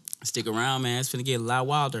around. Stick around, man. It's finna get a lot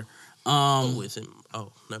wilder. Never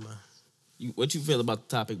mind. What you feel about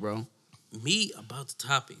the topic, bro? Me about the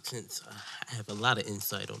topic, since I have a lot of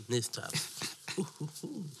insight on this topic.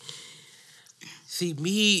 See,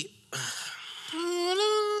 me... Here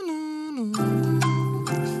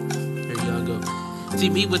y'all go. See,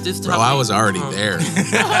 me with this topic... Bro, I was already there.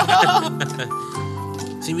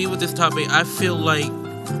 See, me with this topic, I feel like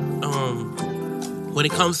when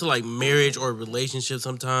it comes to like marriage or relationships,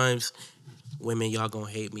 sometimes, women, y'all gonna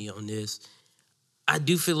hate me on this. I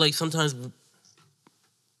do feel like sometimes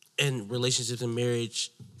in relationships and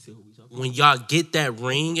marriage, when y'all get that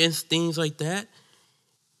ring and things like that,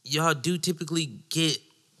 y'all do typically get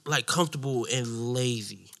like comfortable and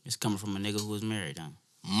lazy. It's coming from a nigga who was married, huh?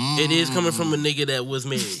 It is coming from a nigga that was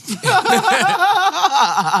married. All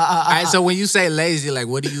right, so when you say lazy, like,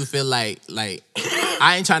 what do you feel like? Like,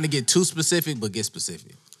 I ain't trying to get too specific, but get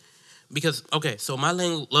specific. Because, okay, so my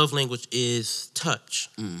love language is touch.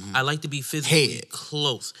 Mm-hmm. I like to be physically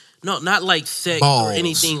close. No, not like sex balls. Or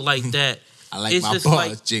anything like that. I like it's my just balls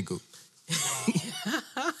like, jiggle.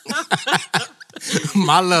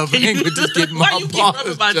 My love language is getting my Why you keep balls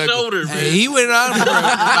rubbing my juggled. shoulders, man? Hey, he went on for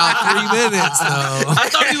about 3 minutes though. I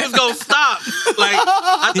thought he was gonna stop. Like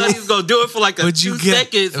I thought he was gonna do it for like a 2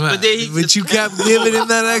 seconds, but then you kept giving him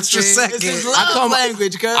that extra second. It's his love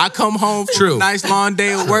language, cuz. I come home from True. a nice long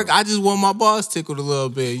day of work. I just want my balls tickled a little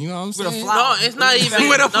bit. You know what I'm saying? No, it's not even.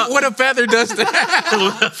 What a feather does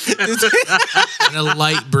that. And a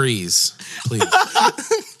light breeze, please.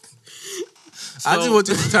 I just want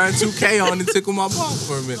you to turn 2K on and tickle my balls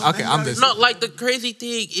for a minute. Okay, I'm listening. No, like the crazy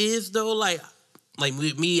thing is though, like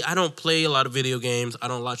with me, I don't play a lot of video games. I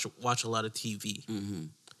don't watch a lot of TV.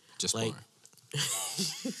 Just like.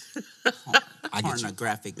 I get you.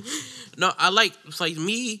 Pornographic. No, it's like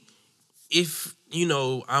me. If you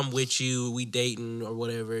know I'm with you, we dating or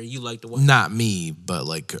whatever, you like to watch. Not me, but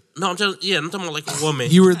like No, I'm talking about like a woman.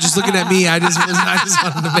 you were just looking at me. I just wanted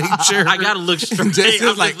to make sure. I gotta look straight. This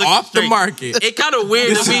is like off the market. It kind of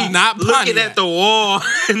weird This to is me not looking Pontiac. at the wall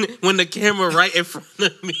when the camera right in front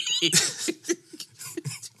of me.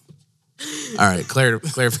 All right,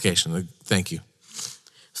 clarification. Thank you.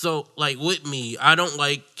 So like with me, I don't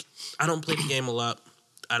play the game a lot.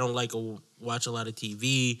 I don't like watch a lot of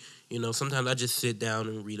TV. You know, sometimes I just sit down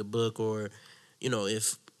and read a book, or you know,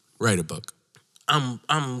 if Write a book.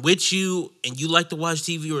 I'm with you and you like to watch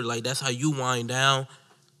TV, or like that's how you wind down,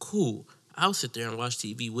 cool. I'll sit there and watch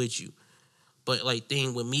TV with you. But like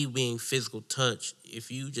thing with me being physical touch, if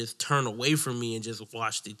you just turn away from me and just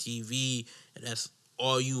watch the TV and that's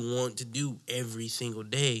all you want to do every single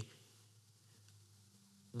day,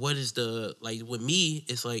 what is the like with me,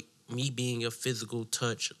 it's like me being a physical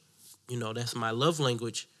touch, you know, that's my love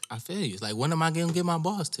language. I feel you. It's like, when am I gonna get my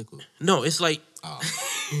balls tickled? No, it's like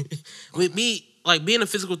with me, like being a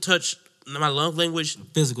physical touch, my love language,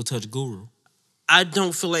 Physical touch guru. I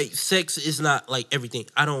don't feel like sex is not like everything.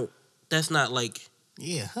 That's not like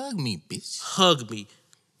Yeah, hug me, bitch. hug me.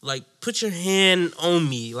 Like put your hand on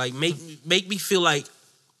me. Like make me feel like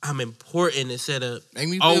I'm important instead of Make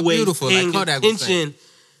me feel always beautiful, like paying Kodak was saying. attention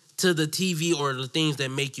to the TV or the things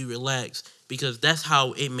that make you relax. Because that's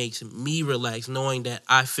how it makes me relax, knowing that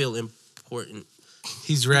I feel important.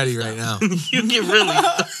 He's ready right now. You can really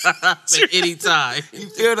stop at any time. You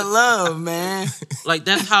feel the love, man. Like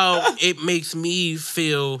that's how it makes me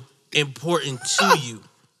feel important to you.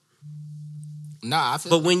 Nah, I feel.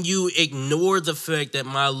 But when you ignore the fact that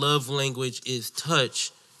my love language is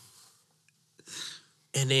touch,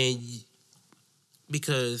 and then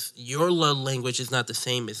because your love language is not the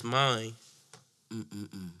same as mine,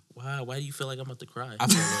 why do you feel like I'm about to cry? I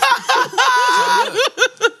feel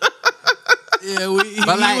Yeah, But he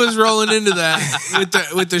like- was rolling into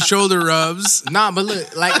that with the shoulder rubs. Nah, but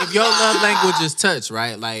look, like if your love language is touch,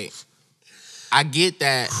 right? Like, I get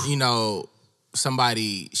that, you know,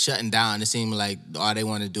 somebody shutting down, it seems like all they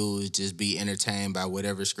want to do is just be entertained by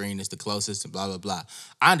whatever screen is the closest and blah, blah, blah.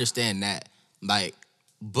 I understand that. Like,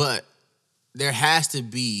 but there has to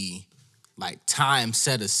be like time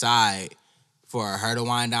set aside for her to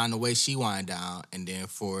wind down the way she wind down, and then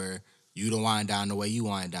for you to wind down the way you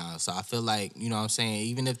wind down. So I feel like, you know what I'm saying,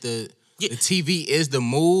 even if the TV is the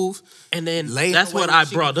move, and then lay that's the way what I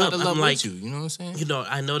she brought can up. cuddle I'm with like, you know what I'm saying? you know,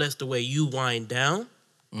 I know that's the way you wind down,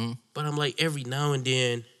 but I'm like, every now and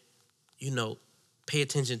then, you know, pay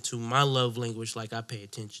attention to my love language like I pay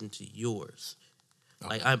attention to yours. Okay.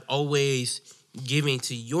 Like I'm always giving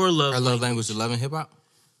to your love Her love language is love and hip hop?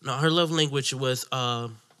 No, her love language was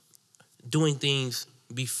doing things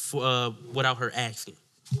before without her asking.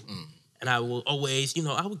 And I will always, you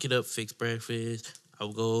know, I would get up, fix breakfast. I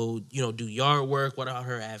would go, you know, do yard work without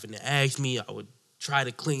her having to ask me. I would try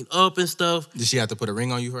to clean up and stuff. Did she have to put a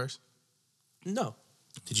ring on you first? No.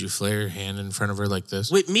 Did you flare your hand in front of her like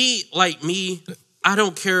this? With me, like me, I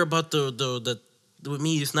don't care about the with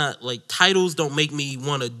me, it's not like titles don't make me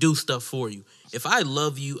want to do stuff for you. If I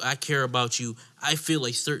love you, I care about you, I feel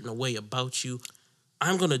a certain way about you,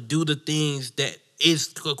 I'm going to do the things that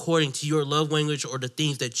is according to your love language or the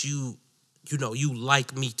things that you know, you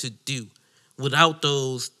like me to do. Without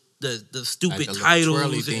those, the stupid like titles.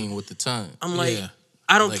 twirly thing with the tongue. I'm like, Yeah.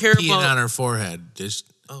 I don't Like care peeing about. on her forehead. Just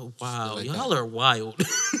Oh, wow. like Y'all that. are wild.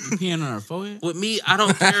 Peeing on her forehead? With me, I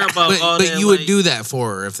don't care about all but that. you would like- do that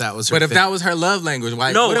for her if that was her But if thing. that was her love language,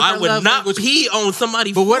 like, No, what if her I would love not language- pee on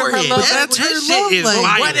somebody's But what if her forehead. love That's her That love shit is language.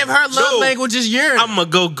 wild. What if her love No, language is urine? I'm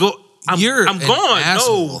gonna go. You're I'm an gone.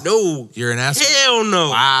 asshole. No. You're an asshole. Hell no.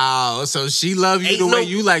 Wow, so she love you Ain't the way no-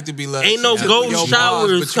 you like to be loved. ain't no She golden got your balls,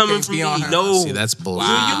 showers but you coming can't from pee on me. her. No. See, that's bullshit.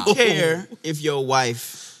 Wow. Do you care if your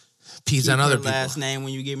wife Pees keep on her other people. last name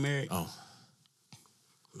when you get married? Oh.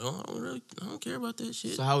 No, I don't care about that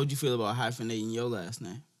shit. So how would you feel about hyphenating your last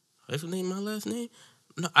name? Hyphenate my last name?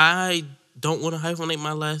 No, I don't want to hyphenate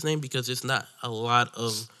my last name because it's not a lot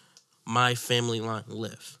of my family line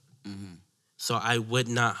left. So I would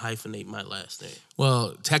not hyphenate my last name.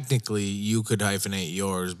 Well, technically, you could hyphenate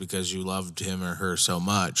yours because you loved him or her so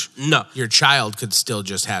much. No. Your child could still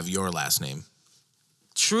just have your last name.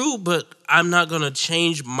 True, but I'm not going to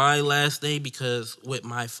change my last name because with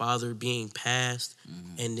my father being passed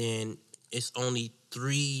and then it's only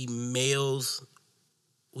 3 males.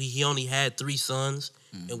 He only had 3 sons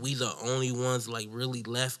and we the only ones like really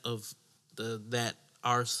left of that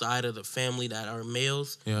our side of the family that are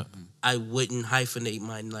males. Yeah. I wouldn't hyphenate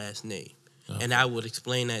my last name. And I would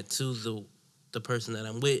explain that to the person that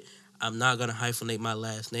I'm with. I'm not going to hyphenate my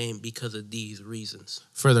last name because of these reasons.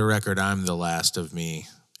 For the record, I'm the last of me,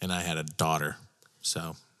 and I had a daughter.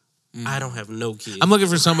 So I don't have no kids. I'm looking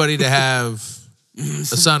for somebody to have a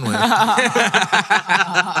son with.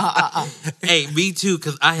 Hey, me too,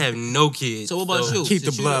 because I have no kids. So what about you? Keep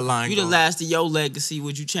the Since you bloodline You the going. last of your legacy.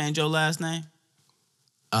 Would you change your last name?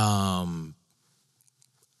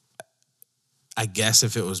 I guess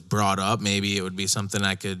if it was brought up, maybe it would be something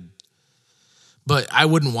I could, but I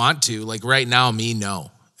wouldn't want to. Like right now, me, no,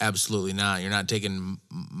 absolutely not. You're not taking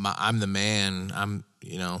I'm the man.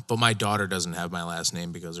 But my daughter doesn't have my last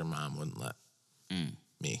name because her mom wouldn't let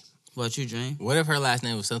me. What about you, Dream? What if her last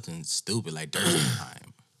name was something stupid like Durstenheim?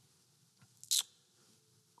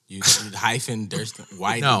 You hyphen Dursten,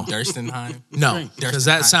 White No. Durstenheim? No, because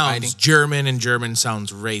that sounds Whiting. German and German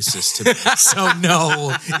sounds racist to me. So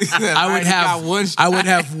no, I would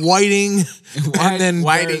have Whiting and then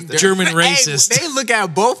Whiting, German racist. Hey, they look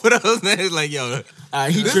at both of those names like, yo,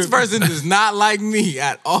 this person does not like me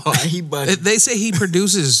at all. He bugged. They say he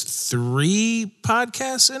produces 3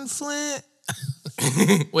 podcasts in Flint.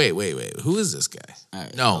 Wait. Who is this guy? All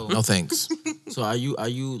right, No thanks. So are you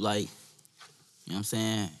like, you know what I'm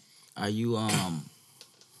saying? Are you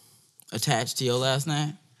attached to your last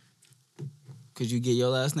name? Could you get your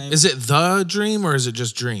last name? Is it The Dream or is it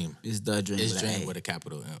just Dream? It's The Dream. It's with an Dream A. with a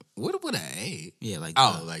capital M. What with an A? Yeah, like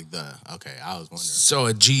Oh, like the. Okay, I was wondering. So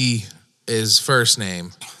a G is first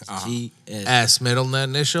name, G S. S middle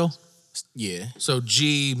initial. Yeah. So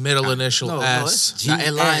G middle initial No, S. G Nah,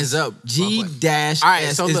 it lines up. G dash All right,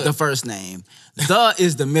 S so is look. the first name. The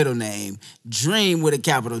is the middle name. Dream with a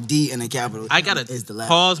capital D and a capital I M gotta is the last.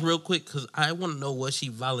 pause real quick because I want to know what she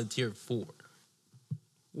volunteered for.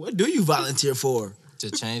 What do you volunteer for? To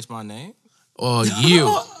change my name? Oh,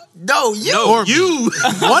 you. No, you. Or you.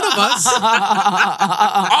 One of us.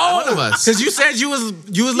 One of us. Because you said you was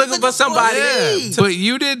looking for somebody. Yeah, but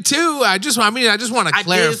you did too. I just want to I did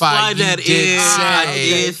clarify. slide You that did in. I say,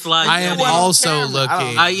 did slide I that am in. also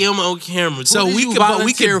looking. I am on camera. So did we you could, but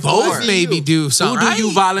we volunteer could both for? maybe do something. Who do right? you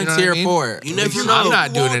You know what volunteer I mean? for? You never You know. I'm not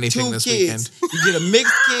You doing want anything 2 this kids. weekend. You get a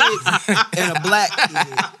mixed kid and a black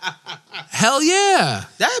kid. Hell yeah.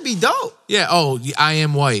 That'd be dope. Yeah. Oh, I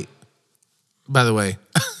am white. By the way.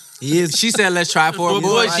 He is. She said, "Let's try for a Well,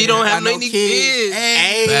 boy." boy, she don't have no many kids.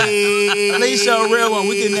 Hey, At least show a real one.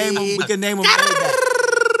 We can name him. We can name him laid back.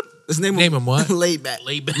 Let's name him what? Laid back.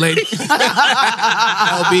 Lay back. Lady.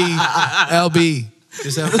 LB.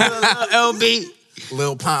 Just LB.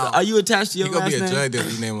 Lil Pound. Are you attached to You your gonna last be a name? judge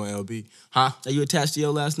if you name him LB, huh? Are you attached to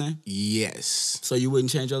your last name? Yes, So you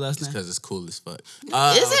wouldn't change your last name? because it's cool as fuck. Is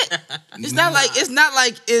it? It's not like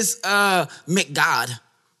it's McGod.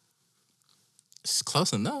 It's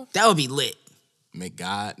close enough. That would be lit.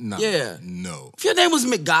 McGod, no, Yeah. no. If your name was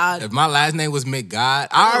McGod, If my last name was McGod,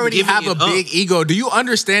 I already giving have a it up. big ego. Do you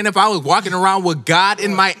understand if I was walking around with God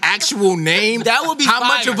in my actual name? That would be how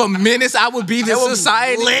much fire. of a menace I would be to That would be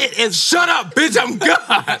society. lit as Shut up, bitch! I'm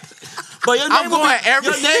God. but your I'm name would going be,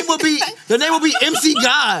 every- your name would be MC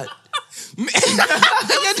God. Your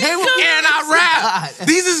name was and I rap.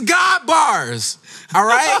 These is God bars. All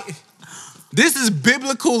right. This is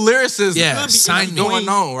biblical lyricism. Yeah, Could be sign MC me. going Queen.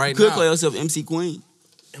 on right Could now. call yourself MC Queen.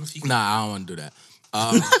 Nah, I don't want to do that.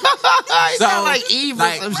 It So, sound like Eve or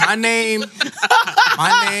like some shit.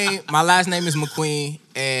 my last name is McQueen,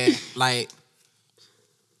 and like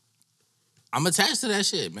I'm attached to that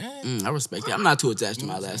shit, man. I respect that. I'm not too attached to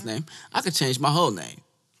my last name. I could change my whole name.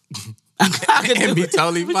 I could And do be it.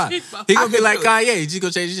 totally fine. He gonna be like Kanye. You just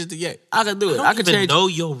gonna change your shit to Ye. I could do it. I I don't could even change. know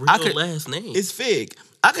your real I could- last name. It's Fig.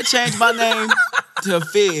 I could change my name to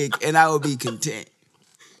Fig, and I would be content.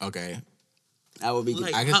 Okay. I would be.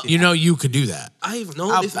 Like, I can how- see You know you could do that. I've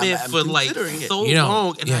known I'm- this man I'm for like considering it. so You know,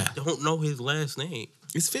 long, and yeah. I don't know his last name.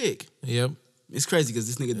 It's Fig. Yep. It's crazy because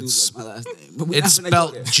this nigga do like my last name. But we're It's not gonna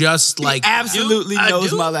go spelled there. just like Absolutely I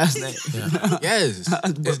knows do. my last name. Yes.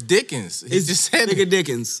 It's Dickens. He It's just said Fig it. and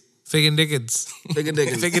Dickens. Fig and Dickens. Fig and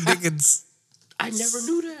Dickens. Fig and Dickens. I never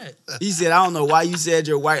knew that. He said, I don't know why you said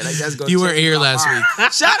you're white. Like that's gonna You were change here my last mind.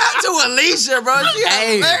 week. Shout out to Alicia, bro. She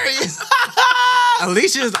hilarious.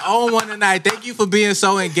 Alicia's on one tonight. Thank you for being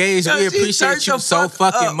so engaged. Yo, We she appreciate turned you the so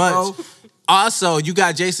fuck fucking up, much. bro. Also, you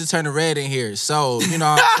got Jason Turner Red in here. So, you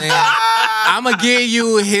know what I'm saying? I'm going to give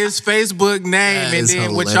you his Facebook name. That And is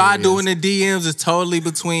then what y'all hilarious. do in the DMs is totally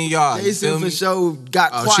between y'all. You Jason feel for me? sure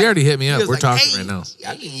got Oh, quiet. she already hit me He up. was We're like, talking hey. right now.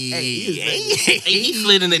 He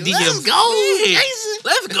slid in the DM. Let's go, Jason.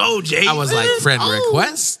 Let's go, Jay. I was like, friend Oh.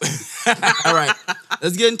 request. All right,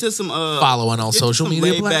 let's get into some Follow on all get into social some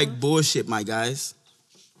media laid back platforms. bullshit, my guys.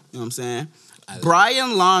 You know what I'm saying? Brian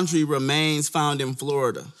Laundrie remains found in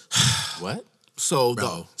Florida. What? So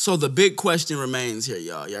Bro. the big question remains here,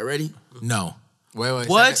 y'all. Y'all ready? No. Wait.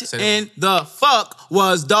 What say that. in the fuck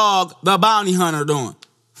was Dog the Bounty Hunter doing?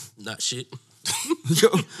 Not shit. Yo,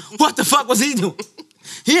 what the fuck was he doing?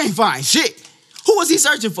 He ain't find shit. Who was he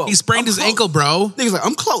searching for? He sprained his ankle, bro. Niggas like,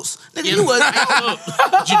 I'm close. Nigga, Yeah, you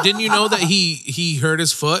was. Didn't you know that he hurt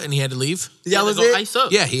his foot and he had to leave? That was go it? ice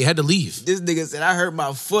up. Yeah, he had to leave. This nigga said, I hurt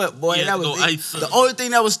my foot, boy. Yeah, That go was ice it. up. The only thing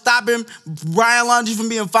that was stopping Brian Laundrie from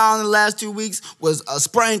being found in the last 2 weeks was a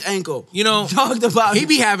sprained ankle. You know, Talked about He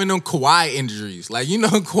be having them Kawhi injuries. Like, you know,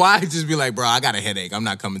 Kawhi just be like, bro, I got a headache. I'm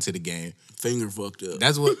not coming to the game. finger fucked up.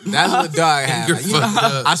 That's what Dog had. Finger Like, you know, fucked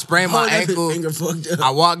up. I sprained my Oh, that ankle. finger fucked up. I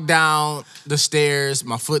walked down the stairs.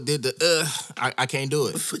 My foot did the I can't do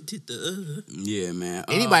it. Foot did the Yeah, man.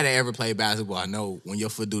 Anybody that ever played basketball, I know when your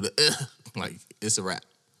foot do the like it's a wrap.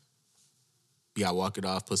 You gotta walk it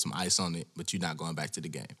off, put some ice on it, but you're not going back to the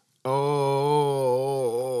game.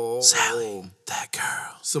 Sally, that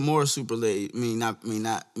girl. Some more super laid.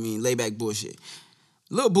 Laid back bullshit.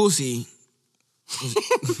 Lil Boosie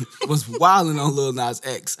was wilding on Lil Nas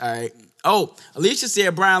X. All right. Oh, Alicia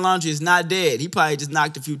said Brian Laundrie is not dead. He probably just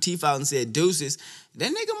knocked a few teeth out and said deuces. That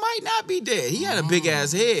nigga might not be dead. He had a big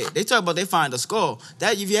ass head. They talk about they find a skull.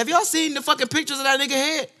 Have y'all seen the fucking pictures of that nigga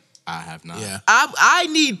head? I have not. Yeah. I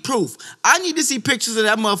need proof. I need to see pictures of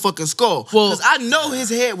that motherfucking skull. Well- Because I know his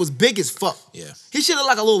head was big as fuck. Yeah. His shit looked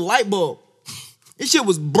like a little light bulb. His shit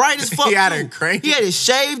was bright as fuck. He had too. it crazy. He had it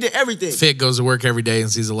shaved and everything. Fig goes to work every day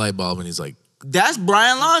and sees a light bulb and he's like, That's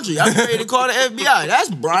Brian Laundrie. I'm ready to call the FBI.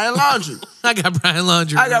 That's Brian Laundrie. I got Brian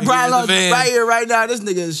Laundrie. I got Brian right here in the Laundrie van. right here, right now. This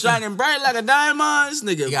nigga is shining bright like a diamond. This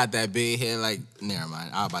nigga. He got that big head. Like, never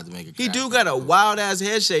mind. I was about to make a. He crack. do got a wild ass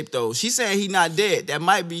head shape though. She saying he not dead. That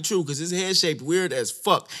might be true because his head shaped weird as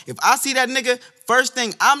fuck. If I see that nigga, first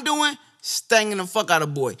thing I'm doing, stanging the fuck out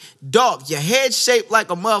of boy. Dog, your head shaped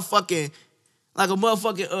like a motherfucking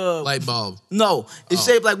Light bulb. No, it's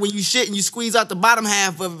shaped like when you shit and you squeeze out the bottom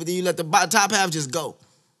half of it, then you let the top half just go.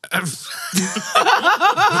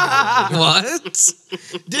 What?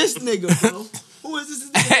 This nigga, bro. Who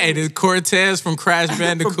is this? Hey, this Cortez from Crash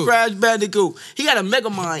Bandicoot. From Crash Bandicoot. He got a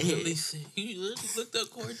Megamind head. You looked up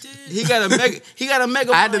Cortez. He got a Megamind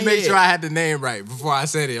I had to make head. sure I had the name right before I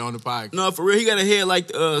said it on the podcast. No, for real, he got a head like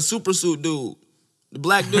the super suit dude. The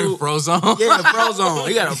black dude. Frozone. Yeah, Frozone.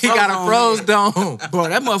 He got a He got a froze head. dome. Bro,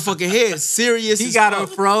 that motherfucking head serious He as got fuck. a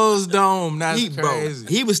froze dome. That's Bro, crazy.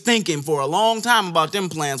 he was thinking for a long time about them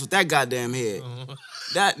plans with that goddamn head.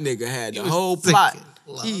 That nigga had the whole plot.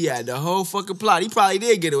 He had the whole fucking plot. He probably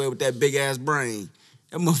did get away with that big ass brain.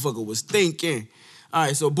 That motherfucker was thinking. All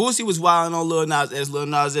right, so Boosie was wilding on Lil Nas X. Lil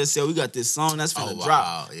Nas X said, we got this song that's finna Oh, drop.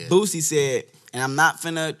 wow, yeah. Boosie said, and I'm not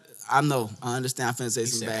finna, I know, I understand I'm finna say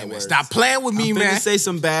some Said, bad hey, man, words. stop playing with me, I'm finna man. say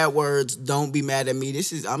some bad words. Don't be mad at me.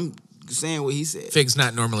 I'm saying what he said. Fig's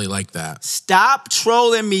not normally like that. Stop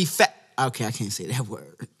trolling me Okay, I can't say that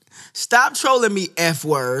word. Stop trolling me F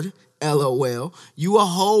word. LOL. You a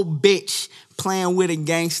whole bitch playing with a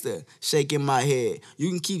gangster, shaking my head. You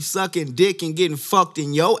can keep sucking dick and getting fucked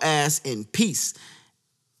in your ass in peace.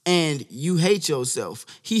 And you hate yourself.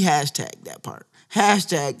 He hashtagged that part.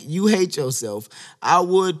 Hashtag you hate yourself. I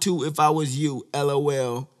would too if I was you.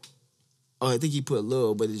 LOL. Oh, I think he put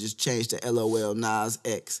Lil, but it just changed to LOL Nas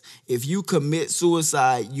X. If you commit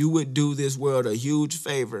suicide, you would do this world a huge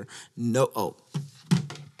favor.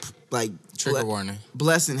 Like Trigger warning.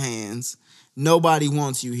 Blessing Hands. Nobody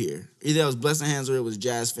wants you here. Either it was Blessing Hands or it was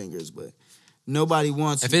Jazz Fingers, but nobody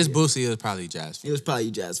wants If you it's here. Boosie, it's probably Jazz. It was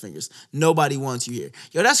probably Jazz Fingers. Nobody wants you here.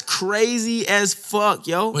 Yo, that's crazy as fuck,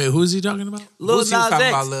 yo. Wait, who is he talking about? Lil Boosie was Nas talking X.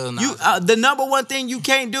 about Lil Nas. You, the number one thing you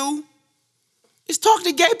can't do is talk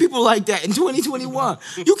to gay people like that in 2021.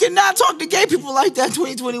 You cannot talk to gay people like that in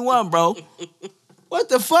 2021, bro. What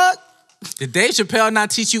the fuck? Did Dave Chappelle not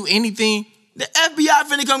teach you anything? The FBI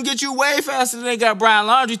finna come get you way faster than they got Brian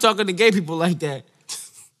Laundrie talking to gay people like that.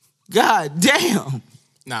 God damn.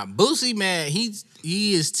 Nah, Boosie, man, he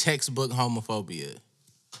is textbook homophobia.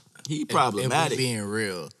 He If problematic. we're being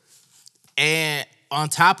real. And on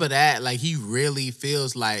top of that, like he really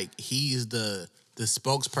feels like he's the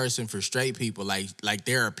spokesperson for straight people. Like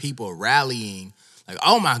there are people rallying. Like,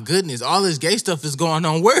 oh my goodness, all this gay stuff is going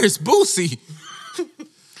on. Where is Boosie?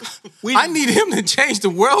 I need him to change the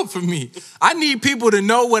world for me. I need people to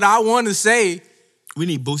know what I want to say. We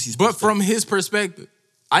need Boosie's but from his perspective.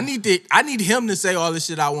 I need him to say all the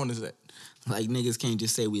shit I want to say. Like niggas can't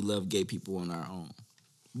just say we love gay people on our own.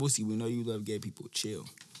 Boosie, we know you love gay people. Chill.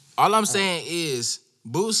 All I'm saying is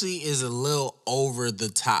Boosie is a little over the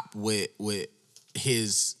top with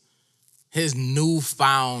his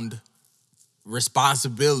newfound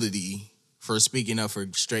responsibility for speaking up for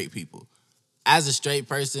straight people. As a straight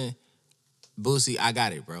person, Boosie, I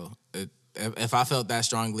got it, bro. If I felt that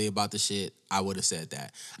strongly about the shit, I would have said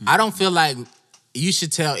that. I don't feel like you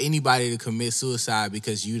should tell anybody to commit suicide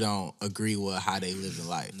because you don't agree with how they live in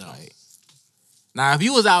life. No. Like, now, if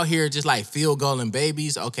you was out here just like field goaling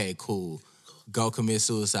babies, okay, cool. Go commit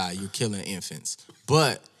suicide. You're killing infants.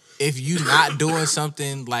 But if you not doing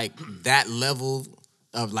something like that level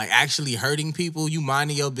of like actually hurting people, you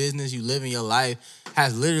minding your business, you living your life,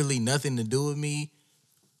 has literally nothing to do with me.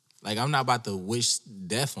 Like, I'm not about to wish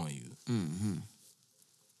death on you. Mm-hmm.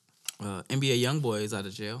 NBA YoungBoy is out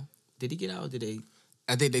of jail. Did he get out? Or did they?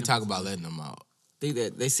 I think they talk about letting him out.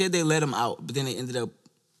 They said they let him out, but then they ended up,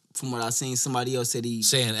 from what I seen, somebody else said he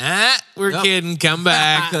saying, we're kidding, come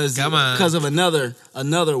back, come on, because of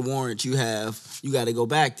another warrant you have, you got to go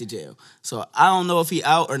back to jail. So I don't know if he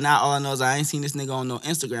out or not. All I know is I ain't seen this nigga on no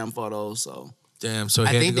Instagram photos. So damn, so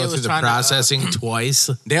he had to go through the processing twice.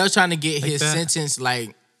 They was trying to get his sentence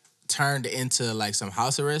like turned into like some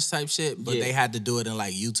house arrest type shit, but they had to do it in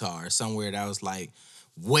like Utah or somewhere that was like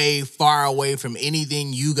way far away from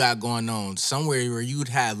anything you got going on. Somewhere where you'd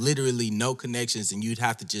have literally no connections and you'd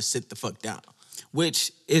have to just sit the fuck down.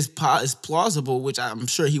 Which is plausible, which I'm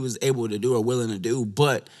sure he was able to do or willing to do,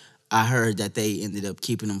 but I heard that they ended up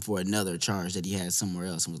keeping him for another charge that he had somewhere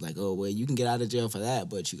else and was like, oh, well, you can get out of jail for that,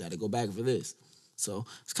 but you got to go back for this. So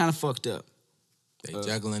it's kind of fucked up. They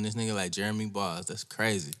juggling this nigga like Jeremy Boss. That's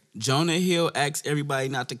crazy. Jonah Hill asked everybody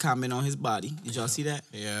not to comment on his body. Did y'all see that?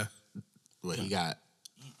 Yeah. What he got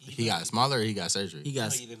smaller or he got surgery? He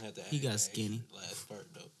got skinny. Last part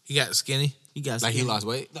though. He got skinny? He got like skinny. he lost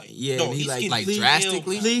weight? Yeah, no, and he like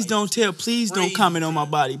drastically? Please don't comment on my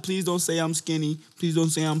body. Please don't say I'm skinny. Please don't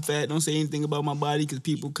say I'm fat. Don't say anything about my body because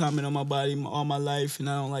people comment on my body all my life and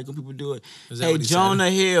I don't like when people do it. Hey,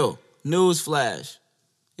 Jonah Hill, newsflash.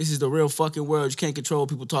 This is the real fucking world. You can't control what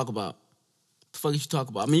people talk about. The fuck you talk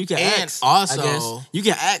about? I mean, you can ask. Also, I guess. You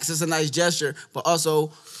can ask. It's a nice gesture, but also,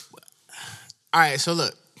 all right. So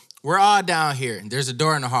look, we're all down here, and there's a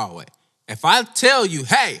door in the hallway. If I tell you,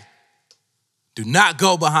 hey, do not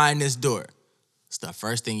go behind this door, it's the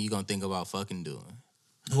first thing you're gonna think about fucking doing.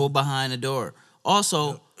 Go behind the door.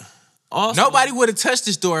 Also, nobody would have touched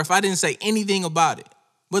this door if I didn't say anything about it.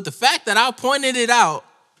 But the fact that I pointed it out,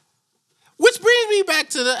 which brings me back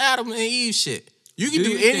to the Adam and Eve shit. You can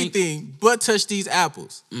do anything but touch these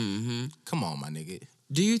apples. Mm-hmm. Come on, my nigga.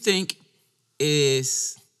 Do you think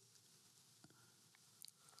is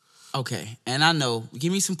okay? And I know,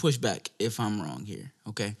 give me some pushback if I'm wrong here,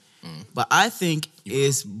 okay? But I think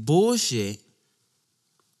it's bullshit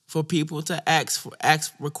for people to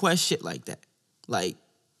request shit like that. Like,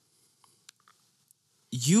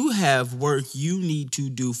 you have work you need to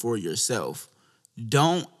do for yourself.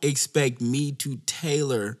 Don't expect me to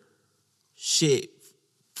tailor shit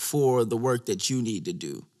for the work that you need to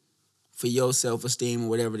do. For your self-esteem or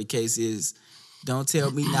whatever the case is. Don't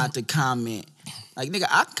tell me not to comment. Like, nigga,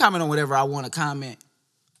 I can comment on whatever I want to comment.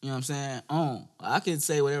 You know what I'm saying? I can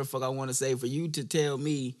say whatever the fuck I want to say. For you to tell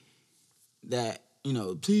me that, you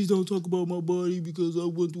know, please don't talk about my body because I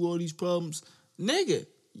went through all these problems. Nigga,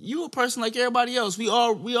 you a person like everybody else. We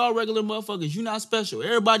all regular motherfuckers. You not special.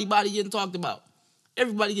 Everybody body getting talked about.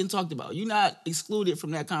 Everybody getting talked about. You're not excluded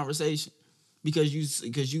from that conversation because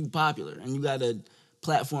you popular and you got a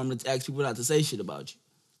platform to ask people not to say shit about you.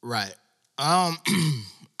 Right.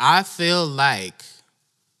 I feel like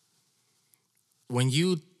when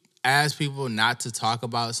you ask people not to talk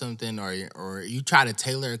about something or you try to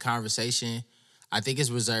tailor a conversation, I think it's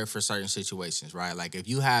reserved for certain situations, right? Like if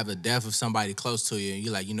you have a death of somebody close to you and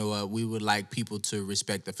you're like, you know what, we would like people to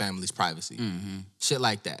respect the family's privacy. Mm-hmm. Shit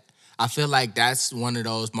like that. I feel like that's one of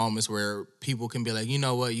those moments where people can be like, you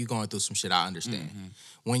know what, you're going through some shit, I understand. Mm-hmm.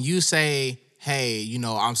 When you say, hey, you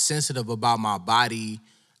know, I'm sensitive about my body,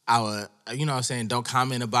 you know what I'm saying, don't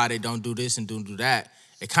comment about it, don't do this and don't do that,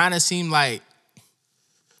 it kind of seemed like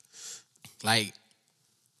an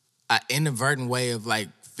inadvertent way of like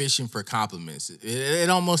fishing for compliments. It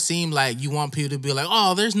almost seemed like you want people to be like,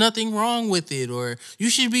 oh, there's nothing wrong with it, or you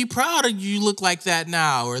should be proud of you look like that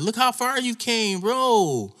now, or look how far you came,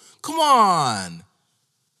 bro. Come on.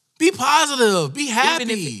 Be positive. Be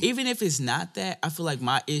happy. Even if it's not that, I feel like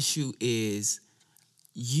my issue is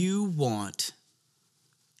you want,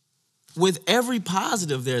 with every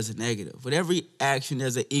positive, there's a negative. With every action,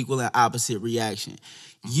 there's an equal and opposite reaction.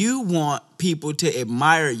 You want people to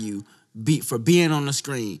admire you for being on the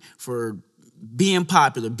screen, for being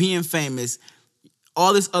popular, being famous,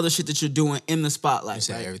 all this other shit that you're doing in the spotlight. You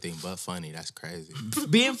said right? everything but funny. That's crazy.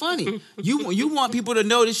 Being funny. You want people to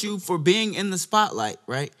notice you for being in the spotlight,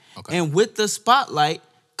 right? Okay. And with the spotlight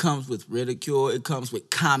comes with ridicule. It comes with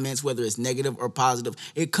comments, whether it's negative or positive.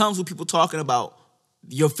 It comes with people talking about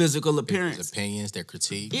your physical appearance. People's opinions, their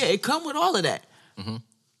critiques. Yeah, it comes with all of that. Mm-hmm.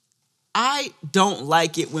 I don't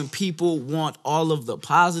like it when people want all of the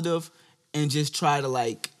positive and just try to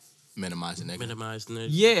like minimize the negative. Minimize the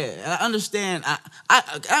negative. Yeah, I understand. I'm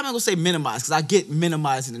not gonna say minimize because I get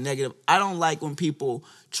minimizing the negative. I don't like when people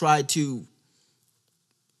try to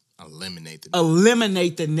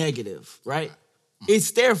eliminate the negative. Right?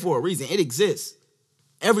 It's there for a reason. It exists.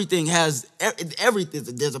 Everything has everything.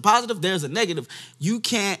 There's a positive. There's a negative. You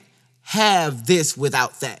can't have this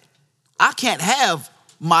without that. I can't have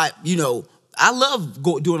my. I love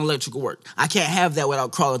doing electrical work. I can't have that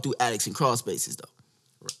without crawling through attics and crawl spaces, though.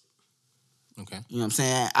 Okay. You know what I'm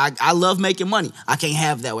saying? I love making money. I can't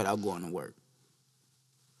have that without going to work.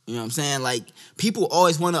 You know what I'm saying? Like, people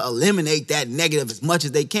always want to eliminate that negative as much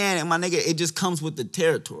as they can, and my nigga, it just comes with the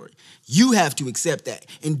territory. You have to accept that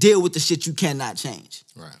and deal with the shit you cannot change.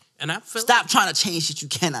 Right. And I feel Stop trying to change shit you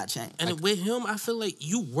cannot change. And with him, I feel like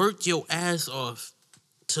you worked your ass off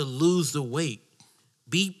to lose the weight.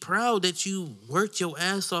 Be proud that you worked your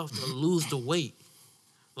ass off to lose the weight.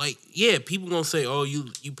 Like, yeah, people gonna say, oh,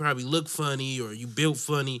 you probably look funny or you built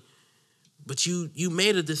funny, but you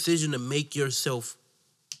made a decision to make yourself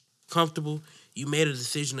comfortable. You made a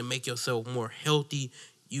decision to make yourself more healthy.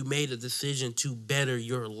 You made a decision to better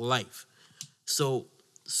your life. So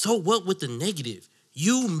what with the negative?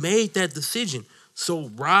 You made that decision. So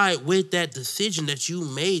ride with that decision that you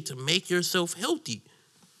made to make yourself healthy.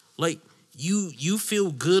 Like, you feel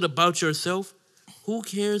good about yourself. Who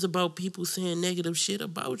cares about people saying negative shit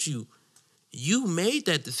about you? You made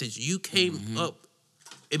that decision. You came up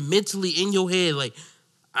and mentally in your head like,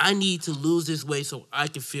 I need to lose this weight so I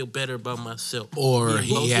can feel better about myself. Or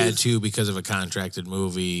he had to because of a contracted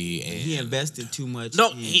movie. And he invested too much.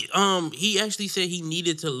 No, he actually said he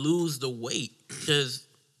needed to lose the weight because,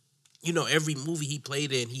 every movie he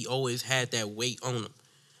played in, he always had that weight on him.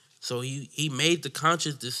 So he made the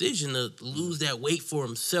conscious decision to lose that weight for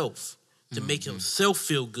himself, to make himself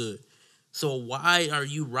feel good. So why are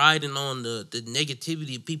you riding on the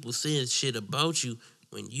negativity of people saying shit about you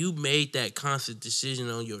when you made that conscious decision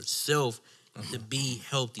on yourself to be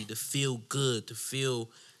healthy, to feel good, to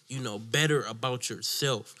feel, better about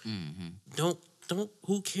yourself? Don't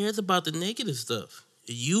who cares about the negative stuff?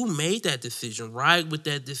 You made that decision. Ride with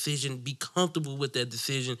that decision. Be comfortable with that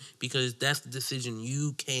decision because that's the decision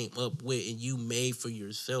you came up with and you made for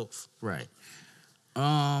yourself. Right.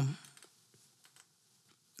 Kawhi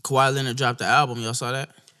Leonard dropped the album. Y'all saw that?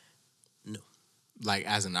 No. Like,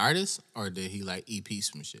 as an artist, or did he like EP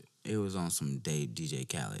some shit? It was on some DJ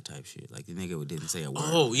Khaled type shit. Like, the nigga didn't say a word.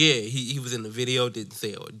 Oh, yeah. He was in the video, didn't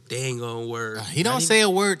say a dang on word. He don't say a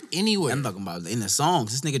word anywhere. I'm talking about in the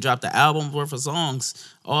songs. This nigga dropped the album worth of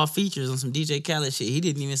songs, all features on some DJ Khaled shit. He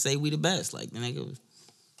didn't even say we the best. Like, the nigga was...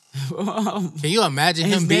 Can you imagine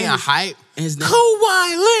him being hype? His name,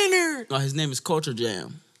 Kawhi Leonard! No, his name is Culture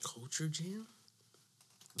Jam. Culture Jam?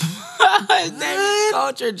 His name is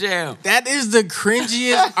Culture Jam. That is the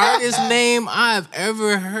cringiest artist name I've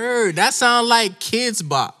ever heard. That sound like Kids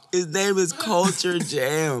Bop. His name is Culture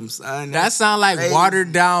Jam, son. That sound like crazy.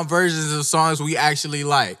 watered down versions of songs we actually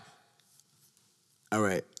like. All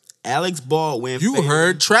right. Alex Baldwin. You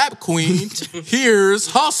heard Trap Queen. Here's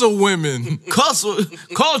Hustle Women.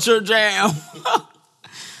 Culture Jam.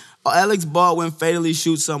 Alex Baldwin fatally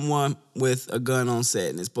shoots someone with a gun on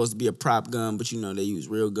set, and it's supposed to be a prop gun, but they use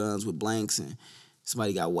real guns with blanks, and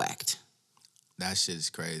somebody got whacked. That shit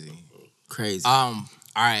is crazy. Crazy. All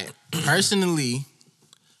right. Personally,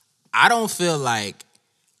 I don't feel like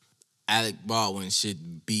Alec Baldwin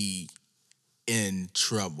should be in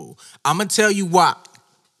trouble. I'm gonna tell you why.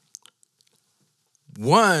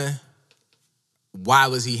 One, why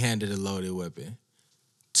was he handed a loaded weapon?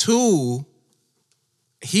 Two,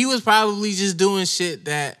 he was probably just doing shit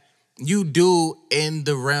that you do in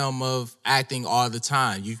the realm of acting all the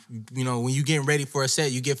time. You know, when you getting ready for a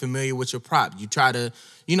set, you get familiar with your prop. You try to,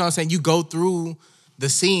 you know what I'm saying, you go through the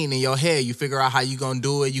scene in your head. You figure out how you gonna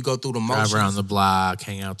do it. You go through the motions. Drive around the block,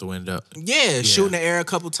 hang out the window. Yeah, shoot in the air a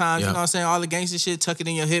couple times. Yep. You know what I'm saying? All the gangster shit, tuck it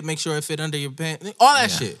in your hip, make sure it fit under your pants. All that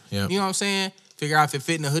shit. Yep. You know what I'm saying? Figure out if it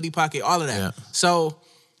fit in the hoodie pocket, all of that. Yeah. So,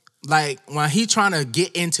 like, when he trying to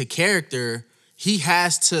get into character, he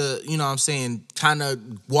has to, you know what I'm saying, kind of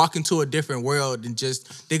walk into a different world and just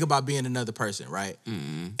think about being another person, right?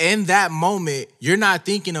 Mm-hmm. In that moment, you're not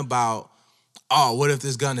thinking about, oh, what if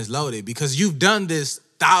this gun is loaded? Because you've done this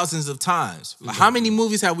thousands of times. Mm-hmm. How many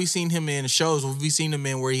movies have we seen him in, shows have we seen him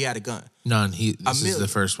in where he had a gun? None. This is the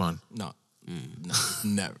first one. No,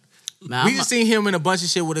 never. Man, we just seen him in a bunch of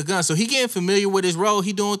shit with a gun. So he getting familiar with his role.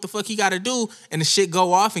 He doing what the fuck he got to do, and the shit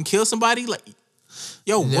go off and kill somebody. Like,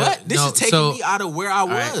 yo, what? This is taking me out of where I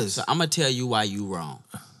was. Right, so I'm gonna tell you why you wrong.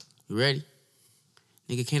 You ready?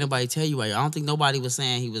 Nigga, can't nobody tell you why. I don't think nobody was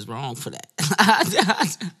saying he was wrong for that.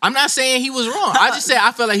 I'm not saying he was wrong. I just said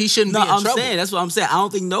I felt like he shouldn't be in trouble. Saying, that's what I'm saying. I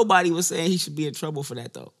don't think nobody was saying he should be in trouble for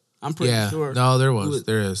that, though. I'm pretty sure. No, there was.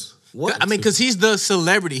 There is. What? I mean, because he's the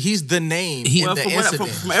celebrity. He's the name in the incident.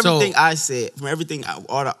 From everything I said, from everything,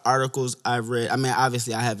 all the articles I've read, I mean,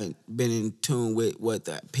 obviously I haven't been in tune with what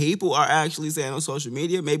the people are actually saying on social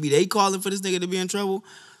media. Maybe they calling for this nigga to be in trouble.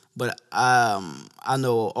 But I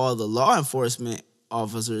know all the law enforcement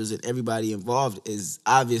officers and everybody involved is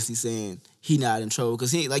obviously saying he not in trouble.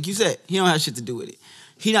 Because he, like you said, he don't have shit to do with it.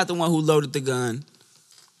 He not the one who loaded the gun.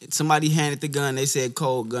 Somebody handed the gun. They said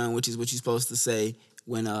cold gun, which is what you're supposed to say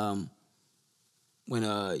when you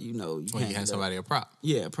hand somebody a prop.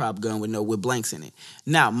 Yeah, a prop gun with blanks in it.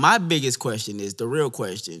 Now, my biggest question is, the real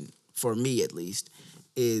question, for me at least,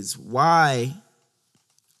 is why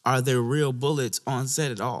are there real bullets on set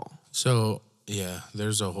at all? So, yeah,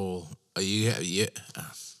 there's a whole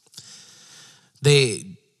they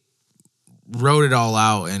wrote it all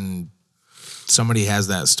out, and somebody has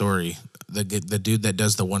that story. The dude that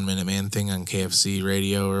does the 1 Minute Man thing on KFC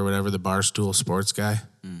radio or whatever, the Barstool Sports guy.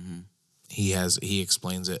 Mm-hmm. He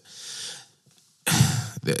explains it.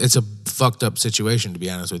 It's a fucked up situation, to be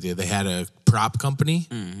honest with you. They had a prop company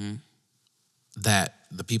that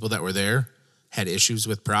the people that were there had issues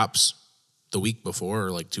with props the week before,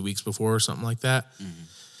 or like 2 weeks before, or something like that. Mm-hmm.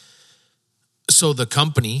 So the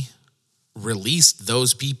company released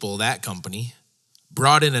those people, that company,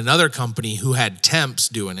 brought in another company who had temps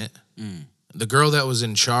doing it. Mm. The girl that was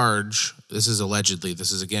in charge, this is allegedly,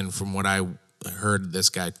 this is again from what I heard this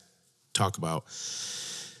guy talk about.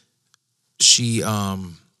 She,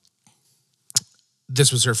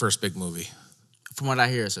 this was her first big movie. From what I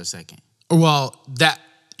hear, it's her second. Well, that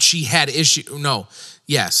she had issue. No,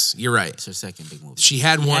 yes, you're right. It's her second big movie. She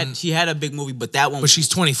had one. She had a big movie, but that one. But she's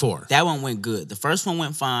 24. That one went good. The first one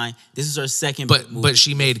went fine. This is her second. Big movie. But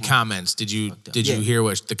she made comments. Did you hear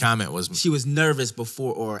what the comment was? She was nervous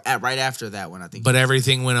before or right after that one, I think. But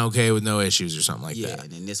everything went okay with no issues or something like that. Yeah,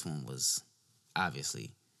 and then this one was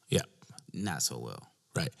obviously not so well.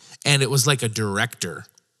 Right, and it was like a director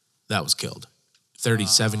that was killed.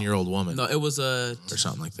 37-year-old woman. No, it was or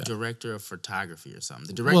something like that. Director of photography or something.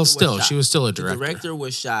 The director she was still a director. The director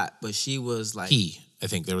was shot, but she was like I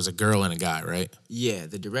think there was a girl and a guy, right? Yeah,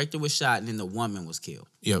 the director was shot and then the woman was killed.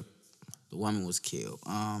 Yep. The woman was killed.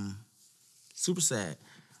 Super sad.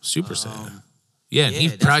 Super sad. Yeah, and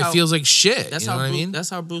he probably feels like shit. That's you know what I mean?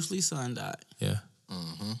 That's how Bruce Lee's son died. Yeah.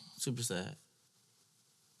 Mm-hmm. Super sad.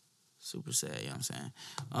 Super sad, you know what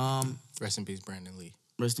I'm saying? Rest in peace, Brandon Lee.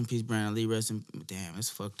 Rest in peace, Brandon Lee. Damn, it's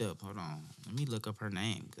fucked up. Hold on. Let me look up her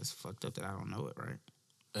name. It's fucked up that I don't know it, right?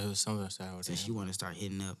 It was something else. Since you want to start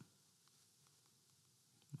hitting up,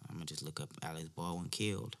 I'm going to just look up Alex Baldwin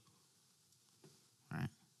killed. Right?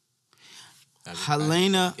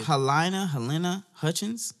 Helena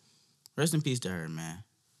Hutchins. Rest in peace to her, man.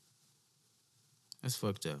 That's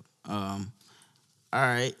fucked up. All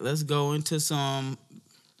right, let's go into some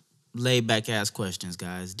laid back ass questions,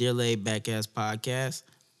 guys. Dear laid back ass podcast.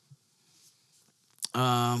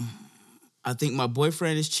 I think my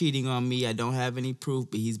boyfriend is cheating on me. I don't have any proof,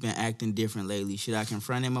 but he's been acting different lately. Should I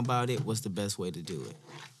confront him about it? What's the best way to do it?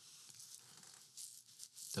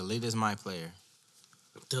 Delete is my player.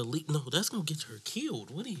 Delete? No, that's gonna get her killed.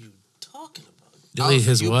 What are you talking about? Delete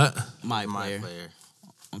his what? My player.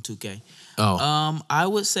 On 2K. Oh. I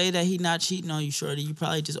would say that he not cheating on you, shorty. You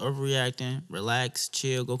probably just overreacting. Relax,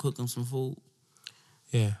 chill, go cook him some food.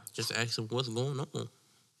 Yeah. Just ask him what's going on.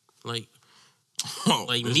 Like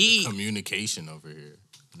me. Communication over here.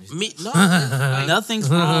 Me, no. Nothing's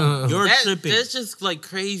wrong. You're tripping. That's just like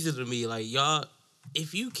crazy to me. Like, y'all,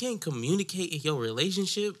 if you can't communicate in your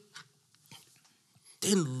relationship,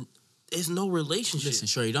 then it's no relationship. Listen,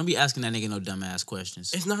 Shorty, don't be asking that nigga no dumbass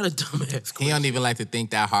questions. It's not a dumbass He don't even like to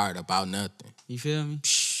think that hard about nothing. You feel me?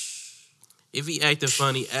 If he acting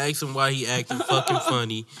funny, ask him why he acting fucking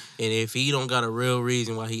funny. And if he don't got a real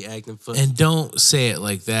reason why he acting funny. And don't say it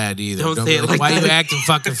like that either. Don't say be it like why that. you acting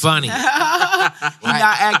fucking funny? He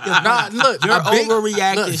not acting. Nah, look, You're a big-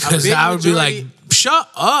 overreacting. look, a Because big I would be like, majority- shut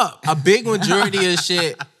up. a big majority of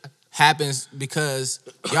shit happens because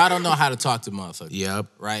y'all don't know how to talk to motherfuckers. Yep.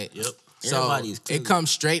 Right? Yep. So Everybody is clear. it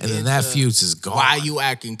comes straight And then into that fuse is gone. why you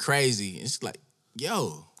acting crazy. It's like,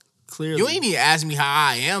 yo, Clearly. you ain't even ask me how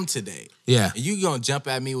I am today. Yeah. And you gonna jump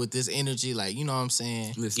at me with this energy, like, you know what I'm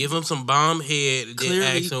saying? Give him some bomb head and then Clearly-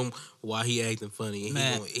 ask him why he acting funny. And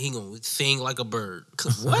Man. he gonna sing like a bird.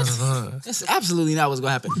 What? That's absolutely not what's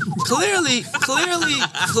gonna happen. Clearly,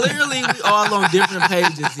 we all on different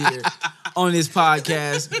pages here on this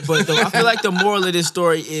podcast. But I feel like the moral of this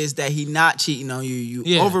story is that he not cheating on you. You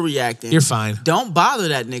Yeah. overreacting. You're fine. Don't bother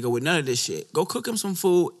that nigga with none of this shit. Go cook him some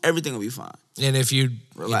food. Everything will be fine. And if you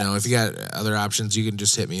Relax. if you got other options, you can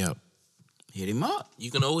just hit me up. Hit him up.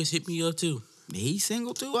 You can always hit me up too. He's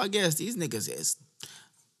single too, I guess. These niggas is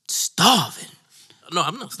starving. No,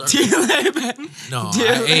 I'm not starting. Dear Layback. No,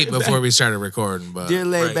 Dear I ate Layback. before we started recording, but Dear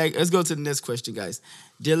Layback, Right. let's go to the next question, guys.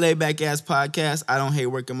 Dear Layback Ass Podcast, I don't hate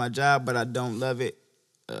working my job, but I don't love it.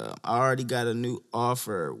 I already got a new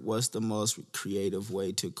offer. What's the most creative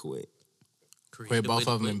way to quit? Quit both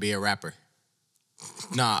of them and be a rapper.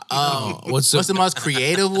 Nah, what's what's the most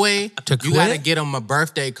creative way? To You gotta quit? get him a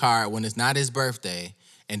birthday card when it's not his birthday,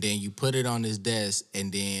 and then you put it on his desk,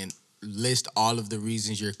 and then list all of the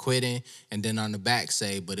reasons you're quitting, and then on the back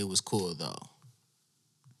say, "But it was cool though."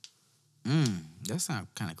 That sounds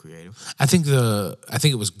kind of creative. I think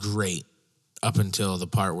it was great up until the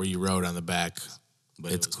part where you wrote on the back.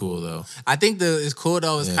 But it's cool though. I think it's cool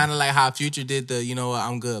though. It's Yeah. kind of like how Future did the, you know what,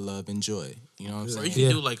 I'm good, love, enjoy. You know what I'm Or you saying? can Yeah.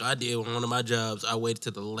 do like I did with one of my jobs. I waited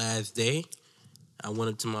till the last day. I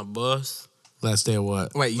went up to my boss. Last day of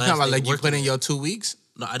what? Wait, you Last talking about day like you working put in there. your 2 weeks?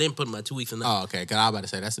 No, I didn't put my 2 weeks in. Oh, okay. Cause I was about to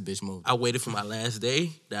say that's a bitch move. I waited for my last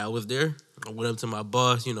day that I was there. I went up to my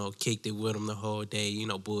boss, kicked it with him the whole day,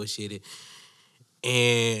 bullshitted.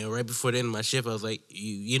 And right before the end of my shift, I was like,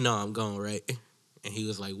 you know I'm gone, right? And he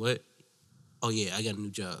was like, what? Oh, yeah, I got a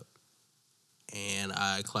new job. And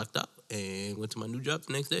I clocked out and went to my new job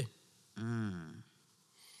the next day.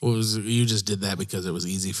 What was you just did that because it was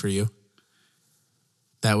easy for you?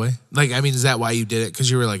 That way? Like, I mean, is that why you did it? Because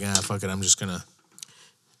you were like, fuck it, I'm just gonna.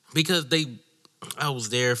 Because I was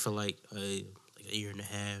there for like a year and a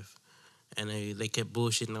half, and they kept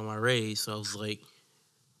bullshitting on my raise. So I was like,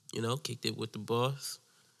 kicked it with the boss.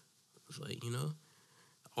 It was like,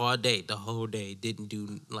 all day, the whole day, didn't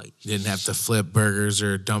do like. You didn't have to flip burgers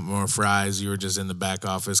or dump more fries. You were just in the back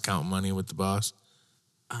office counting money with the boss.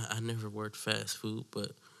 I never worked fast food,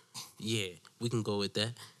 but yeah, we can go with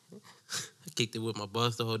that. I kicked it with my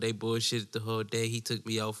boss the whole day, bullshitted the whole day. He took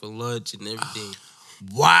me out for lunch and everything.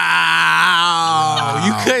 Wow.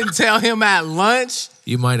 You couldn't tell him at lunch?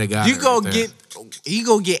 You might have got. You it go right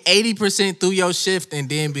there. get 80% through your shift and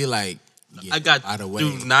then be like, yeah, I got out of the way.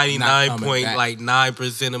 through Not coming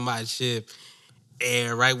 99.9% of my shift,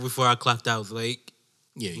 and right before I clocked out, I was like,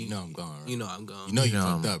 Yeah, you know I'm gone. Right? you know I'm gone. You know you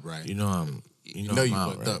I'm- fucked up, right? You know I'm. You know, know I'm you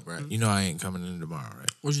out, fucked right? up, right? You know I ain't coming in tomorrow, right?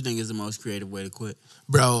 What you think is the most creative way to quit?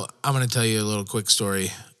 Bro, I'm gonna tell you a little quick story.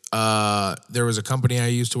 There was a company I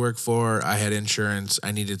used to work for. I had insurance.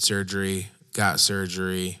 I needed surgery. Got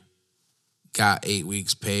surgery. Got 8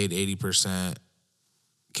 weeks paid 80%.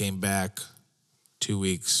 Came back 2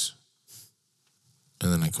 weeks,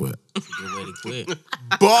 and then I quit. Good way to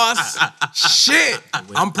quit. Boss shit.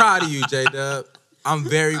 I'm proud of you, J-Dub. I'm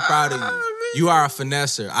very proud of you. You are a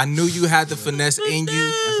finesser. I knew you had the finesse in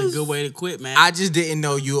you. That's a good way to quit, man. I just didn't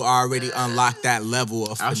know you already unlocked that level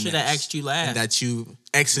of finesse. I should have asked you last. and that you My way to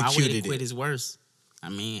executed quit it. is worse. I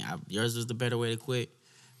mean, yours was the better way to quit.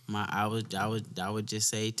 I would just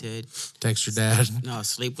say to Text your dad.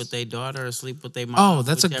 sleep with their daughter or sleep with their mom. Oh,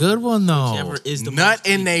 that's a good one though. Whichever is the Nut most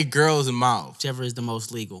in legal. a girl's mouth. Whichever is the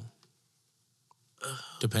most legal.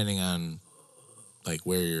 Depending on like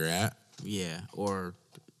where you're at. Yeah, or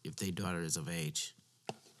if their daughter is of age.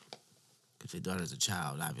 If their daughter is a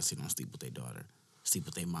child, obviously don't sleep with their daughter. Sleep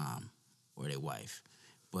with their mom or their wife.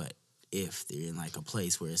 But if they're in like a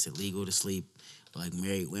place where it's illegal to sleep, like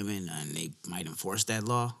married women, and they might enforce that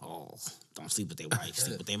law, don't sleep with their wife,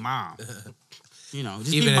 sleep with their mom. Just Even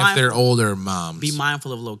be if mindful, they're older moms. be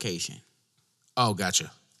mindful of location. Oh,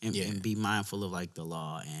 gotcha. And be mindful of like the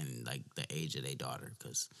law and like the age of their daughter,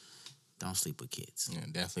 because don't sleep with kids. Yeah,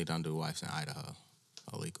 definitely don't do wives in Idaho.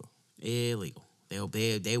 Illegal. Illegal. They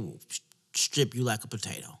will strip you like a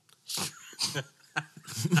potato.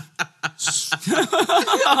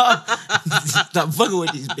 Stop fucking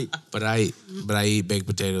with these people. But I eat baked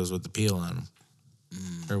potatoes with the peel on them.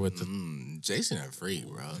 Or with the Jason a freak,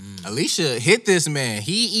 bro. Alicia hit this man.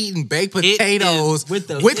 He eating baked potatoes with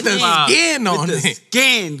the skin on the it.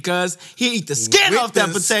 Skin, cuz he eat the skin With off that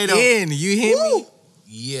the potato. Skin. You hear me?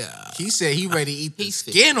 yeah. He said he ready to eat the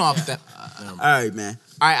skin off that. All right, man.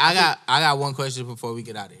 All right, I got one question before we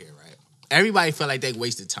get out of here, right? Everybody felt like they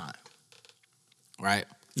wasted time, right?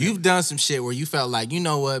 You've done some shit where you felt like, you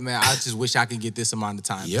know what, man, I just wish I could get this amount of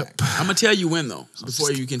time back. I'm gonna tell you when though,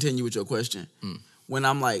 before you continue with your question. When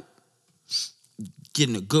I'm like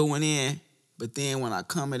getting a good one in, but then when I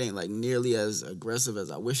come, it ain't like nearly as aggressive as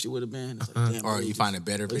I wish it would have been. It's like, damn, Or bro, you find a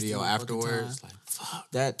better wasted video my fucking afterwards. time. Like,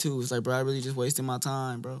 fuck. That too. It's like, bro, I really just wasted my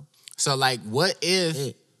time, bro. So like, what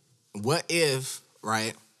if,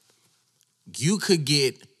 right, you could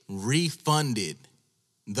get refunded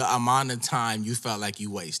the amount of time you felt like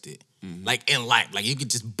you wasted? Like in life, like you could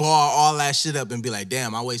just bar all that shit up and be like,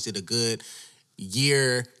 damn, I wasted a good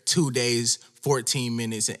year, 2 days, 14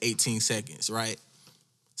 minutes, and 18 seconds, right?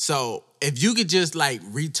 So if you could just like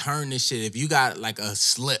return this shit, if you got like a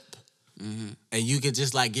slip and you could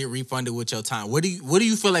just like get refunded with your time, what do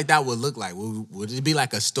you feel like that would look like? Would it be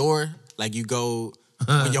like a store? Like you go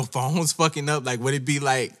when your phone's fucking up? Like would it be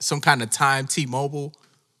like some kind of time T-Mobile?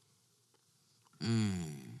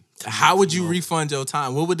 How would you refund your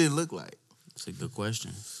time? What would it look like? That's a good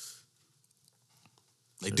question.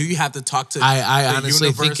 Like, do you have to talk to I the honestly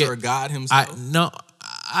universe think or God himself?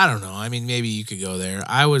 I don't know. I mean, maybe you could go there.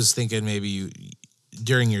 I was thinking maybe you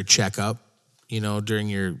during your checkup, during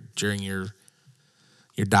your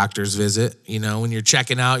doctor's visit, when you're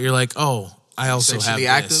checking out, you're like, oh, I also Sexually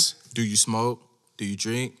have active? this. Do you smoke? Do you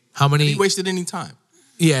drink? How many? Have you wasted any time?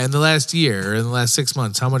 Yeah, in the last year or in the last 6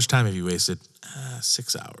 months, how much time have you wasted?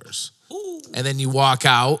 6 hours. Ooh. And then you walk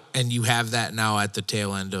out and you have that now at the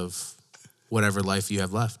tail end of whatever life you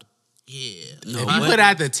have left. Yeah. If you put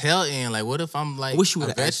at the tail end, like, what if I'm like, I wish you would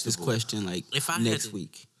a have asked this vegetable? question like If I had next to-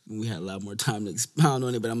 week when we had a lot more time to expound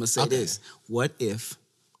on it. But I'm gonna say this: what if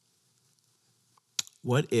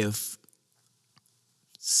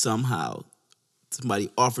somehow somebody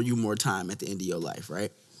offered you more time at the end of your life,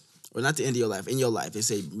 right? Or not the end of your life, in your life. They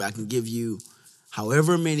say, I can give you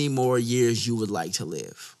however many more years you would like to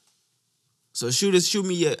live. So shoot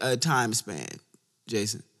me a time span,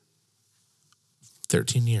 Jason.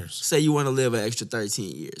 13 years. Say you want to live an extra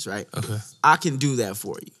 13 years, right? Okay. I can do that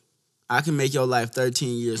for you. I can make your life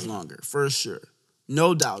 13 years longer, for sure.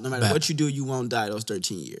 No doubt. No matter Bet. what you do, you won't die those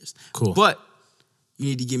 13 years. Cool. But you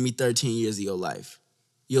need to give me 13 years of your life.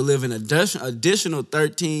 You'll live an additional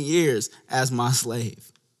 13 years as my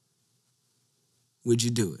slave. Would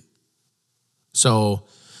you do it? So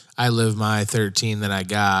I live my 13 that I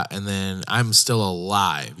got, and then I'm still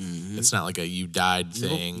alive. It's not like a you died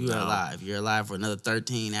thing. You're no. alive. You're alive for another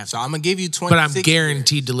 13 after. So I'm gonna give you 26. But I'm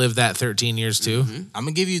guaranteed to live that 13 years too. I'm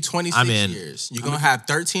gonna give you 26 I'm in. years. You're gonna have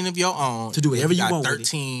 13 of your own To do whatever you got want with it.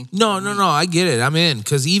 13. No, I get it. I'm in.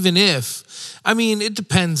 Because even if, it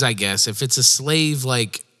depends, I guess. If it's a slave,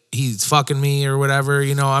 like he's fucking me or whatever,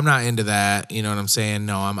 I'm not into that. You know what I'm saying?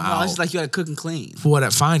 No, I'm No, out. it's just like you gotta cook and clean.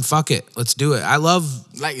 What? Fine, fuck it. Let's do it. I love.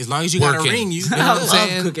 Like as long as you got a Working. ring, you know I what I'm love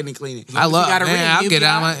saying? cooking and cleaning. I love. got a ring, I'll you'll get be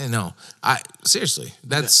out. all right. No, seriously,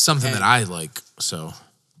 that's something that I like. So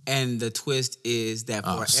And the twist is that for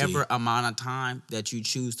Oh, see. whatever amount of time that you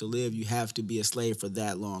choose to live, you have to be a slave for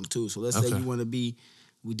that long too. So let's say Okay. you want to be,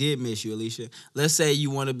 we did miss you, Alicia. Let's say you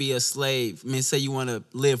want to be a slave. Say you want to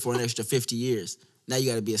live for an extra 50 years. Now you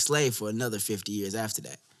got to be a slave for another 50 years after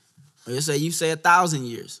that. Or you say 1,000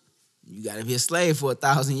 years. You got to be a slave for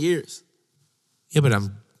 1,000 years. yeah,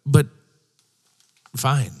 but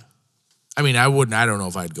fine. I wouldn't. I don't know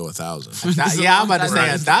if I'd go 1,000. Yeah, I'm about to say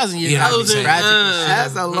 1,000 years. You know That'd what be I'm tragic.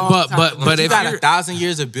 That's a long But time. but You if got you're, 1,000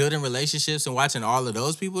 years of building relationships and watching all of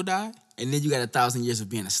those people die. And then you got 1,000 years of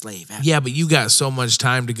being a slave after. yeah, but you got so much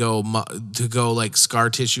time to go like scar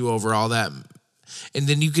tissue over all that, and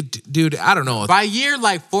then you could, dude. I don't know. By year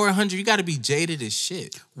like 400, you got to be jaded as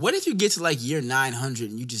shit. What if you get to like year 900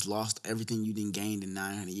 and you just lost everything you didn't gain in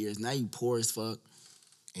 900 years? Now you poor as fuck.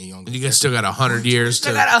 And you And you guys still got 100 years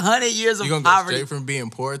Still to got 100 years of gonna go poverty. straight from being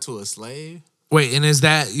poor to a slave? wait. And is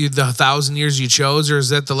that the 1,000 years you chose, or is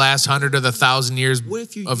that the last 100 of the 1,000 years What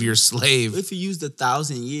if you of your slave? What if you used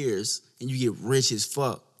 1,000 years and you get rich as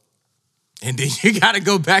fuck? And then you got to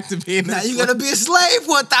go back to being Now a you slave. gotta be a slave for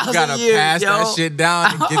You 1,000 gotta years, pass yo. that shit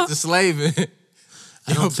down and get the slaving.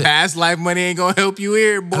 Your past life money ain't gonna help you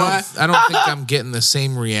here, boy. I don't think I'm getting the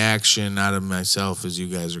same reaction out of myself as you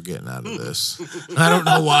guys are getting out of this. I don't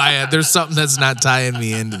know why. There's something that's not tying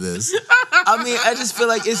me into this. I mean, I just feel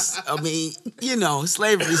like slavery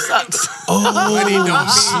sucks. Oh, Money don't mean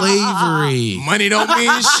slavery. Money don't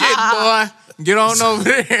mean shit, boy. Get on over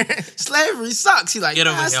there. Slavery sucks. He's like, Get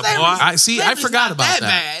over here, slavery- boy. I slavery's forgot not about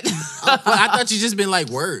that. bad. But I thought you just been like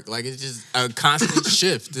work. Like it's just a constant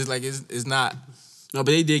shift. It's like it's not. No,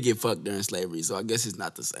 but they did get fucked during slavery, so I guess it's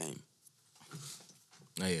not the same.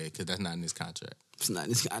 Oh yeah, because that's not in this contract. It's not in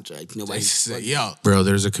this contract. They Nobody say, yo, Bro,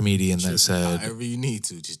 there's a comedian that said, however you need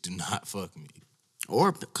to, just do not fuck me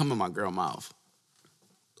or come in my girl mouth.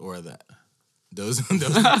 or that. Those are two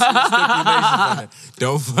stipulations on it.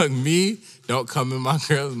 Don't fuck me. Don't come in my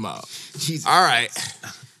girl's mouth. Jesus. All right.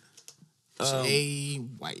 Jay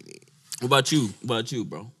Whitey. What about you? What about you,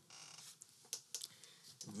 bro?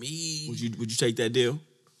 Me, Would you take that deal?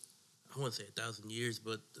 I wouldn't say 1,000 years,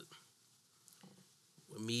 but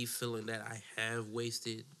with me feeling that I have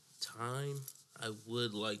wasted time, I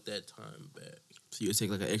would like that time back. So you'd take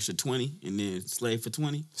like an extra 20 and then slave for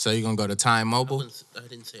 20? So you gonna go to Time Mobile? I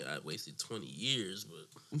didn't say I wasted 20 years, but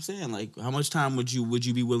I'm saying, like, how much time would you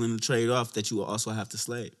be willing to trade off that you will also have to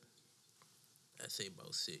slave? I'd say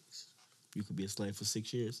about 6. You could be a slave for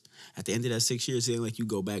 6 years. At the end of that 6 years, saying like you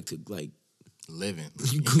go back to like Living.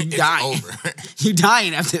 you It's dying. over. You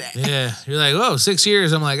dying after that. yeah, you're like, oh, 6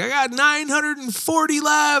 years. I'm like, I got 940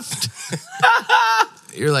 left.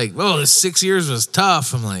 You're like, oh, this 6 years was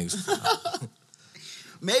tough. I'm like,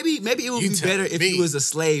 Maybe it would You be tell better if me. you was a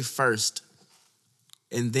slave first,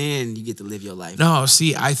 and then you get to live your life. no,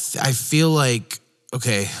 see, I feel like,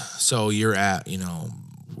 okay, so you're at,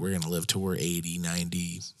 we're going to live till we're 80,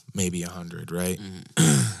 90, maybe 100, right?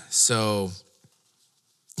 So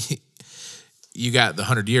you got the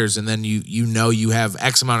 100 years, and then you have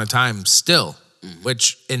X amount of time still,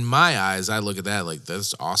 which in my eyes, I look at that like,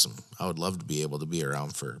 that's awesome. I would love to be able to be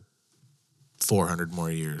around for 400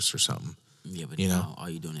 more years or something. Yeah, but You know? now all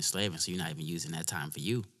you're doing is slaving, so you're not even using that time for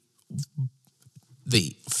you.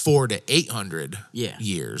 The 400 to 800 Yeah.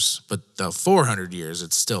 years, but the 400 years,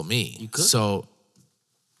 it's still me. You could. So,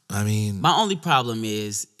 I mean, My only problem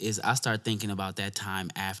is I start thinking about that time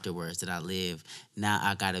afterwards that I live. Now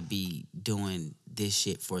I gotta be doing this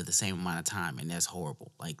shit for the same amount of time, and that's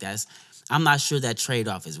horrible. Like I'm not sure that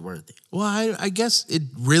trade-off is worth it. well, I guess it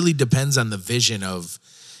really depends on the vision of,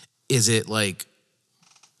 is it like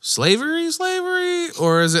slavery,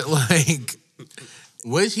 or is it like,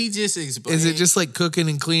 What he just explained. is it just like cooking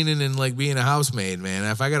and cleaning and like being a housemaid, man?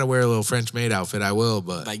 If I got to wear a little French maid outfit, I will,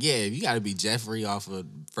 but like, yeah, you got to be Jeffrey off of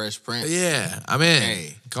Fresh Prince. yeah, I'm in.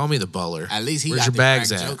 Hey. Call me the buller. At least he Where's got your the bags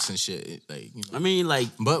crack at? jokes and shit. Like, I mean, like,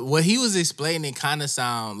 But what he was explaining kind of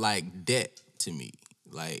sound like debt to me.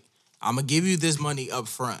 Like, I'm gonna give you this money up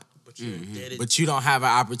front, but you're indebted. but you don't have an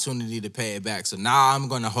opportunity to pay it back. So now I'm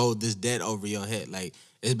gonna hold this debt over your head. Like,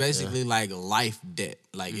 it's basically like life debt.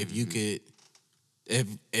 Like, if you could,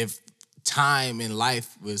 if time in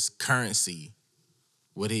life was currency,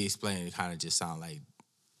 what he explained, it kind of just sound like.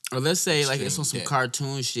 or let's say like it's on some Extreme debt.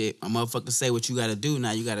 cartoon shit. A motherfucker say what you gotta do.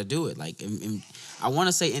 Now you gotta do it. Like, I want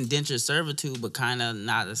to say indentured servitude, but kind of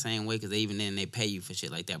not the same way because even then they pay you for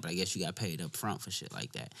shit like that. But I guess you got paid up front for shit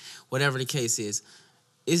like that. Whatever the case is,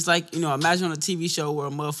 it's like, imagine on a TV show where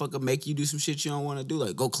a motherfucker make you do some shit you don't want to do,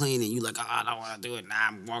 like go clean it. You like, I don't want to do it. Now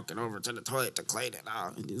I'm walking over to the toilet to clean it.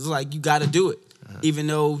 It's like you got to do it, even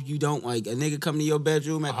though you don't. Like a nigga come to your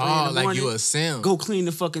bedroom at 3 in the like morning, you a sim. go clean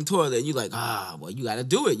the fucking toilet. And you like, well, you got to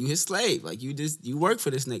do it. You his slave. Like you work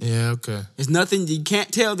for this nigga. Yeah, okay. There's nothing you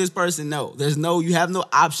can't tell this person no. You have no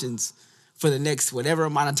options for the next whatever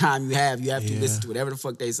amount of time you have. You have to Yeah. listen to whatever the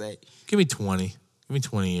fuck they say. Give me 20. Give me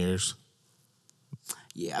 20 years.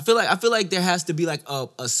 Yeah, I feel like there has to be like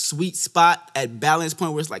a sweet spot at balance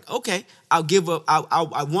point where it's like, okay, I'll give up.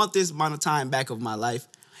 I want this amount of time back of my life,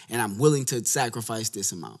 and I'm willing to sacrifice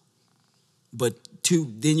this amount. But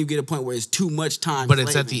then you get a point where it's too much time. But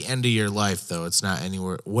it's at slaving. the end of your life, though. It's not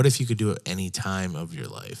anywhere. What if you could do it any time of your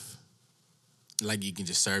life? Like you can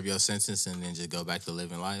just serve your sentence and then just go back to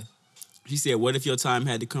living life. He said, "What if your time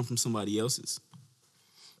had to come from somebody else's?"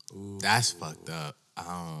 That's fucked up.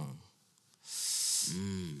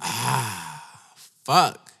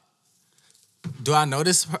 Fuck. Do I know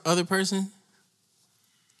this other person?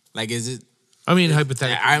 Like, is it? I mean,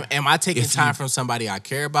 hypothetically. Am I taking If time you- from somebody I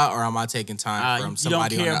care about, or am I taking time from You don't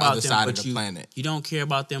somebody on care the about other them, side of but the planet? You don't care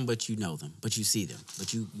about them, but you know them, but you see them,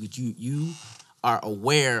 but you are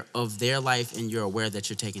aware of their life, and you're aware that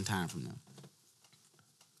you're taking time from them.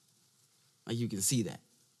 Like you can see that.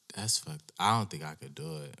 That's fucked. I don't think I could do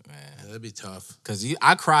it, man. That'd be tough. Cause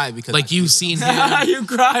I cried because Like you've seen him. You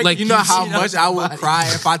cried. Like you know you've how seen much I would somebody.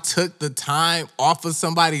 cry if I took the time off of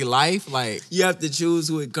somebody's life. Like You have to choose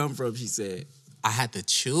who it come from, she said. I had to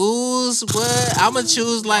choose what I'm gonna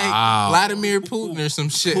choose like Wow. Vladimir Putin or some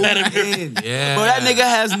shit. Putin. Yeah. Bro, that nigga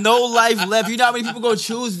has no life left. You know how many people gonna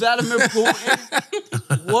choose Vladimir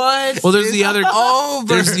Putin? What? Well, there's the other. over.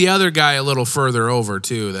 There's the other guy a little further over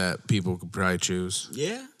too that people could probably choose.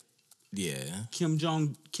 Yeah. Yeah. Kim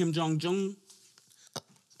Jong Jong.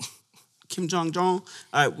 Kim Jong Jong.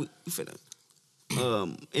 All right, we finna.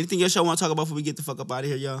 Anything else y'all want to talk about before we get the fuck up out of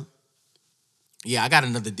here, y'all? Yeah, I got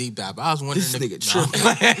another deep dive. I was wondering This if nigga tripping.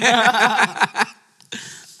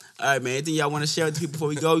 All right, man. Anything y'all want to share with the people before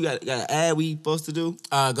we go? You got an ad we supposed to do?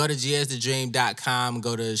 Go to gsthedream.com.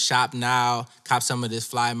 Go to shop now. Cop some of this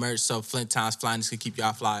fly merch so Flint Times Flyness can keep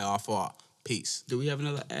y'all fly off all. Peace. Do we have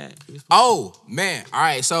another ad? Oh, man. All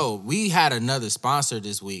right. So we had another sponsor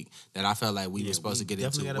this week that I felt like we were supposed to get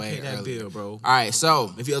into Definitely way gotta pay that earlier. bill, bro. All right.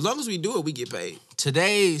 So As long as we do it, we get paid.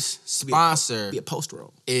 today's sponsor Be a post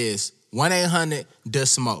roll. is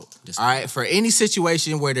 1-800-DA-SMOKE. All right, for any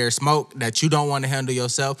situation where there's smoke that you don't want to handle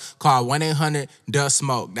yourself, call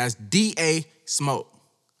 1-800-DA-SMOKE. That's D-A smoke,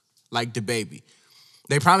 like the baby.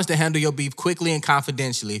 They promise to handle your beef quickly and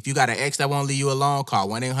confidentially. If you got an ex that won't leave you alone, call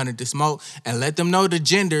 1-800-DA-SMOKE and let them know the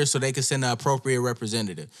gender so they can send the appropriate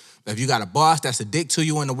representative. If you got a boss that's a dick to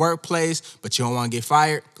you in the workplace, but you don't want to get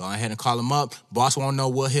fired, go ahead and call them up. Boss won't know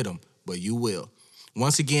we'll hit them, but you will.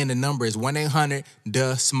 Once again, the number is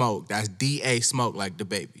 1-800-DA-SMOKE. That's D-A smoke, like the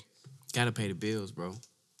baby. Gotta pay the bills, bro.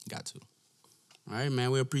 Got to. All right, man.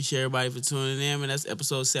 We appreciate everybody for tuning in, man. That's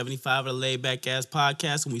episode 75 of the Laid Back Ass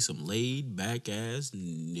Podcast, and we some laid back ass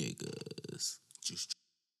niggas.